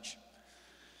Climate Change.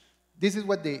 This is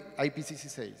what the IPCC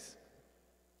says.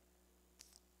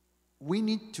 We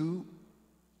need to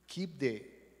keep the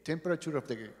temperature of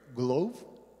the globe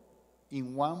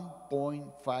in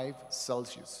 1.5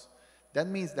 Celsius. That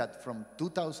means that from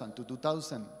 2000 to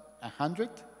 2100,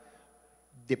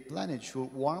 the planet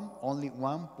should warm only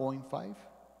 1.5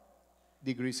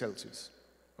 degrees Celsius,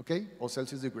 okay, or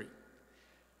Celsius degree.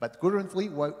 But currently,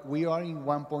 we are in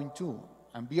 1.2,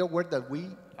 and be aware that we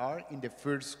are in the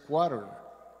first quarter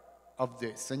of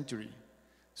the century.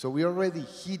 So we already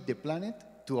hit the planet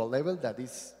to a level that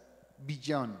is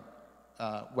beyond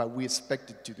what we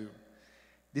expected to do.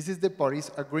 This is the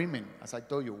Paris Agreement, as I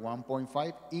told you,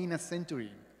 1.5 in a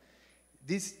century.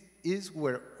 This is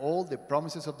where all the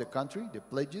promises of the country, the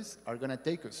pledges, are going to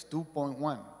take us,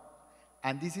 2.1.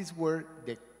 And this is where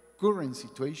the current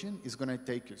situation is going to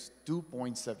take us,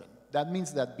 2.7. That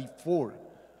means that before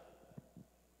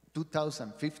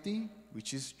 2050,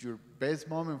 which is your best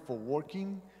moment for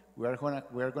working, we are going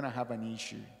to have an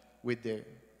issue with the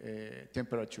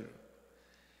temperature.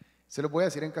 Se lo voy a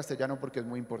decir en castellano porque es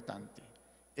muy importante.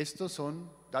 Estos son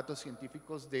datos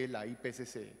científicos de la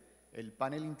IPCC, el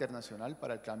panel internacional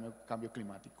para el cambio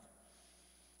climático.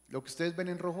 Lo que ustedes ven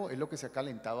en rojo es lo que se ha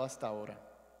calentado hasta ahora.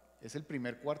 Es el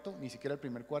primer cuarto, ni siquiera el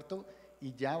primer cuarto,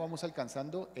 y ya vamos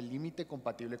alcanzando el límite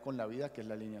compatible con la vida, que es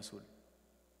la línea azul.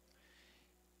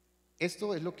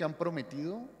 Esto es lo que han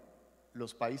prometido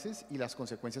los países y las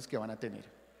consecuencias que van a tener,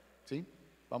 ¿sí?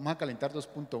 Vamos a calentar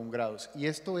 2.1 grados. Y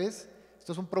estos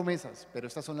son promesas, pero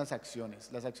estas son las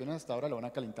acciones. Las acciones hasta ahora lo van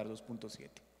a calentar 2.7.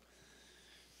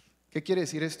 ¿Qué quiere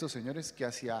decir esto, señores? Que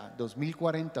hacia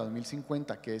 2040,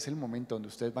 2050, que es el momento donde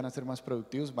ustedes van a ser más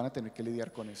productivos, van a tener que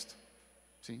lidiar con esto,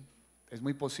 ¿sí? Es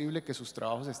muy posible que sus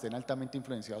trabajos estén altamente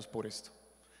influenciados por esto.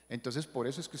 Entonces, por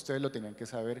eso es que ustedes lo tenían que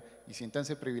saber y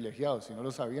siéntanse privilegiados. Si no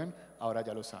lo sabían, ahora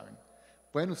ya lo saben.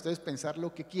 Pueden ustedes pensar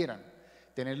lo que quieran,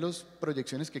 tener las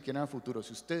proyecciones que quieran a futuro.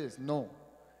 Si ustedes no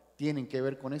tienen que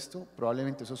ver con esto,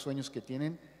 probablemente esos sueños que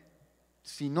tienen,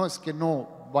 si no es que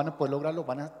no van a poder lograrlo,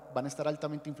 van a estar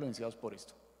altamente influenciados por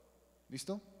esto.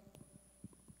 ¿Listo?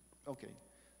 Ok.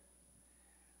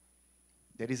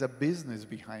 There is a business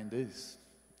behind this.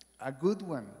 A good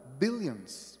one,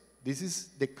 billions. This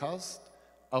is the cost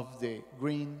of the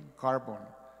green carbon,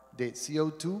 the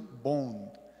CO2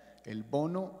 bond, el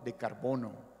bono de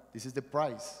carbono. This is the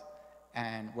price.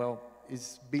 And well,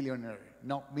 it's billionaire,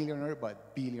 not millionaire,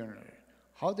 but billionaire.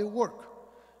 How they work?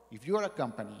 If you are a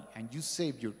company and you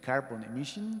save your carbon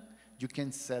emission, you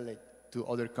can sell it to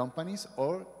other companies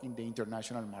or in the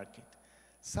international market.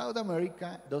 South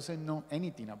America doesn't know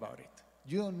anything about it.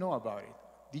 You don't know about it.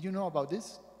 Did you know about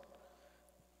this?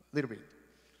 A little bit.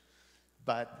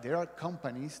 But there are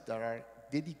companies that are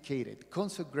dedicated,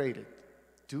 consecrated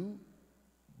to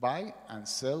buy and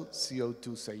sell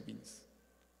CO2 savings.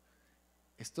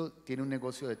 Esto tiene un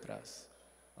negocio detrás.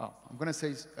 Oh, I'm gonna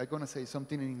say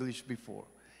something in English before.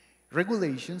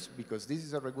 Regulations, because this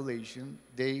is a regulation,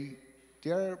 they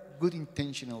are good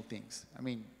intentional things. I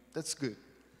mean, that's good.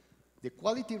 The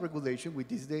quality regulation,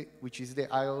 which is the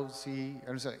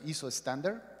ISO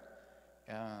standard,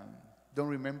 don't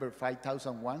remember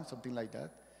 5001, something like that,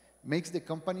 makes the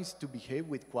companies to behave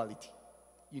with quality.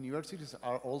 Universities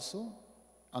are also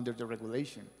under the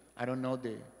regulation. I don't know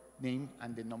the name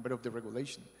and the number of the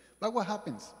regulation. But what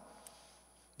happens?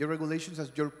 The regulations are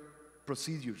your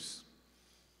procedures.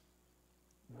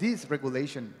 This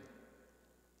regulation,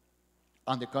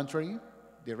 on the contrary,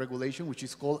 the regulation which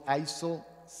is called ISO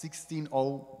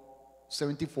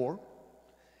 16074,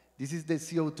 this is the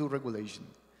CO2 regulation.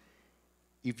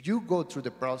 If you go through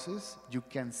the process, you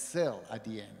can sell at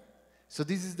the end. So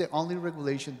this is the only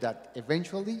regulation that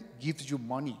eventually gives you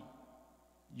money.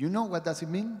 You know what does it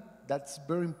mean? That's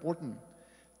very important.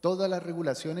 Todas las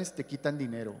regulaciones te quitan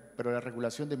dinero, pero la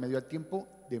regulación de medio tiempo,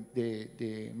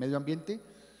 de medio ambiente,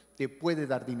 te puede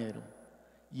dar dinero.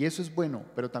 Y eso es bueno,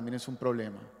 pero también es un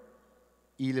problema.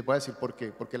 Y les voy a decir por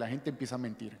qué. Porque la gente empieza a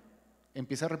mentir.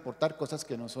 Empieza a reportar cosas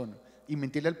que no son. Y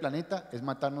mentirle al planeta es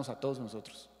matarnos a todos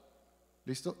nosotros.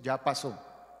 ¿Listo? Ya pasó.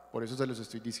 Por eso se los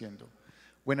estoy diciendo.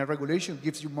 When a regulation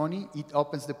gives you money, it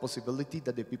opens the possibility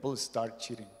that the people start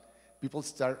cheating. People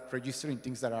start registering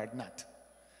things that are not.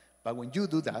 But when you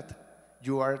do that,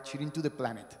 you are cheating to the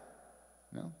planet.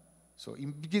 No? So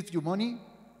it gives you money,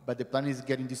 but the planet is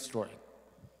getting destroyed.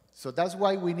 So that's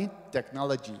why we need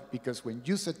technology, because when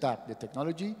you set up the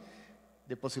technology,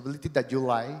 the possibility that you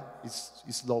lie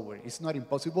is lower. It's not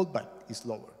impossible, but it's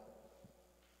lower.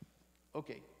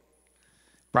 Okay.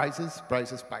 Prices,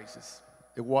 prices, prices.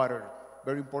 The water,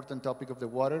 very important topic of the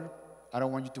water. I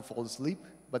don't want you to fall asleep,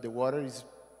 but the water is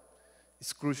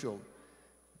crucial.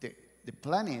 The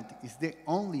planet is the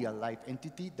only alive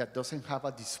entity that doesn't have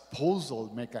a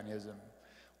disposal mechanism.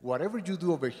 Whatever you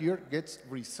do over here gets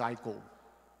recycled,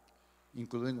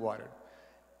 including water.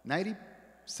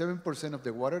 97% of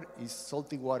the water is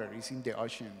salty water, is in the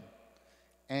ocean.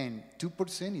 And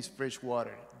 2% is fresh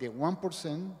water. The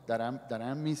 1% that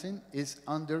I'm missing is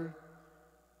under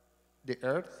the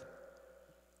earth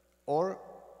or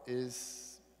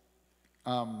is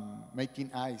making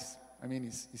ice. I mean,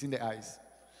 it's in the ice.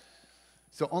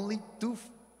 So only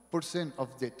 2%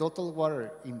 of the total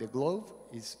water in the globe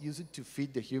is used to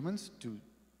feed the humans, to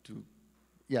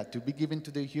be given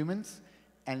to the humans.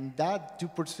 And that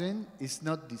 2% is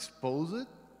not disposed.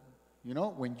 You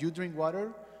know, when you drink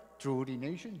water through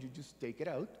urination, you just take it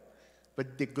out.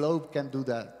 But the globe can't do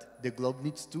that. The globe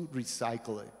needs to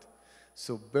recycle it.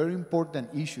 So very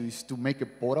important issue is to make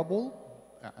it potable,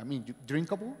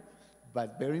 drinkable,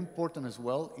 but very important as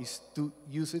well is to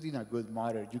use it in a good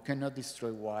manner. You cannot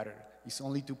destroy water. It's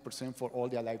only 2% for all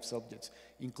the alive subjects,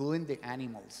 including the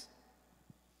animals.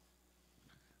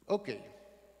 Okay,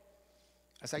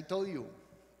 as I told you,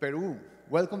 Peru,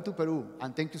 welcome to Peru,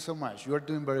 and thank you so much. You are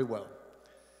doing very well.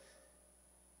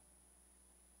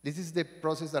 This is the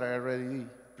process that I already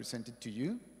presented to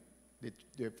you,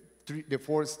 the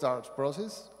 4 stars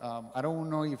process. I don't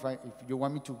know if you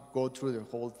want me to go through the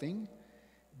whole thing,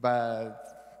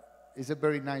 but it's a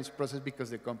very nice process because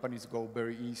the companies go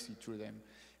very easy through them.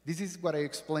 This is what I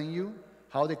explain you,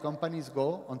 how the companies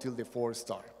go until the 4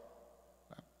 star.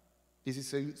 This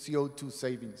is CO2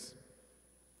 savings.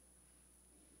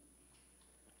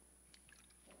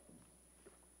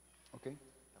 Okay.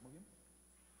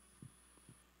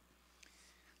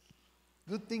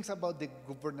 Good things about the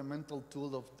governmental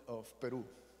tool of Peru.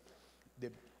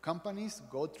 Companies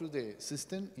go through the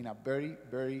system in a very,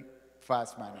 very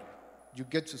fast manner. You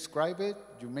get subscribed,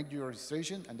 you make your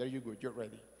registration, and there you go, you're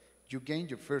ready. You gain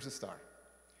your first star.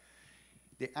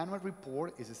 The annual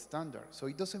report is a standard, so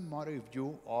it doesn't matter if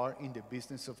you are in the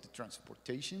business of the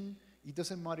transportation, it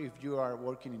doesn't matter if you are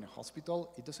working in a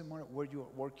hospital, it doesn't matter where you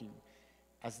are working.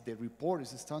 As the report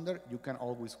is a standard, you can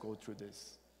always go through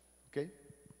this, okay?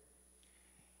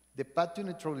 The path to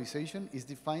neutralization is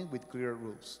defined with clear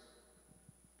rules.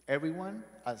 Everyone,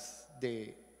 as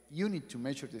the unit to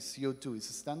measure the CO2 is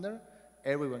a standard,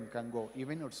 everyone can go,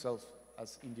 even ourselves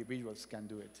as individuals can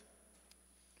do it.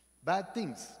 Bad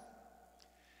things.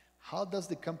 How does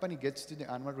the company get to the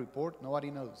annual report? Nobody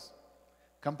knows.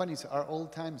 Companies are all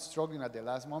the time struggling at the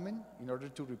last moment in order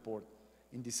to report.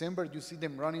 In December, you see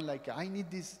them running like, I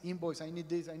need this invoice, I need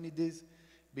this,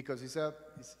 because it's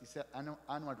an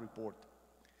annual report.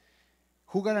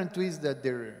 Who guarantees that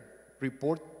their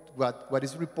report, what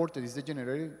is reported is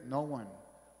generated? No one.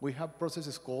 We have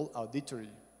processes called auditory.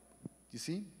 You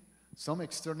see? Some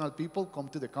external people come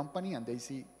to the company and they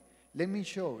see, let me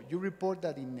show, you report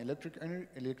that in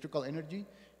electrical energy,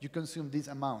 you consume this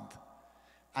amount.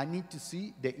 I need to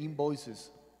see the invoices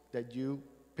that you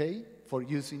pay for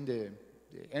using the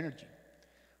energy.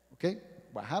 Okay?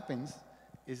 What happens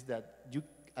is that you,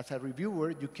 as a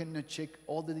reviewer, you cannot check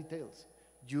all the details.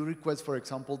 You request, for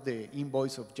example, the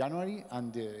invoice of January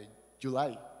and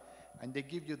July, and they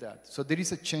give you that. So there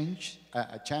is a chance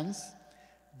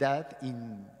that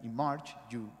in March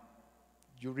you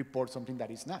report something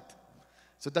that is not.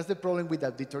 So that's the problem with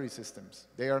auditory systems.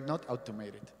 They are not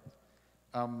automated.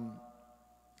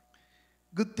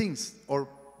 Good things or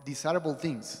desirable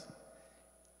things.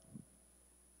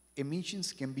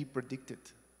 Emissions can be predicted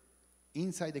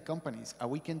inside the companies, and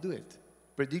we can do it.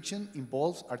 Prediction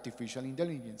involves artificial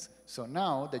intelligence. So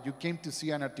now that you came to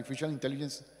see an artificial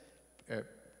intelligence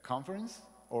conference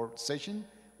or session,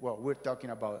 well, we're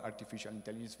talking about artificial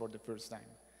intelligence for the first time.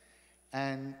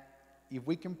 And if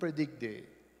we can predict the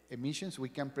emissions, we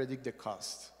can predict the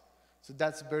cost. So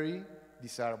that's very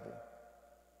desirable.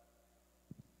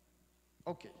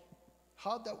 Okay,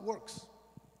 how that works?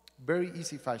 Very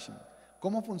easy fashion.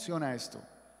 ¿Cómo funciona esto?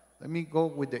 Let me go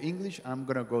with the English, and I'm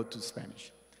gonna go to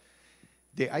Spanish.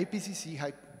 The IPCC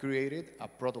had created a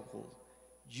protocol.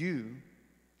 You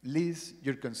list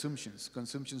your consumptions.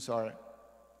 Consumptions are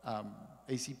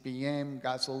ACPM,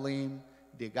 gasoline,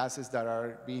 the gases that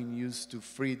are being used to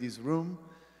free this room,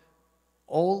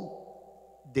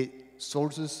 all the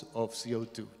sources of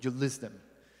CO2. You list them.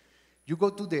 You go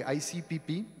to the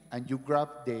ICPP and you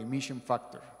grab the emission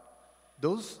factor.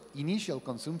 Those initial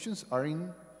consumptions are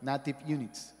in native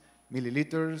units,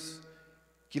 milliliters,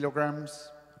 kilograms,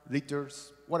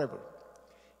 liters, whatever.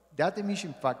 That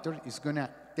emission factor is gonna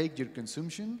take your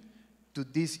consumption to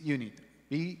this unit.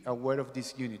 Be aware of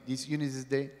this unit. This unit is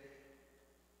the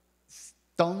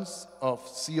tons of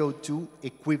CO2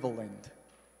 equivalent.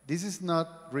 This is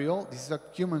not real, this is a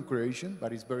human creation,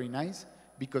 but it's very nice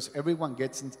because everyone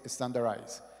gets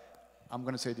standardized. I'm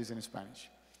gonna say this in Spanish.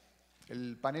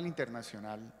 El panel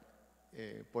internacional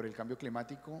por el cambio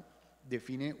climático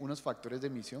define unos factores de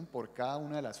emisión por cada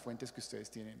una de las fuentes que ustedes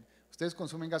tienen. Ustedes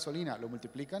consumen gasolina, lo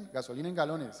multiplican, gasolina en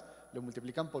galones, lo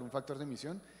multiplican por un factor de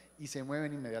emisión y se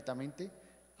mueven inmediatamente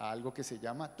a algo que se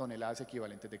llama toneladas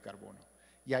equivalentes de carbono.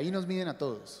 Y ahí nos miden a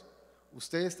todos.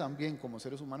 Ustedes también, como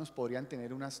seres humanos, podrían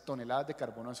tener unas toneladas de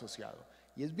carbono asociado.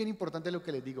 Y es bien importante lo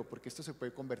que les digo, porque esto se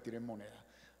puede convertir en moneda.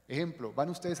 Ejemplo, van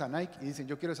ustedes a Nike y dicen,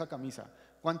 yo quiero esa camisa.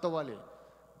 ¿Cuánto vale?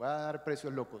 Voy a dar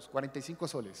precios locos, 45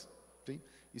 soles. ¿Sí?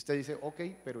 Y usted dice, ok,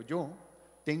 pero yo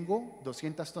tengo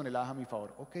 200 toneladas a mi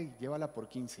favor. Ok, llévala por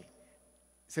 15.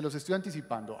 Se los estoy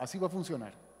anticipando, así va a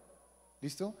funcionar.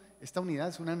 ¿Listo? Esta unidad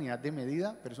es una unidad de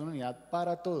medida, pero es una unidad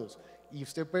para todos. Y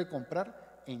usted puede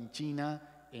comprar en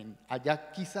China,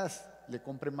 allá quizás le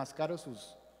compren más caro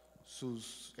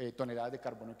sus toneladas de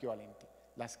carbono equivalente.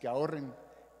 Las que ahorren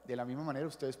de la misma manera,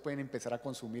 ustedes pueden empezar a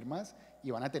consumir más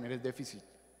y van a tener el déficit.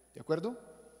 ¿De acuerdo?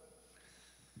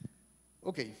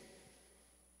 Ok.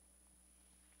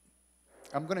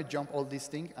 I'm going to jump all this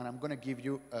thing and I'm going to give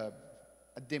you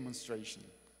a demonstration.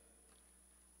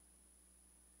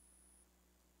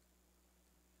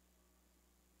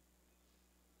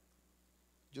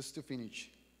 Just to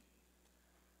finish.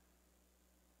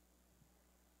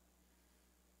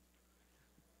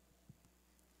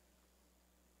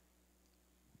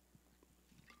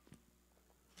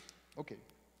 Okay,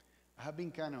 I have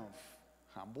been kind of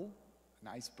humble,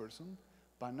 nice person,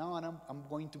 but now I'm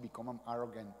going to become an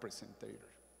arrogant presenter.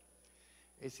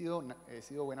 He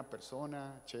sido buena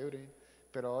persona, chévere,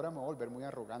 pero ahora me voy a volver muy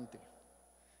arrogante.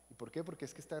 ¿Y por qué? Porque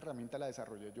es que esta herramienta la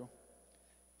desarrollé yo.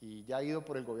 Y ya ha ido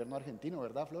por el gobierno argentino,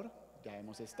 ¿verdad, Flor? Ya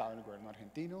hemos estado en el gobierno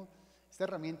argentino. Esta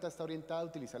herramienta está orientada a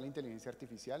utilizar la inteligencia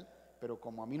artificial, pero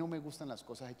como a mí no me gustan las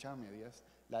cosas hechas a medias,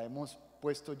 la hemos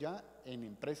puesto ya en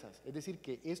empresas. Es decir,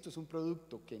 que esto es un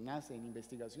producto que nace en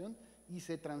investigación y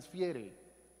se transfiere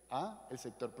al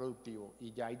sector productivo.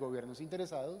 Y ya hay gobiernos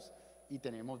interesados y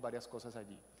tenemos varias cosas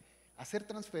allí. Hacer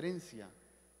transferencia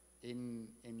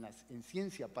en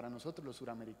ciencia para nosotros los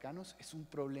suramericanos es un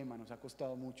problema, nos ha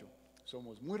costado mucho.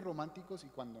 Somos muy románticos y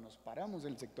cuando nos paramos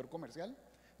del sector comercial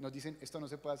nos dicen esto no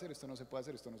se puede hacer, esto no se puede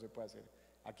hacer, esto no se puede hacer.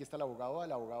 Aquí está el abogado A,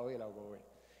 el abogado B y el abogado B.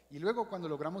 Y luego cuando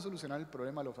logramos solucionar el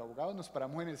problema los abogados nos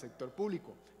paramos en el sector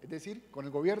público, es decir, con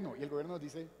el gobierno, y el gobierno nos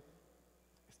dice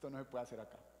esto no se puede hacer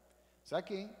acá. O sea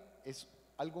que es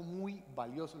algo muy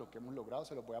valioso lo que hemos logrado,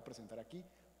 se lo voy a presentar aquí,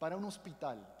 para un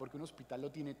hospital, porque un hospital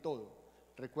lo tiene todo.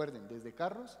 Recuerden, desde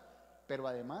carros, pero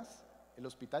además el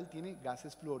hospital tiene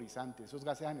gases fluorizantes, esos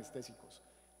gases anestésicos.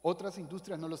 Otras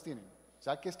industrias no los tienen, o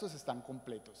sea que estos están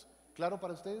completos. ¿Claro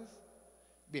para ustedes?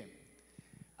 Bien.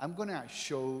 I'm going to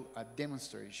show a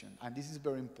demonstration, and this is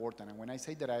very important. And when I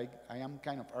say that I am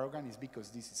kind of arrogant, it's because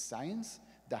this is science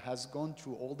that has gone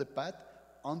through all the path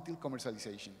until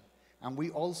commercialization. And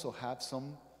we also have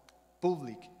some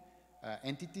public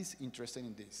entities interested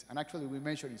in this. And actually, we're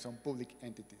measuring some public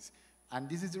entities. And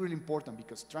this is really important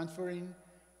because transferring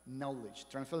knowledge,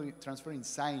 transferring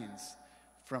science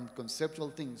from conceptual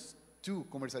things to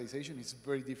commercialization is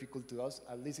very difficult to us,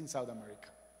 at least in South America.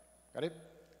 Got it?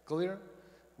 Clear?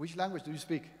 Which language do you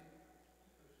speak?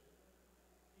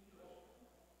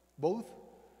 Both?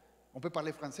 On peut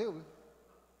parler français? Oui?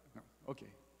 No. Ok.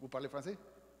 Vous parlez français?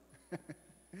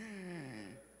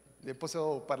 Le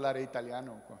posso parlare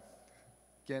italiano.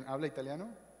 ¿Quién habla italiano?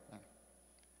 Ah.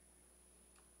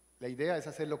 La idea es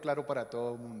hacerlo claro para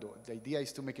todo el mundo. The idea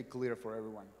is to make it clear for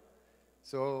everyone.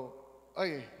 So,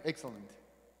 okay, excellent.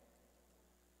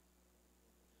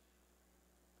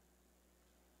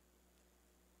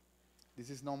 This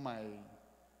is not my...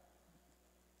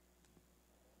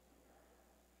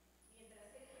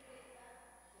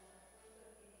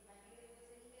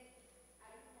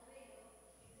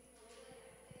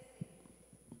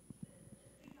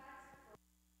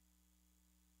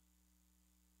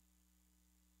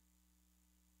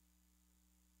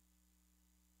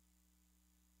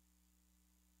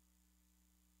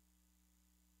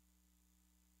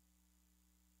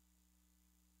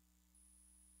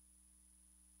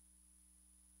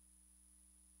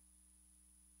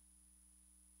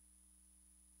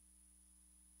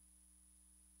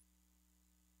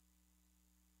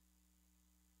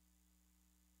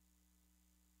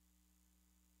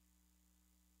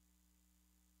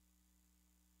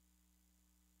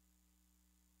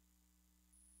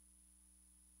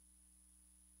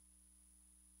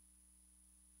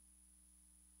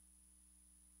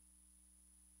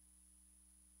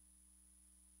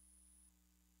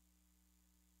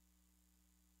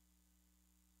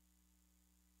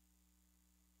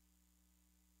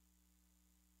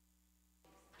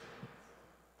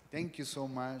 Thank you so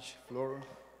much, Flor.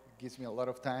 It gives me a lot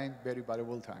of time, very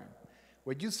valuable time.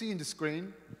 What you see in the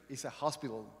screen is a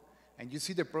hospital, and you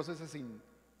see the processes in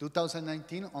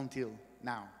 2019 until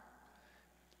now.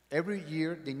 Every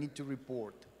year they need to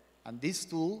report, and this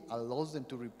tool allows them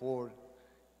to report.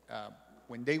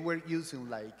 When they were using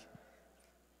like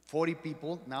 40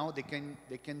 people, now they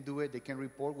can do it, they can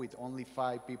report with only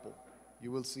 5 people.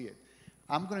 You will see it.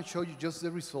 I'm going to show you just the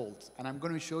results, and I'm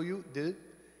going to show you the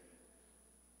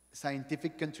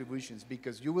scientific contributions,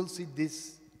 because you will see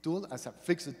this tool as a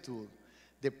fixed tool.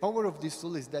 The power of this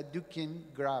tool is that you can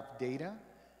grab data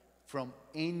from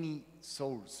any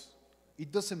source. It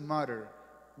doesn't matter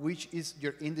which is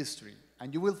your industry,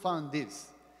 and you will find this.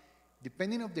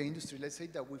 Depending on the industry, let's say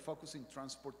that we focus in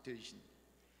transportation,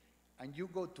 and you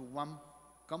go to one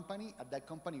company, and that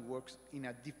company works in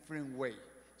a different way.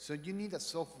 So you need a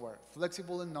software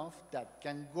flexible enough that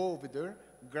can go over there,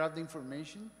 grab the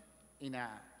information in a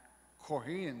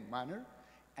coherent manner,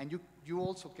 and you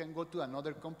also can go to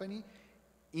another company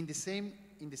in the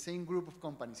same group of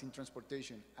companies in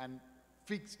transportation and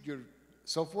fix your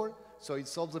software so it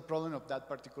solves the problem of that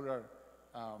particular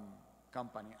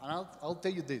company. And I'll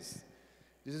tell you this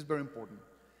is very important.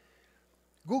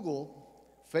 Google,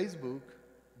 Facebook,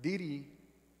 Didi,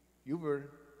 Uber,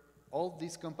 all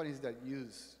these companies that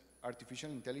use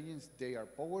artificial intelligence, they are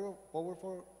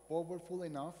powerful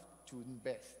enough to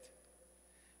invest.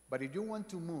 But if you want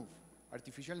to move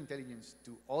artificial intelligence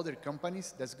to other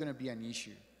companies, that's going to be an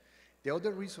issue. The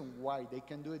other reason why they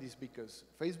can do it is because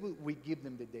Facebook, we give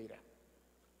them the data.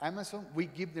 Amazon, we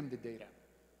give them the data.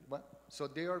 So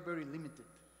they are very limited.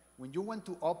 When you want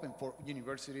to open for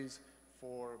universities,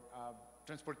 for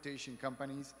transportation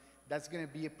companies, that's going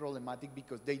to be a problematic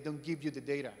because they don't give you the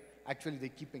data. Actually, they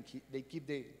keep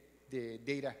the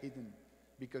data hidden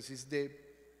because it's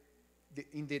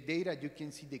in the data you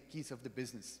can see the keys of the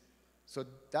business. So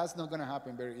that's not going to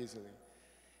happen very easily.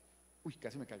 Uy,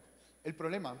 casi me caigo. El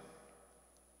problema,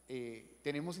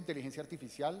 tenemos inteligencia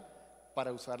artificial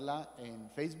para usarla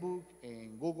en Facebook,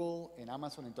 en Google, en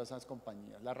Amazon, en todas esas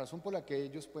compañías. La razón por la que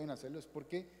ellos pueden hacerlo es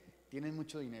porque tienen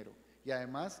mucho dinero. Y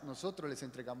además nosotros les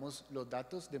entregamos los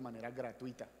datos de manera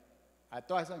gratuita a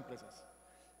todas esas empresas.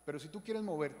 Pero si tú quieres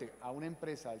moverte a una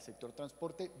empresa del sector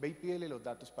transporte, ve y pídele los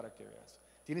datos para que veas.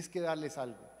 Tienes que darles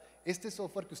algo. Este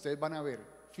software que ustedes van a ver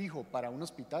fijo para un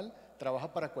hospital,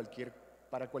 trabaja para cualquier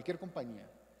compañía.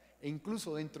 E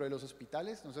incluso dentro de los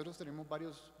hospitales, nosotros tenemos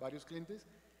varios clientes,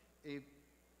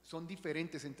 son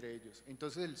diferentes entre ellos.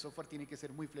 Entonces el software tiene que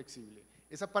ser muy flexible.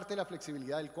 Esa parte de la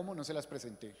flexibilidad del cómo no se las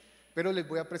presenté, pero les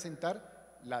voy a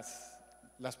presentar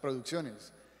las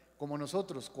producciones. Como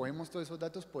nosotros cogemos todos esos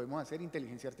datos, podemos hacer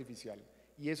inteligencia artificial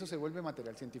y eso se vuelve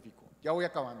material científico. Ya voy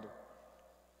acabando.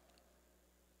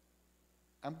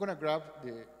 I'm going to grab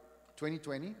the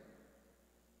 2020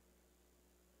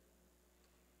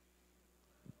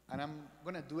 and I'm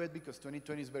going to do it because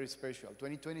 2020 is very special.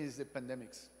 2020 is the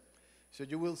pandemics. So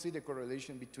you will see the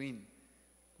correlation between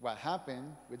what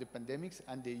happened with the pandemics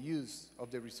and the use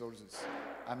of the resources.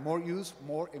 And more use,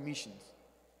 more emissions.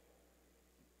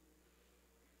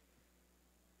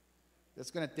 That's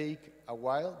going to take a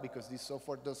while because this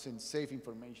software doesn't save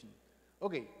information.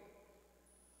 Okay.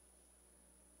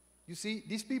 You see,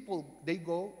 these people, they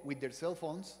go with their cell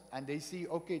phones and they see,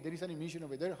 okay, there is an emission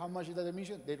over there. How much is that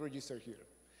emission? They register here.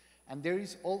 And there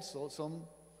is also some,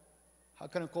 how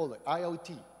can I call it?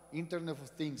 IoT, Internet of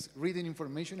Things, reading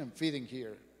information and feeding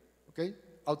here, okay?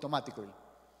 Automatically.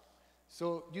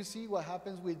 So you see what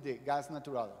happens with the gas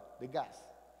natural, the gas.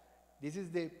 This is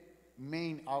the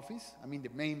main office, the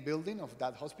main building of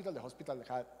that hospital. The hospital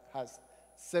has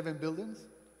 7 buildings.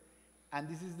 And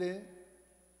this is the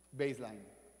baseline.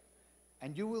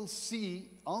 And you will see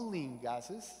only in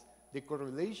gases the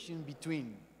correlation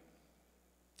between,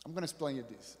 I'm going to explain you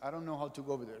this. I don't know how to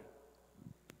go over there.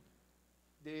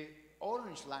 The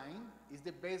orange line is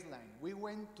the baseline. We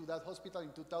went to that hospital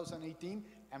in 2018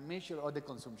 and measured all the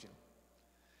consumption.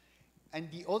 And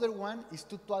the other one is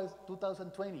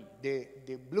 2020,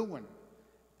 the blue one.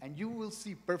 And you will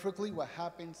see perfectly what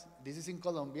happens. This is in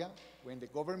Colombia. When the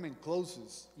government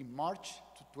closes in March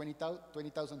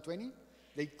 2020,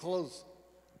 they close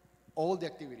all the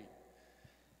activity.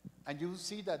 And you will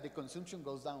see that the consumption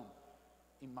goes down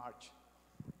in March.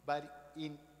 But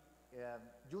in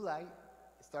July,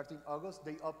 starting August,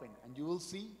 they open, and you will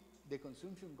see the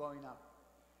consumption going up.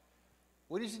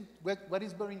 What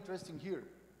is very interesting here?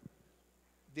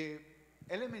 The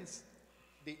elements,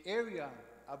 the area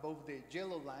above the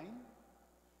yellow line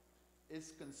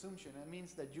is consumption. That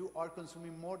means that you are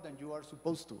consuming more than you are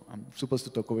supposed to. I'm supposed to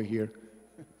talk over here.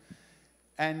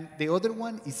 And the other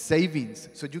one is savings,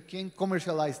 so you can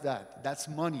commercialize that. That's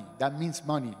money. That means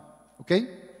money, okay?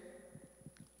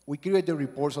 We create the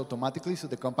reports automatically so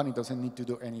the company doesn't need to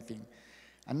do anything.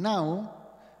 And now,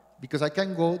 because I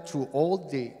can go through all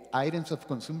the items of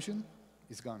consumption,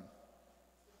 it's gone.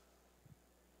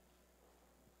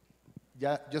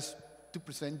 Yeah, just to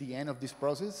present the end of this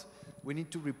process, we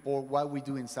need to report what we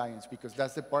do in science because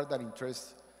that's the part that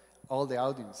interests all the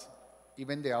audience,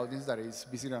 even the audience that is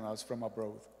visiting us from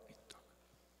abroad.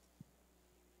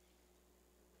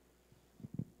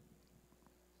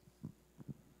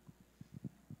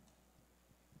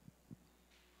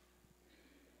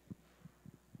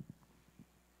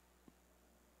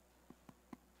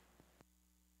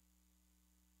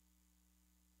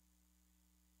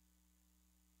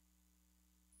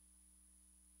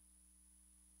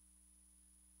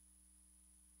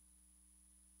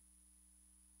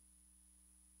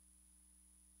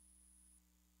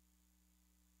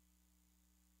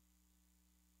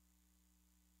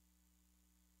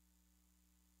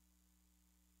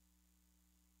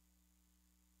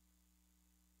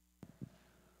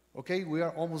 Okay, we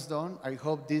are almost done. I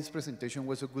hope this presentation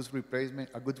was a good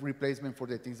replacement for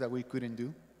the things that we couldn't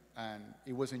do, and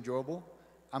it was enjoyable.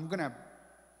 I'm gonna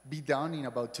be done in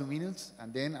about 2 minutes,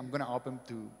 and then I'm gonna open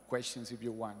to questions if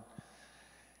you want.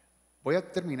 Voy a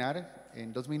terminar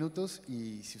en 2 minutos,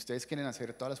 y si ustedes quieren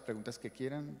hacer todas las preguntas que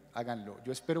quieran, háganlo.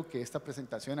 Yo espero que esta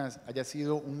presentación haya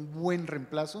sido un buen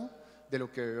reemplazo de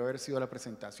lo que debe haber sido la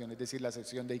presentación, es decir, la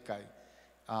sección de ICAI.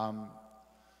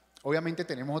 Obviamente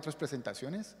tenemos otras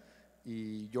presentaciones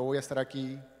y yo voy a estar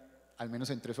aquí al menos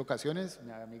en 3 ocasiones,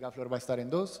 mi amiga Flor va a estar en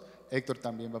 2, Héctor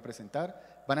también va a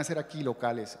presentar, van a ser aquí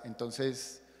locales,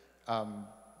 entonces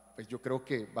pues yo creo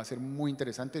que va a ser muy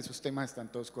interesante. Esos temas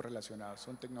están todos correlacionados,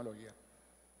 son tecnología.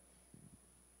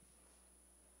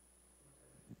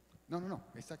 No,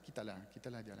 esta quítala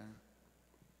ya.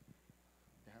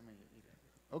 Déjame ir.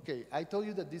 Okay, I told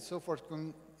you that this software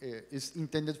is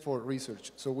intended for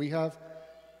research. So we have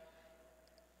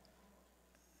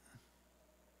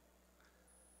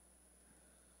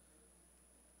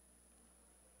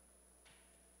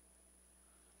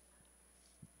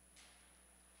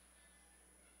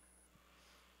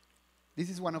this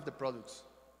is one of the products.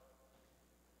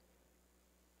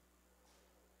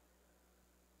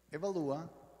 Evalua,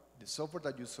 the software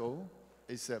that you saw,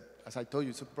 is, as I told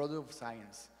you, it's a product of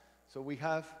science. So we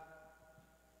have,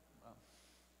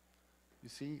 you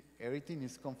see, everything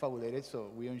is confabulated, so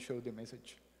we don't show the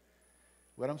message.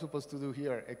 What I'm supposed to do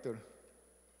here, Hector?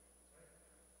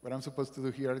 What I'm supposed to do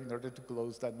here in order to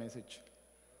close that message?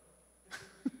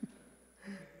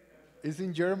 It's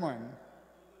in German.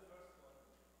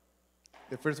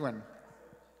 The first one.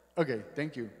 Okay,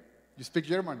 thank you. You speak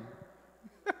German?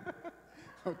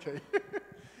 Okay.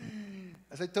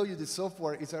 As I told you, the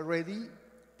software is already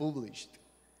published.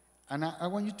 And I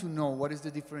want you to know what is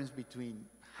the difference between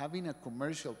having a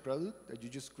commercial product, that you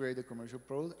just create a commercial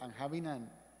product, and having a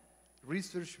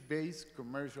research-based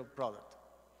commercial product.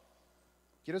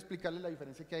 Quiero explicarles la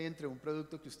diferencia que hay entre un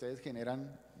producto que ustedes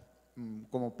generan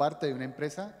como parte de una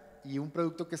empresa y un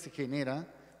producto que se genera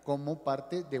como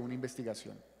parte de una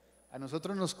investigación. A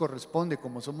nosotros nos corresponde,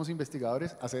 como somos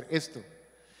investigadores, hacer esto,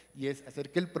 y es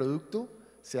hacer que el producto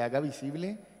se haga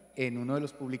visible en uno de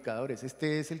los publicadores.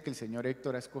 Este es el que el señor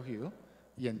Héctor ha escogido,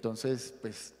 y entonces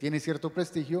pues tiene cierto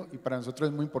prestigio y para nosotros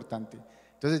es muy importante.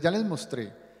 Entonces ya les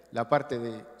mostré la parte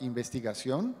de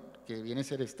investigación, que viene a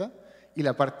ser esta, y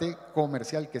la parte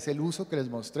comercial, que es el uso que les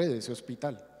mostré de ese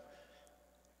hospital.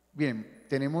 Bien,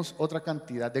 tenemos otra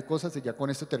cantidad de cosas y ya con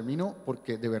esto termino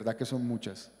porque de verdad que son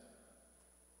muchas.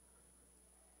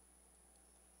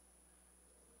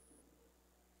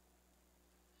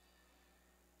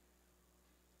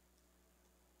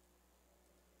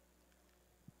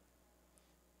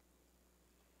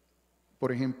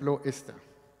 Por ejemplo, esta.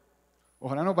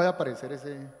 Ojalá nos vaya a aparecer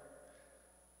ese.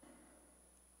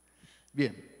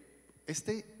 Bien.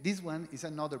 This one is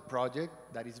another project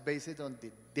that is based on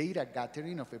the data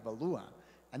gathering of Evalua.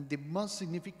 And the most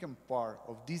significant part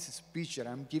of this speech that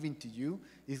I'm giving to you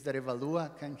is that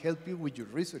Evalua can help you with your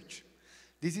research.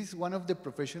 This is one of the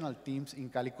professional teams in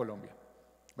Cali, Colombia.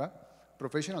 Right?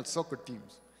 Professional soccer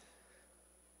teams.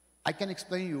 I can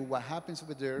explain you what happens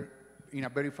over there in a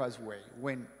very fast way.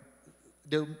 When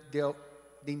the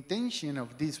intention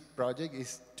of this project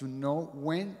is to know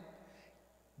when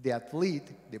the athlete,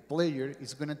 the player,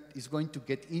 is going to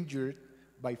get injured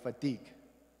by fatigue.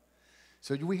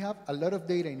 So we have a lot of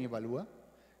data in Evalua.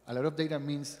 A lot of data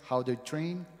means how they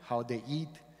train, how they eat,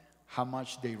 how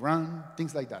much they run,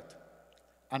 things like that.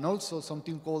 And also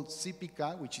something called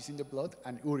CPK, which is in the blood,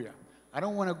 and urea. I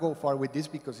don't want to go far with this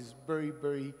because it's very,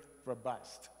 very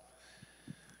robust.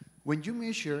 When you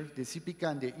measure the CPK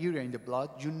and the urea in the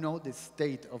blood, you know the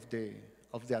state of the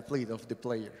athlete, of the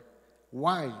player.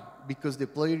 Why? Because the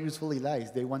player usually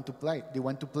lies. They want to play. They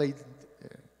want to play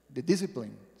the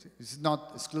discipline. It's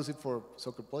not exclusive for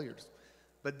soccer players.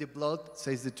 But the blood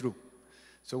says the truth.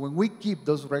 So when we keep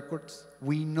those records,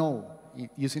 we know,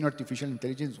 using artificial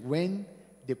intelligence, when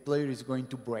the player is going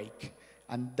to break.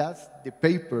 And that's the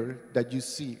paper that you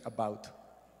see about.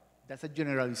 That's a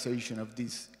generalization of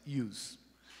this use.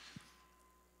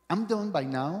 I'm done by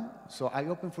now, so I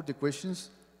open for the questions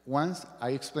once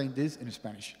I explain this in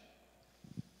Spanish.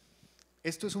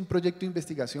 Esto es un proyecto de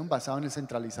investigación basado en el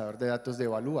centralizador de datos de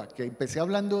Evalua, que empecé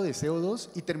hablando de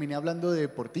CO2 y terminé hablando de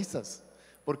deportistas.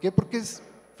 ¿Por qué? Porque es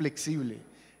flexible.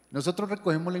 Nosotros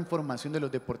recogemos la información de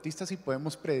los deportistas y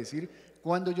podemos predecir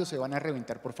cuándo ellos se van a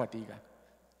reventar por fatiga.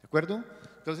 ¿De acuerdo?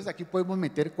 Entonces aquí podemos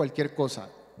meter cualquier cosa.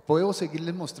 Puedo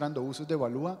seguirles mostrando usos de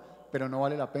Evalua, pero no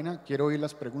vale la pena. Quiero oír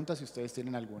las preguntas si ustedes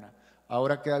tienen alguna.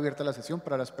 Ahora queda abierta la sesión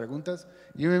para las preguntas.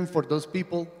 Even for those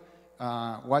people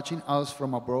watching us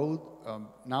from abroad,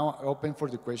 now open for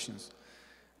the questions.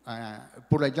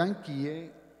 Pour les gens qui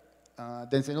est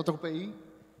dans un autre pays,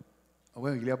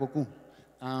 oui, il y a beaucoup.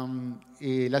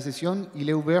 Et la session, il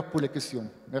est ouverte pour les questions.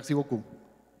 Merci beaucoup.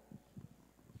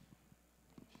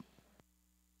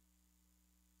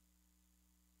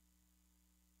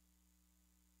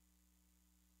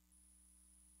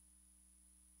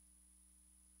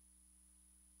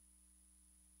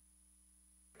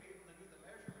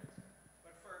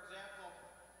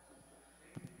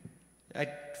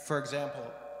 For example,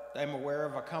 I'm aware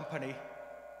of a company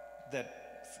that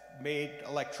made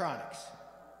electronics.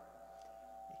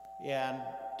 And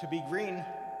to be green,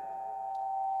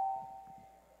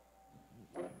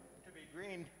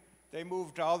 they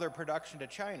moved all their production to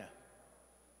China.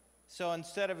 So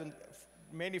instead of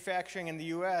manufacturing in the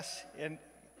US,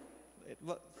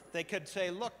 they could say,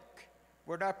 look,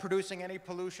 we're not producing any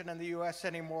pollution in the US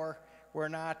anymore. We're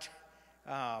not,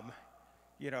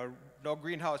 no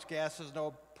greenhouse gases,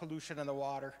 no pollution in the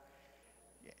water.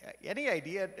 Any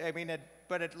idea? I mean,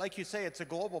 like you say, it's a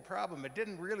global problem. It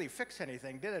didn't really fix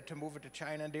anything, did it, to move it to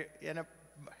China?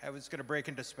 I was going to break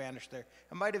into Spanish there.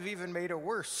 It might have even made it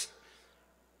worse.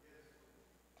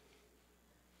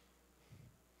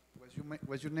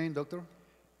 What's your name, doctor?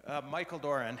 Michael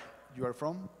Doran. You are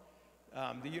from?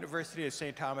 The University of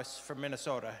St. Thomas from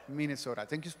Minnesota. Minnesota.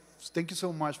 Thank you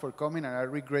so much for coming, and I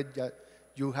regret that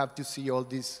you have to see all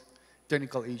these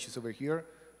technical issues over here.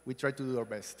 We try to do our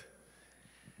best.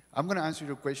 I'm going to answer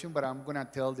your question, but I'm going to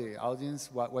tell the audience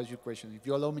what was your question. If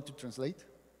you allow me to translate.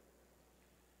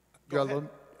 Go ahead.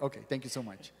 Okay, thank you so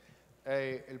much.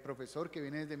 El profesor que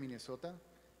viene desde Minnesota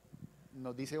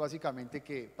nos dice básicamente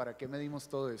que para qué medimos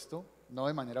todo esto, no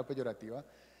de manera peyorativa,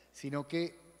 sino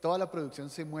que toda la producción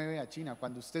se mueve a China.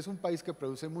 Cuando usted es un país que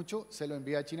produce mucho, se lo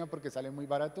envía a China porque sale muy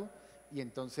barato y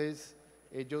entonces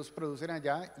ellos producen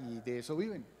allá y de eso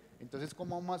viven. Entonces,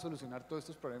 ¿cómo vamos a solucionar todos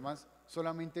estos problemas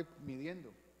solamente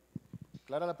midiendo?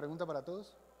 ¿Clara la pregunta para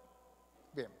todos?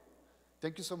 Bien.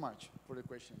 Thank you so much for the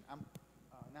question.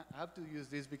 I have to use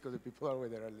this because the people over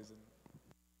there are listening.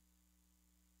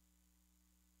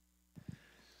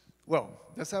 Well,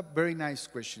 that's a very nice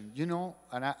question. You know,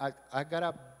 and I got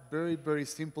a very, very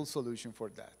simple solution for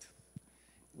that.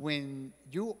 When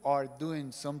you are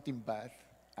doing something bad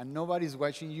and nobody's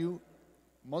watching you,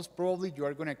 most probably you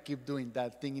are going to keep doing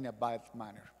that thing in a bad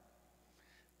manner.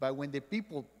 But when the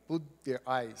people put their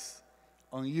eyes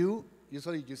on you,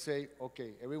 usually you say,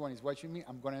 okay, everyone is watching me,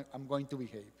 I'm going to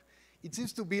behave. It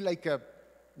seems to be like a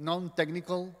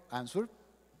non-technical answer,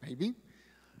 maybe,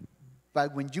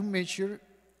 but when you measure,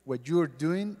 what you're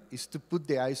doing is to put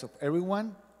the eyes of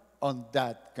everyone on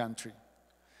that country.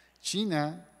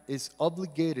 China is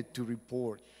obligated to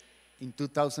report in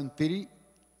 2030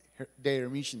 their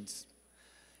emissions.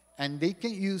 And they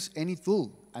can use any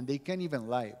tool, and they can even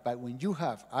lie. But when you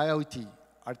have IoT,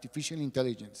 artificial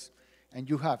intelligence, and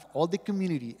you have all the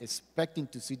community expecting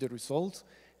to see the results,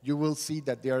 you will see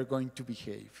that they are going to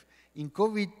behave. In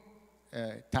COVID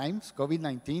times,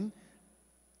 COVID-19,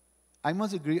 I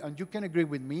must agree, and you can agree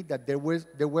with me, that there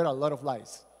were a lot of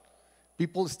lies.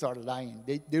 People start lying.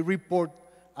 They report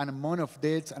an amount of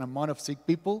deaths, an amount of sick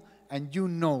people, and you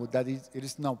know that it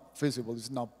is not feasible, it's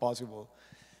not possible.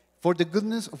 For the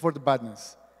goodness or for the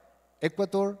badness,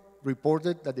 Ecuador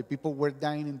reported that the people were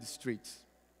dying in the streets.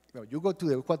 Well, you go to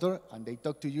the Ecuador and they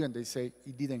talk to you and they say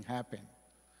it didn't happen.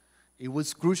 It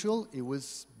was crucial, it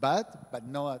was bad, but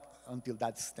not until that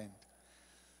extent.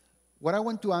 What I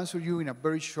want to answer you in a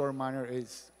very short manner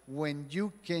is, when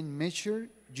you can measure,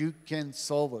 you can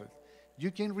solve it.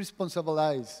 You can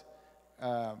responsibilize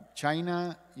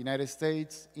China, United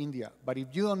States, India. But if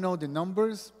you don't know the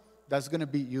numbers, that's going to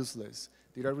be useless.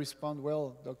 Did I respond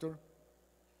well, doctor?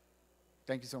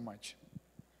 Thank you so much.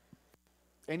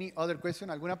 Any other question?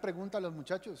 ¿Alguna pregunta a los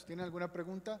muchachos? ¿Tienen alguna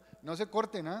pregunta? No se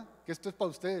corten, ¿ah? Que esto es para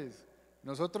ustedes.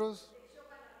 Nosotros,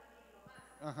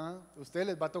 ustedes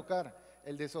les va a tocar.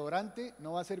 El desodorante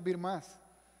no va a servir más.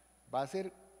 Va a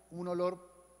ser un olor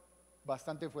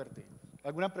bastante fuerte.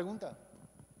 ¿Alguna pregunta?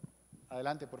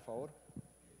 Adelante, por favor.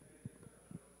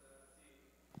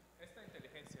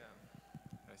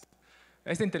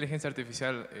 Esta inteligencia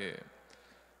artificial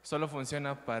solo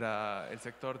funciona para el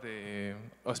sector de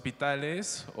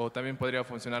hospitales o también podría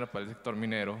funcionar para el sector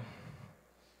minero.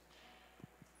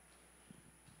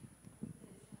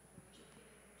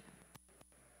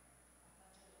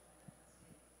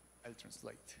 I'll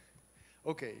translate.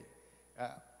 Okay.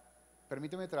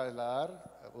 Permíteme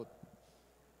trasladar,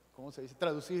 ¿cómo se dice?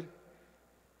 Traducir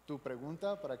tu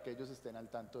pregunta para que ellos estén al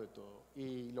tanto de todo.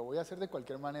 Y lo voy a hacer de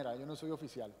cualquier manera, yo no soy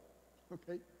oficial.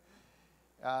 Okay.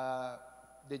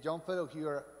 The young fellow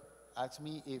here asked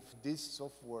me if this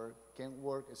software can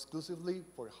work exclusively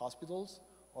for hospitals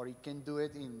or it can do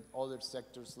it in other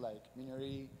sectors like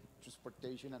minery,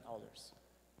 transportation, and others.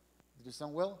 Did you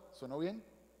sound well? ¿Sonó bien?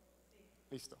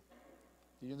 Sí. Listo.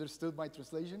 Did you understood my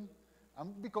translation?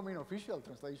 I'm becoming official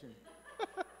translation.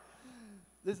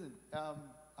 Listen,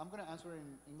 I'm going to answer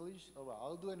in English. Oh, well,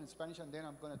 I'll do it in Spanish and then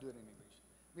I'm going to do it in English.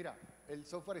 Mira, el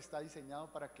software está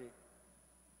diseñado para que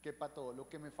quepa todo. Lo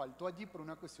que me faltó allí por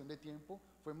una cuestión de tiempo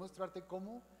fue mostrarte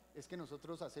cómo es que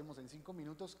nosotros hacemos en 5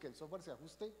 minutos que el software se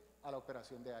ajuste a la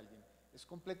operación de alguien. Es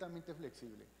completamente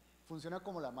flexible. Funciona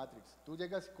como la Matrix. Tú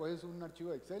llegas, coges un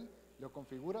archivo de Excel Lo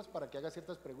configuras para que haga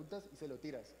ciertas preguntas y se lo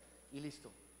tiras. Y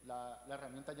listo, la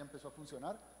herramienta ya empezó a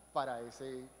funcionar para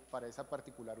esa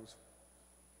particular uso.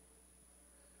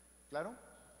 ¿Claro?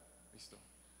 Listo.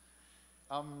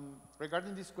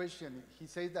 Regarding this question, he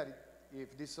says that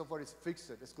if this software is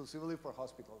fixed exclusively for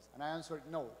hospitals, and I answered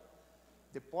no.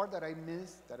 The part that I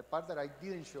missed, the part that I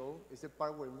didn't show, is the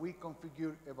part where we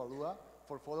configure Evalua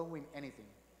for following anything.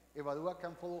 Evalua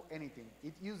can follow anything.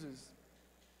 It uses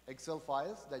Excel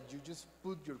files that you just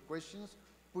put your questions,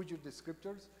 put your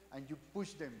descriptors, and you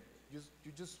push them.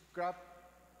 You just grab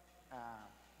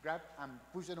and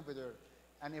push it over there,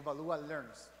 and Evalua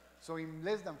learns. So in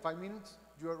less than 5 minutes,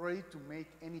 you are ready to make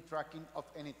any tracking of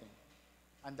anything.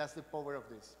 And that's the power of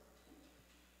this.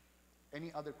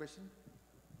 Any other question?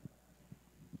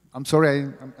 I'm sorry,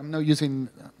 I'm not used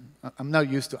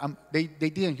to, they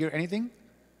didn't hear anything?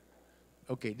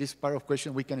 Okay, this part of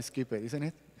question, we can skip it, isn't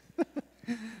it?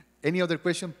 Any other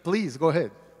question? Please, go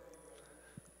ahead.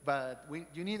 But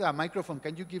you need a microphone.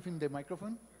 Can you give him the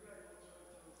microphone?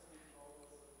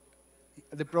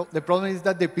 The problem is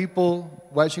that the people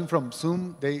watching from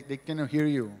Zoom, they cannot hear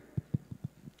you.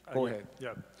 Go ahead.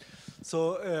 Yeah.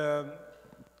 So,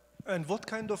 and what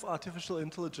kind of artificial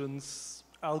intelligence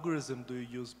algorithm do you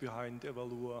use behind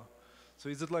Evalua? So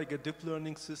is it like a deep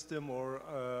learning system, or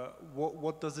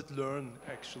what does it learn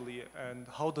actually, and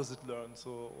how does it learn?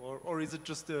 So, or is it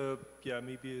just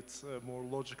maybe it's a more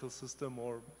logical system,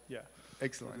 or yeah.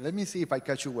 Excellent. Let me see if I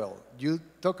catch you well. You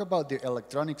talk about the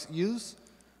electronics use,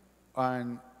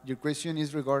 and your question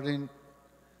is regarding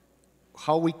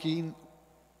how we can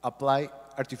apply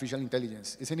artificial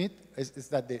intelligence, isn't it? Is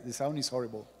that the sound is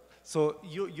horrible? So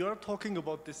you're talking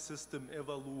about this system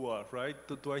Evalua, right?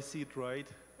 Do I see it right?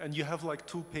 And you have like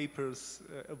 2 papers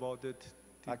about it.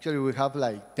 Actually, we have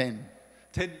like 10.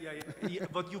 10, yeah,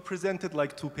 but you presented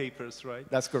like 2 papers, right?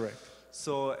 That's correct.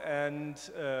 So, and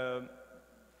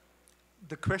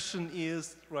the question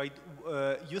is, right,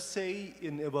 you say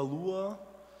in Evalua,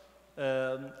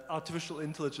 artificial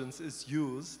intelligence is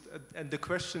used, and the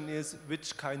question is,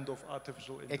 which kind of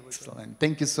artificial intelligence? Excellent,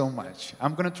 thank you so much.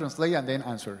 I'm going to translate and then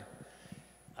answer.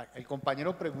 El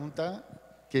compañero pregunta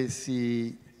que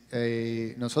si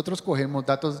nosotros cogemos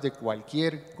datos de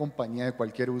cualquier compañía, de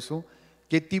cualquier uso,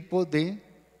 ¿qué tipo de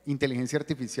inteligencia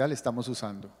artificial estamos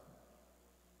usando?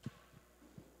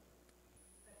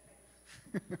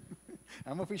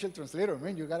 I'm official translator,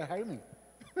 man, you gotta hire me.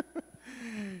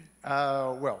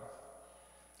 Well,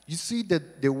 you see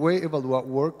that the way Evalua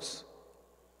works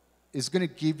is going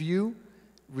to give you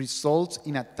results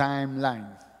in a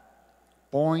timeline.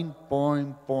 Point,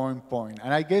 point, point, point.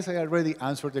 And I guess I already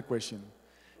answered the question.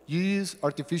 You use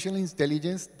artificial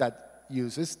intelligence that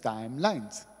uses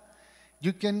timelines.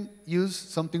 You can use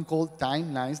something called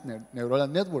timelines, neural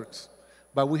networks.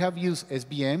 But we have used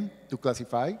SVM to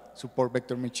classify, support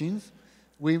vector machines.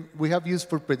 We have used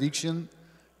for prediction,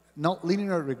 not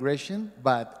linear regression,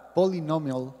 but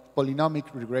polynomic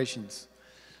regressions.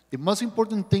 The most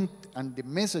important thing and the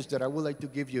message that I would like to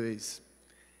give you is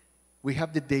we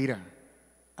have the data,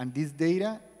 and this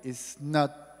data is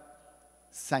not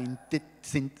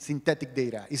synthetic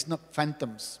data. It's not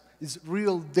phantoms. It's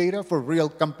real data for real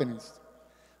companies.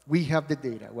 We have the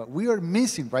data. What we are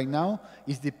missing right now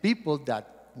is the people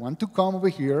that want to come over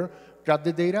here, grab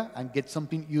the data, and get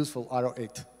something useful out of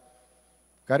it.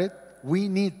 Got it? We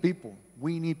need people.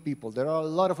 We need people. There are a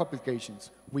lot of applications.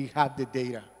 We have the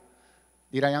data.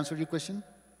 Did I answer your question?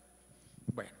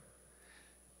 Bueno.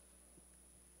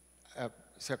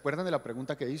 ¿Se acuerdan de la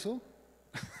pregunta que hizo?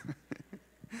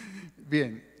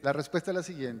 Bien, la respuesta es la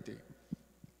siguiente.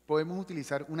 Podemos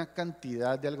utilizar una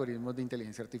cantidad de algoritmos de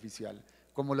inteligencia artificial.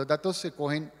 Como los datos se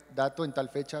cogen dato en tal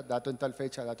fecha, dato en tal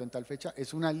fecha, dato en tal fecha,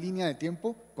 es una línea de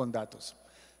tiempo con datos.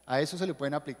 A eso se le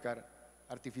pueden aplicar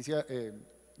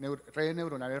redes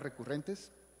neuronales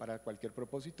recurrentes para cualquier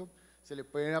propósito. Se le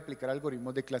pueden aplicar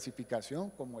algoritmos de clasificación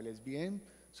como el SVM,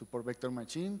 Support Vector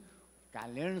Machine,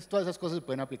 Calers, todas esas cosas se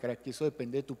pueden aplicar aquí, eso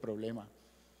depende de tu problema.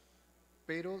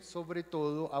 Pero sobre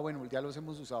todo, bueno, ya los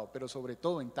hemos usado, pero sobre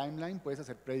todo en timeline puedes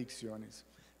hacer predicciones.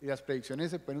 Y las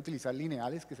predicciones se pueden utilizar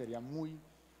lineales, que serían muy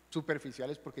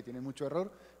superficiales porque tienen mucho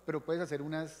error, pero puedes hacer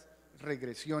unas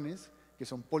regresiones que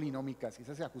son polinómicas y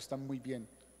esas se ajustan muy bien,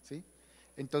 ¿sí?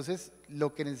 Entonces,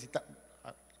 lo que necesitamos,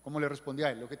 como le respondí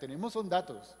a él, lo que tenemos son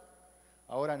datos.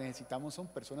 Ahora necesitamos son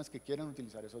personas que quieran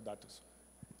utilizar esos datos.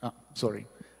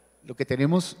 Lo que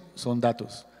tenemos son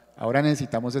datos. Ahora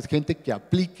necesitamos es gente que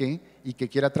aplique y que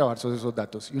quiera trabajar sobre esos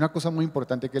datos. Y una cosa muy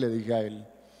importante que le dije a él,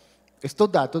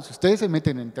 estos datos, si ustedes se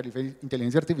meten en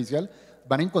inteligencia artificial,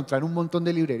 van a encontrar un montón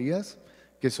de librerías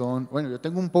que son, bueno, yo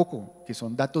tengo un poco, que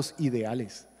son datos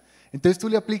ideales. Entonces tú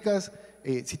le aplicas,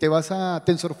 si te vas a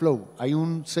TensorFlow, hay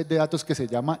un set de datos que se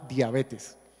llama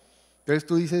diabetes. Entonces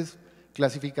tú dices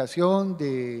clasificación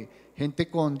de gente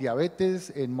con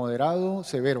diabetes en moderado,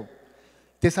 severo.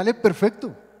 Te sale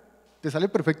perfecto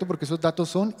porque esos datos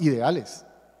son ideales,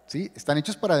 ¿sí? Están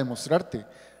hechos para demostrarte.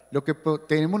 Lo que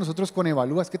tenemos nosotros con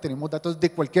Evalúa es que tenemos datos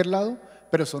de cualquier lado,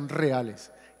 pero son reales.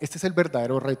 Este es el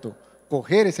verdadero reto,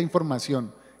 coger esa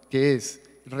información que es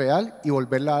real y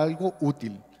volverla a algo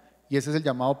útil. Y ese es el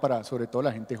llamado para, sobre todo,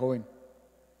 la gente joven.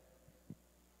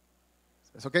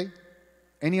 ¿Es okay?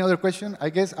 Any other question? I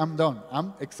guess I'm done.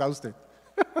 I'm exhausted.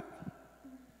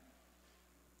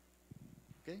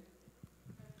 Okay?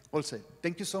 All set.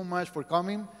 Thank you so much for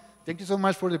coming. Thank you so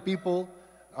much for the people.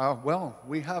 Well,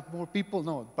 we have more people.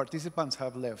 No, participants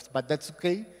have left, but that's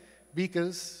okay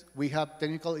because we have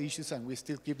technical issues and we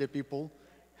still keep the people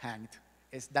hanged.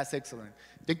 That's excellent.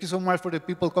 Thank you so much for the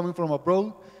people coming from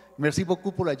abroad. Merci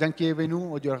beaucoup pour la gens qui est venu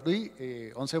aujourd'hui.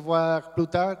 On se voit plus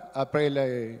tard après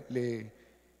le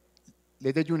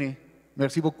déjeuner.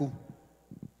 Merci beaucoup.